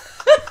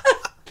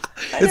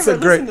 I never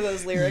listened to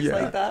those lyrics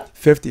like that.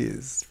 50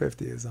 is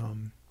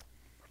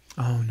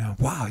oh no,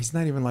 wow, he's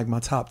not even like my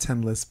top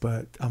 10 list,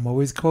 but I'm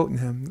always quoting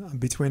him.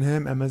 Between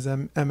him,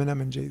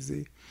 Eminem, and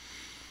Jay-Z.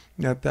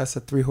 That's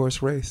a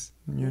 3-horse race,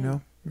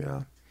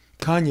 Yeah.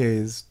 Kanye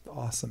is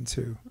awesome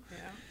too. Yeah.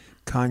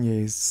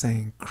 Kanye is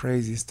saying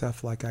crazy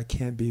stuff like, "I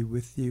can't be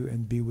with you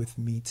and be with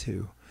me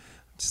too."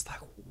 I'm just like,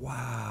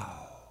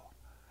 wow.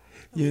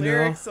 The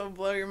lyrics will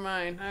blow your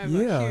mind. I'm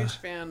a huge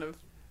fan of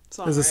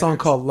songwriters. There's a song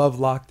called Love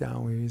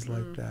Lockdown where he's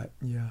like that.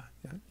 Yeah.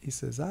 He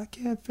says, "I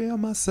can't feel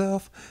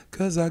myself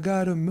 'cause I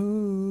gotta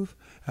move.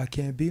 I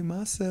can't be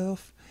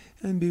myself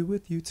and be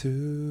with you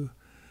too.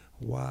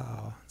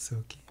 Wow.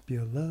 So keep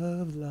your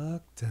love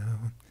locked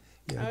down."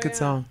 Yeah, good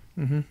song.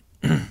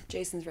 Mm-hmm.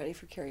 Jason's ready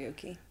for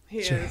karaoke. He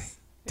is.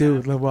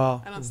 Dude, yeah.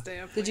 well, I don't stay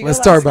up. Did you let's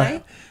go start last by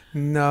night?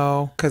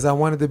 No, because I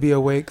wanted to be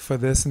awake for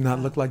this and not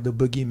look like the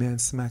boogeyman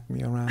smacked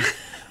me around.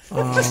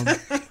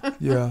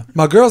 Yeah,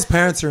 my girl's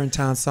parents are in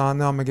town, so I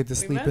know I'm gonna get to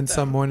sleep in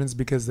some mornings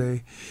because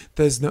the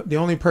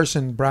only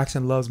person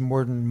Braxton loves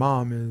more than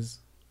mom is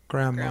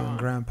grandma and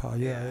grandpa.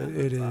 Yeah,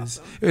 it is.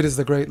 Awesome. It is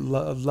the great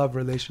love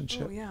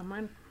relationship. Oh yeah,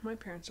 my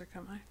parents are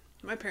coming.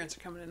 My parents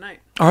are coming tonight.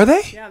 Are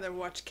they? Yeah, they're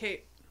watch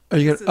Kate. Are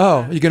you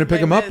gonna? You gonna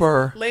pick them up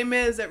or? Les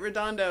Mis at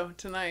Redondo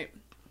tonight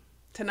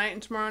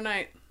and tomorrow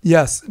night.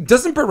 Yes.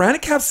 Doesn't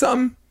Baranek have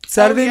something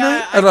Saturday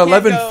night at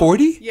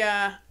 11:40?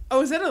 Yeah.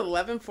 Oh, is it at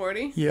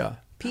 11:40? Yeah.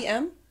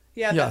 PM?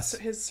 Yeah, that's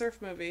his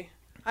surf movie.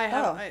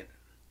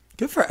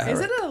 Good for Eric. Is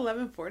it at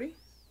 11:40?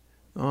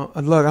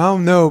 Look, I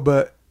don't know,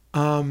 but I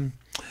don't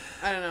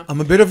know.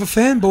 I'm a bit of a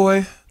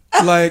fanboy.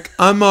 Like,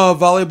 I'm a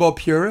volleyball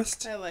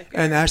purist. I like it.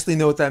 And Ashley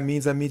know what that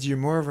means. That means you're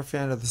more of a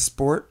fan of the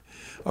sport,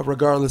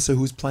 regardless of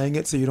who's playing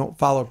it, so you don't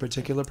follow a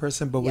particular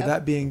person. But with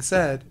that being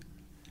said,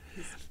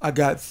 I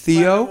got Love to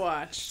Theo,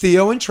 watch.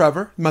 Theo and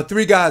Trevor. My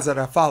 3 guys that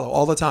I follow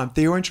all the time.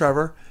 Theo and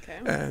Trevor. Okay.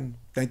 And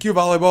thank you,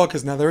 volleyball,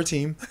 because now they're a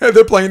team.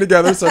 They're playing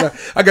together, so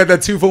I got that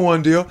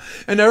 2-for-1 deal.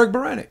 And Eric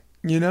Baranek,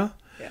 you know?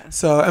 Yeah.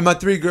 So, and my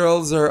 3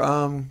 girls are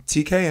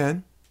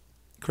TKN,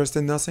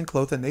 Kristen Nelson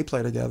Cloth, and they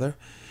play together.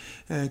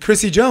 And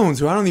Chrissy Jones,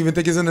 who I don't even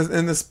think is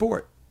in the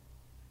sport.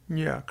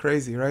 Yeah,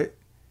 crazy, right?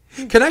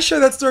 Can I share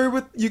that story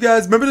with you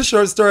guys? Remember the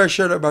short story I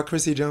shared about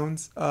Chrissy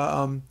Jones,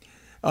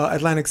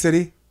 Atlantic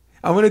City?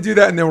 I want to do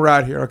that and then we're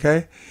out here,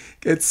 okay?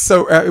 It's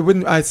so,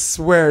 I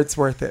swear it's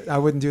worth it. I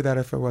wouldn't do that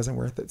if it wasn't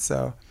worth it.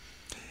 So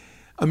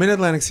I'm in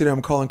Atlantic City.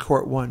 I'm calling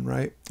court 1,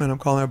 right? And I'm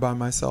calling her by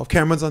myself.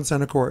 Cameron's on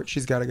center court.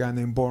 She's got a guy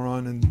named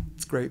Boron, and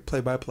it's great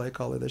play-by-play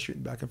caller. They're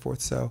shooting back and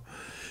forth. So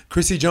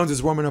Chrissy Jones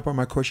is warming up on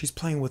my court. She's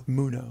playing with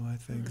Muno, I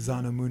think,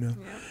 Zana Muno.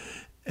 Yeah.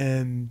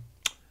 And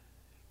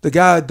the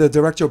guy, the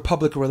director of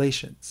public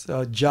relations,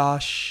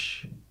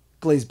 Josh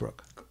Glazebrook.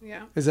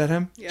 Yeah. Is that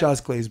him? Yeah.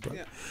 Josh Glazebrook.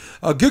 Yeah.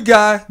 A good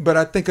guy, but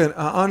I think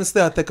honestly,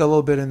 I think a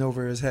little bit in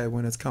over his head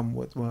when it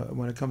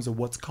comes to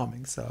what's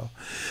coming. So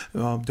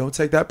don't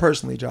take that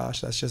personally,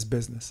 Josh. That's just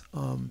business.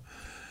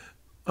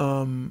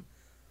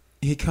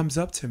 He comes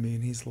up to me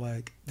and he's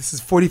like, "This is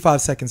 45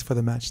 seconds before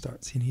the match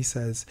starts," and he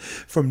says,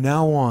 "From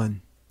now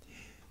on,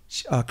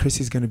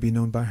 Chrissy's going to be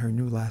known by her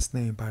new last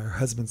name, by her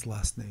husband's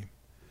last name."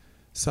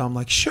 So I'm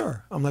like,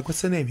 "Sure." I'm like,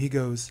 "What's the name?" He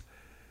goes,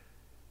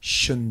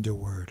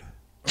 "Shunderword."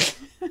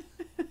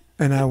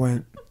 And I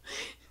went,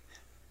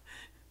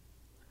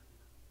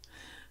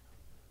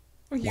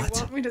 You what?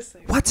 want me to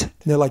say What? And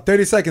they're like,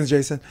 30 seconds,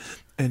 Jason.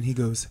 And he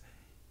goes,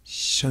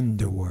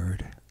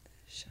 Shunderword.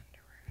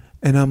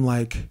 And I'm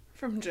like,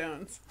 From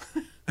Jones.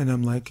 and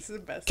I'm like, This is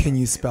the best can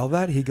you name. spell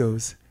that? He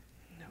goes,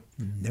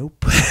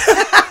 nope.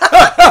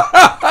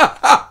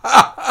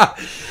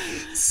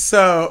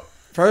 So,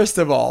 first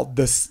of all,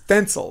 the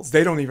stencils,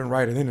 they don't even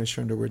write it in a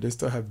Shunderwood. They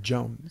still have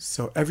Jones.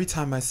 So every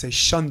time I say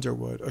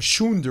Shunderwood or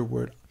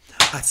Shunderwood,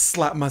 I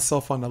slap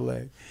myself on the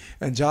leg.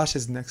 And Josh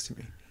is next to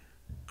me,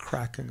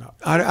 cracking up.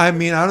 I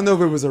mean, I don't know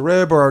if it was a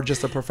rib or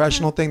just a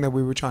professional thing that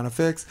we were trying to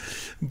fix,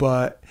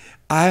 but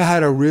I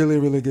had a really,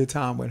 really good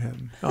time with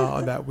him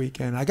that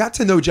weekend. I got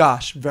to know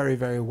Josh very,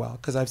 very well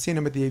because I've seen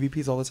him at the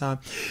AVPs all the time.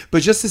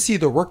 But just to see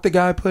the work the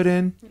guy put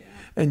in,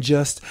 and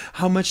just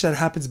how much that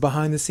happens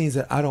behind the scenes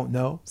that I don't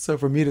know. So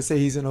for me to say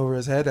he's in over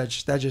his head, that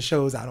just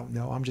shows I don't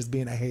know. I'm just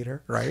being a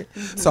hater, right?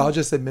 Mm-hmm. So I'll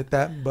just admit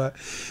that. But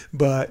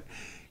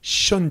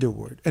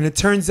Shunderwood. And it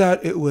turns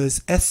out it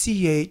was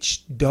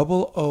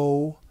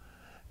SCHOONDEROURD.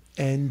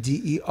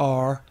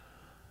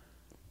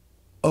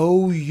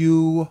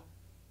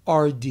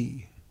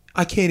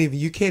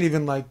 You can't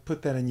even like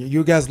put that in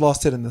you guys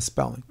lost it in the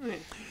spelling.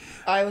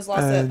 I was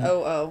lost at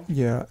OO.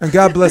 Yeah. And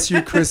God bless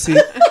you, Chrissy.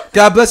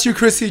 God bless you,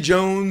 Chrissy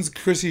Jones,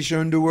 Chrissy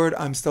Shunderword.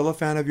 I'm still a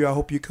fan of you. I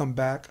hope you come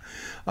back.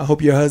 I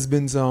hope your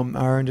husband's, I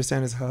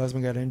understand his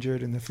husband got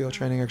injured in the field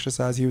training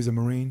exercise. He was a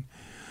Marine.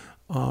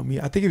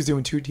 I think he was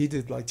doing he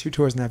did like 2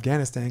 tours in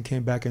Afghanistan,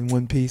 came back in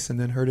one piece and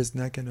then hurt his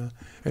neck in an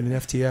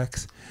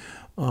FTX.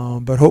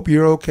 But hope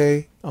you're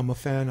okay. I'm a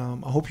fan.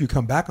 I hope you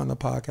come back on the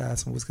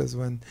podcast. It was because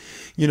when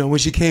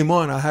she came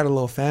on, I had a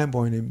little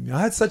fanboy in me. I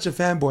had such a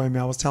fanboy in me.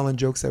 I was telling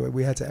jokes that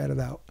we had to edit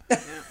out.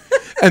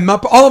 And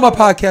all of my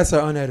podcasts are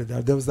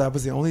unedited. That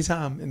was the only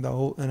time in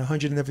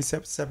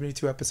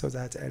 172 episodes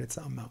I had to edit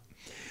something out.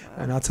 Wow.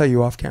 And I'll tell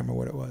you off camera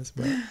what it was.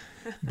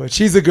 But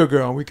she's a good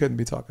girl, and we couldn't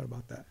be talking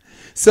about that.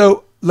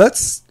 So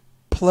let's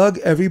plug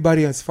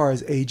everybody as far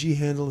as AG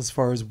handle, as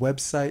far as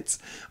websites.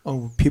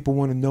 People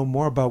want to know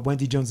more about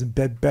Wendy Jones and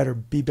Be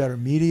Better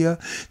Media.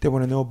 They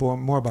want to know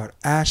more about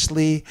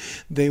Ashley.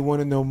 They want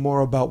to know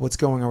more about what's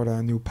going on with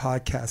our new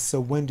podcast. So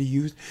Wendy,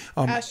 you do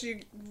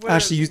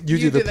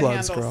the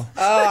plugs, girl.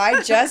 Oh,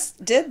 I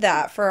just did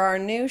that for our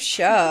new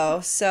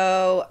show.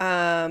 So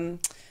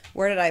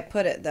where did I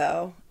put it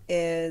though?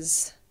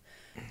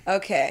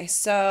 Okay,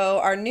 so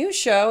our new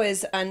show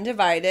is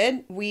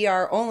Undivided. We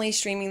are only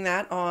streaming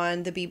that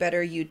on the Be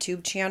Better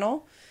YouTube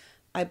channel.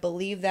 I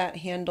believe that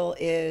handle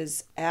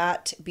is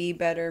at Be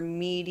Better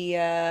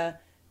Media.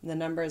 The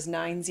number is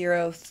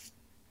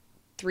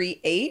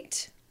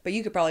 9038. But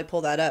you could probably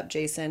pull that up,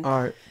 Jason.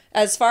 All right.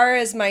 As far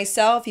as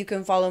myself, you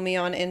can follow me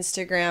on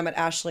Instagram at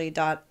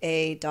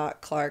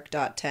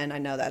ashley.a.clark.10. I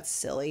know that's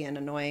silly and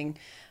annoying.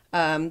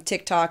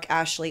 TikTok,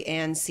 Ashley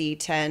Ann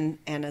C10,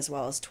 and as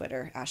well as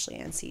Twitter, Ashley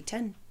Ann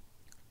C10.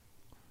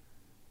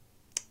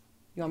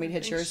 You want me to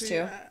hit yours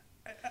too?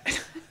 This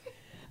is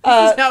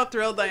how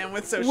thrilled I am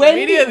with social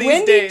media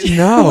these days.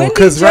 No,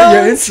 because your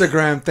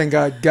Instagram thing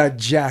got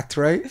jacked,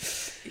 right?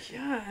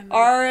 Yeah.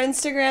 Our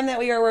Instagram that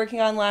we were working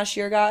on last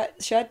year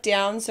got shut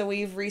down, so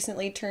we've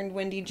recently turned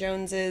Wendy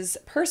Jones's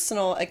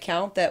personal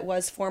account that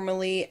was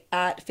formerly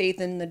at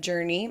Faith in the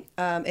Journey.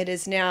 It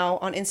is now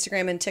on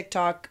Instagram and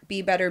TikTok,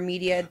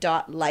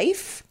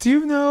 BeBetterMedia.life. Do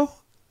you know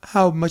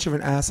how much of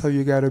an asshole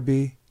you got to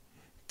be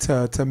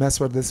to mess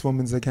with this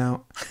woman's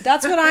account?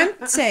 That's what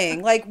I'm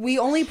saying. Like, we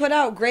only put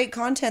out great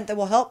content that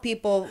will help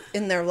people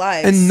in their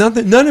lives. And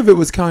none of it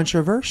was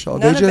controversial.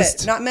 None of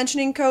it. Not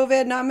mentioning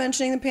COVID, not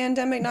mentioning the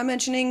pandemic, not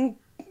mentioning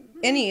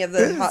any of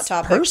the hot It's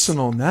topics.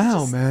 personal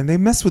now, man. They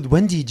mess with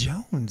Wendy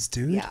Jones,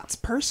 dude. Yeah. It's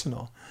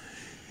personal.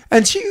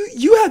 And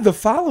you had the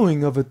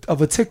following of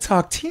a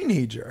TikTok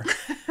teenager.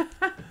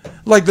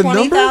 Like the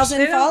numbers.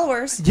 20,000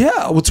 followers.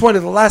 Yeah, well, 20.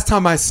 The last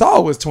time I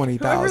saw was Whoever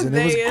 20,000. It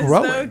they was is,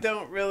 growing. though,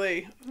 don't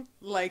really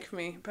like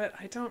me, but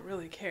I don't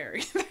really care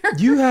either.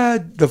 You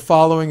had the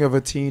following of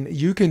a teen.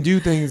 You can do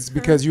things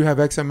because you have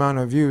X amount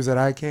of views that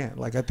I can't.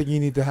 Like, I think you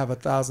need to have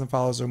 1,000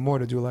 followers or more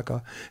to do like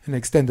an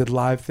extended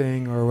live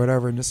thing or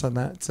whatever, and this and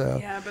that. So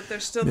Yeah, but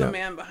there's still the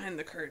man behind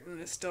the curtain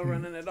is still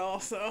running it all,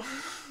 so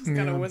it's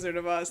got a Wizard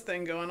of Oz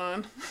thing going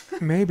on.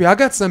 maybe I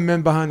got some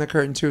men behind the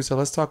curtain too. So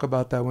let's talk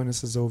about that when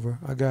this is over.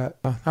 I got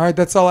all right.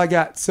 That's all I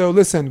got. So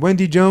listen,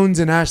 Wendy Jones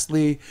and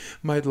Ashley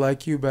might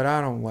like you, but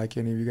I don't like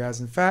any of you guys.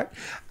 In fact,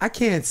 I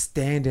can't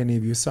stand any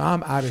of you. So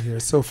I'm out of here.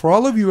 So for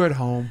all of you at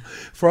home,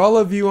 for all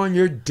of you on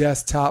your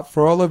desktop,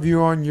 for all of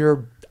you on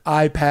your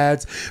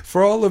iPads,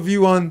 for all of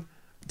you on,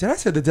 did I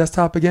say the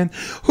desktop again?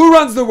 Who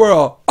runs the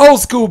world? Old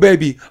school,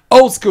 baby.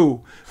 Old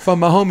school. From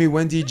my homie,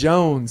 Wendy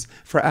Jones.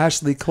 For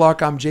Ashley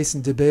Clark, I'm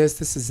Jason DeBeas.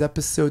 This is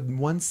episode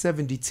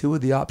 172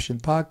 of the Option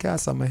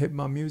Podcast. I'm going to hit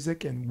my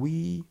music and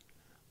we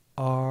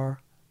are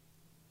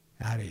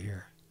out of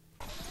here.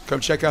 Come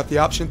check out the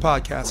Option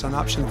Podcast on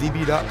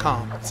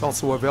OptionVB.com. It's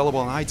also available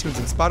on iTunes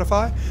and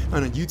Spotify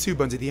and on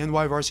YouTube under the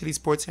NY Varsity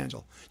Sports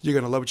handle. You're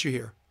going to love what you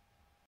hear.